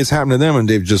 Or maybe it's happened to them and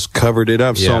they've just covered it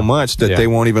up so much that they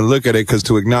won't even look at it, because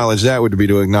to acknowledge that would be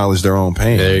to acknowledge their own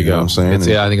pain. There you go. Know what I'm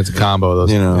saying? I think it's a combo of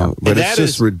those. But it's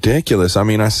just ridiculous. I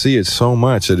mean, I see it so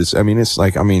much that it's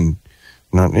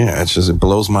just, it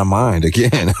blows my mind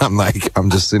again. I'm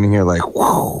just sitting here like,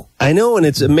 whoa. I know, and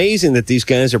it's amazing that these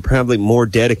guys are probably more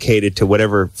dedicated to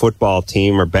whatever football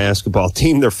team or basketball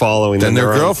team they're following than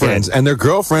their girlfriends. And their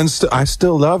girlfriends, I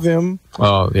still love him.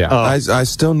 Oh, yeah. I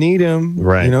still need him.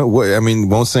 Right.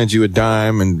 Won't send you a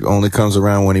dime and only comes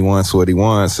around when he wants what he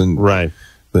wants. And right.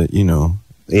 But,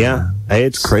 yeah,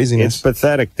 it's craziness. It's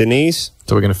pathetic. Denise?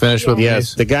 So we're going to finish with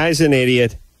Yes, the guy's an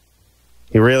idiot.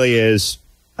 He really is.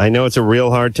 I know it's a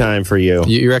real hard time for you.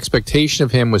 Your expectation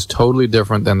of him was totally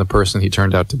different than the person he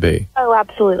turned out to be. Oh,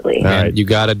 absolutely. And right. you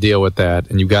got to deal with that,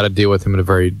 and you got to deal with him in a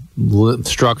very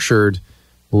structured,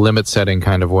 limit-setting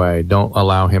kind of way. Don't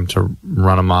allow him to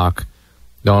run amok.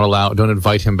 Don't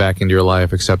invite him back into your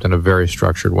life except in a very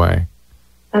structured way.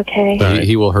 Okay.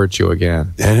 He will hurt you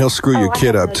again. And he'll screw your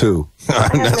kid up, too.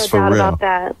 That's for real. About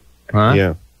that. Huh?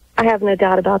 Yeah. I have no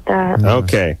doubt about that.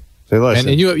 Okay. So listen,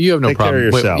 and you have no take problem. care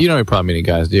of yourself. You don't have a problem meeting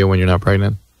guys, do you, when you're not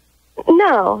pregnant?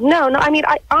 No. I mean,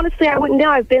 honestly, I wouldn't know.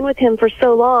 I've been with him for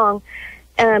so long.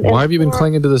 Why have you been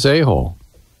clinging to this a-hole?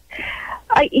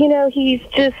 He's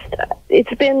just,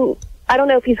 it's been, I don't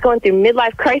know if he's going through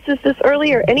midlife crisis this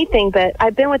early or anything, but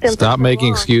I've been with him Stop for so making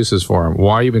long. excuses for him.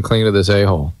 Why have you been clinging to this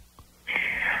a-hole?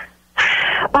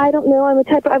 I don't know. I'm the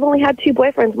type of, I've only had 2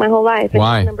 boyfriends my whole life.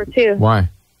 Why? And number 2. Why?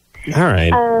 All right.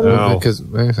 Because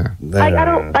I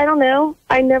don't know.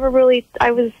 I never really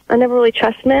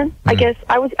trust men. I guess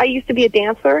I used to be a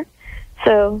dancer,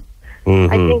 so I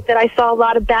think that I saw a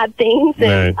lot of bad things,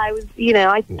 and I was,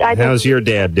 I How's your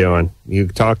dad doing? You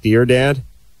talked to your dad?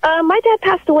 My dad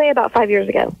passed away about 5 years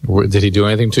ago. Did he do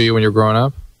anything to you when you were growing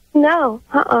up? No,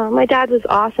 my dad was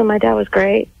awesome. My dad was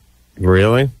great.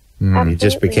 Really? Absolutely. You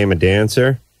just became a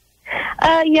dancer?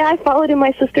 Yeah, I followed in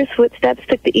my sister's footsteps,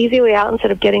 took the easy way out instead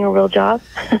of getting a real job.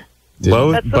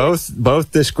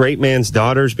 Both this great man's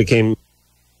daughters became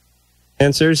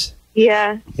dancers?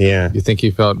 Yeah. Yeah. You think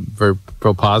you felt very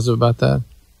positive about that?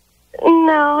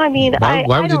 No, I mean,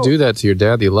 why would you do that to your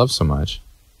dad that you love so much?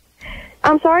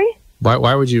 I'm sorry?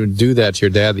 Why would you do that to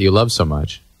your dad that you love so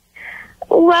much?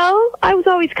 Well, I was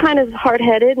always kind of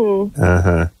hard-headed and...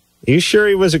 Uh-huh. You sure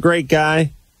he was a great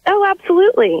guy? Oh,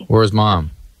 absolutely. Where's Mom?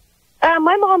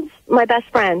 My mom's my best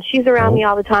friend. She's around me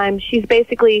all the time. She's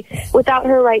basically, without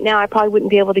her right now, I probably wouldn't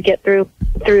be able to get through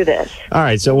this. All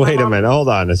right, so wait a minute. Hold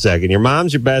on a second. Your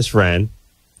mom's your best friend.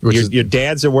 Your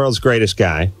dad's the world's greatest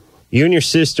guy. You and your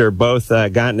sister both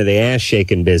got into the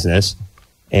ass-shaking business.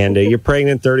 And you're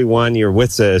pregnant, 31. You're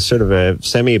with sort of a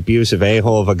semi-abusive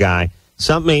a-hole of a guy.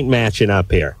 Something ain't matching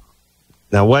up here.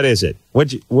 Now, what is it?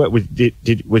 Was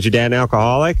your dad an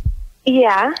alcoholic?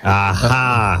 Yeah.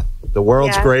 Aha. The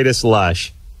world's greatest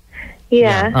lush.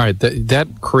 Yeah. All right. That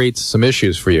creates some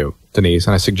issues for you, Denise,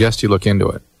 and I suggest you look into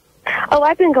it. Oh,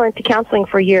 I've been going to counseling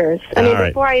for years. I mean,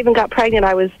 before I even got pregnant,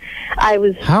 I was.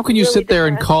 How can you really sit there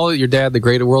and call your dad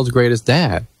the world's greatest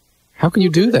dad? How can you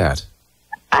do that?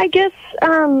 I guess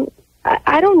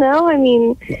I don't know. I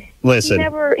mean, listen, he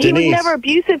was Denise, never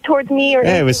abusive towards me or.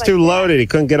 Hey, it was too loaded. He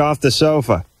couldn't get off the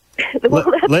sofa.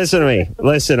 Listen to me.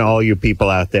 Listen, all you people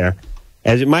out there.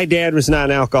 As my dad was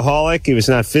not an alcoholic, he was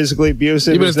not physically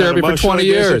abusive. You've been in therapy for 20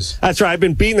 years. That's right. I've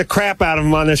been beating the crap out of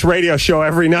him on this radio show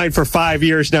every night for 5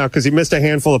 years now because he missed a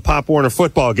handful of Pop Warner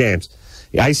football games.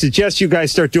 I suggest you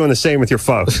guys start doing the same with your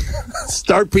folks.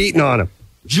 Start beating on him.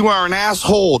 You are an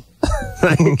asshole.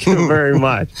 Thank you very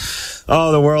much.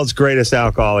 Oh, the world's greatest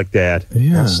alcoholic dad.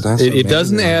 Yeah. It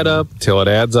doesn't add up till it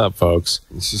adds up, folks.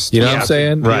 Just, you know what I'm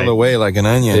saying? Peel away like an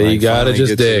onion. Yeah, like you got to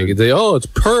just dig. It's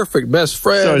perfect. Best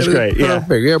friend. So it's great.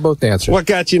 Perfect. Yeah, both dancers. What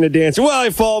got you into dancing? Well,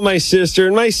 I followed my sister,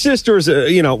 and my sister was,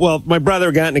 my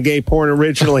brother got into gay porn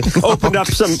originally. opened up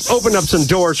some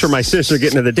doors for my sister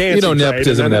getting into the dancing. You know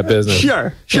nepotism in that business.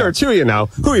 Sure. Yeah. It's who you know,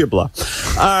 who you blow.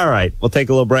 All right, we'll take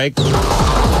a little break.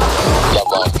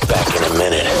 LoveLine, back in a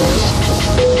minute.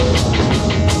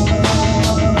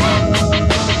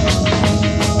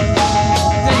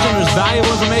 There's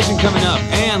valuable information coming up,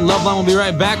 and LoveLine will be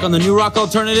right back on the New Rock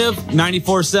Alternative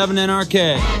 94.7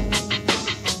 NRK.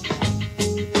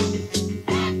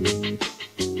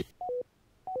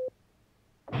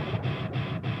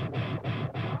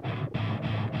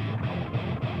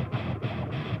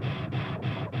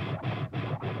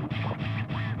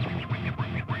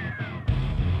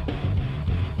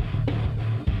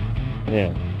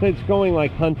 Yeah, so it's going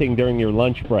like hunting during your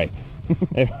lunch break.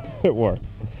 It worked.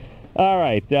 All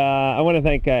right, I want to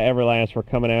thank Everlast for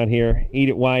coming out here. Eat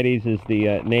It Whitey's is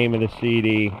the name of the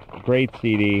CD. Great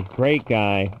CD, great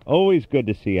guy. Always good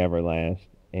to see Everlast.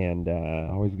 And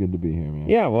always good to be here, man.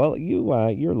 Yeah, well,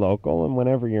 you're local, and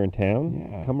whenever you're in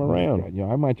town, come around.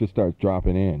 I might just start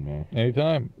dropping in, man.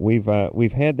 Anytime.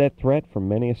 We've had that threat from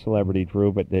many a celebrity,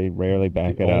 Drew, but they rarely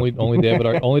back it up. Only David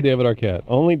Arquette.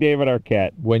 Only David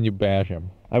Arquette. When you bash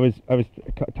him. I was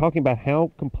talking about how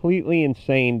completely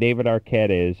insane David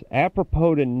Arquette is,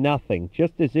 apropos to nothing,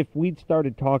 just as if we'd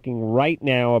started talking right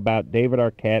now about David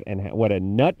Arquette and what a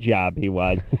nut job he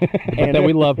was. And that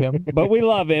we love him. But we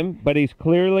love him, but he's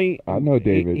clearly... I know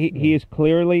David. He is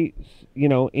clearly,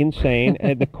 insane,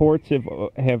 and the courts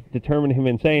have determined him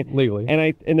insane. Legally.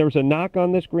 And there was a knock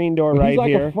on this green door he's like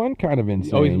here. a fun kind of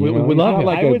insane. Oh, we love him.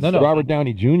 Like Robert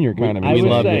Downey Jr. kind of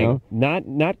insane. I was saying,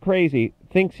 not crazy.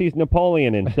 Thinks he's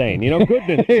Napoleon insane.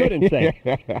 Good insane.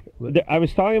 I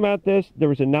was talking about this. There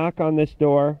was a knock on this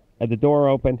door. The door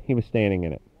opened. He was standing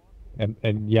in it.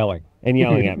 And yelling. And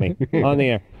yelling at me on the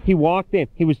air. He walked in.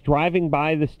 He was driving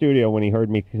by the studio when he heard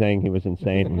me saying he was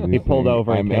insane. He pulled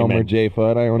over and I'm came Elmer in. J.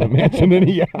 Fudd. I own a mansion in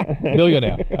a yacht.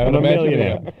 Millionaire. I'm a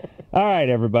millionaire. All right,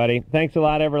 everybody. Thanks a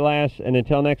lot, Everlast. And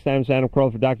until next time, Adam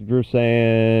Kroll for Dr. Drew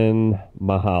saying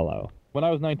mahalo. When I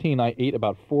was 19, I ate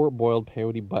about 4 boiled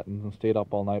peyote buttons and stayed up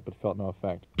all night but felt no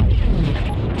effect.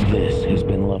 This has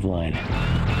been LoveLine.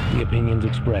 The opinions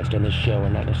expressed on this show are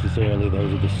not necessarily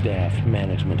those of the staff,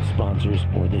 management, sponsors,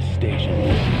 or this station.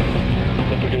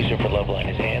 The producer for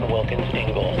LoveLine is Ann Wilkins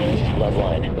Ingle.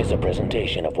 LoveLine is a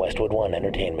presentation of Westwood One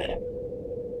Entertainment.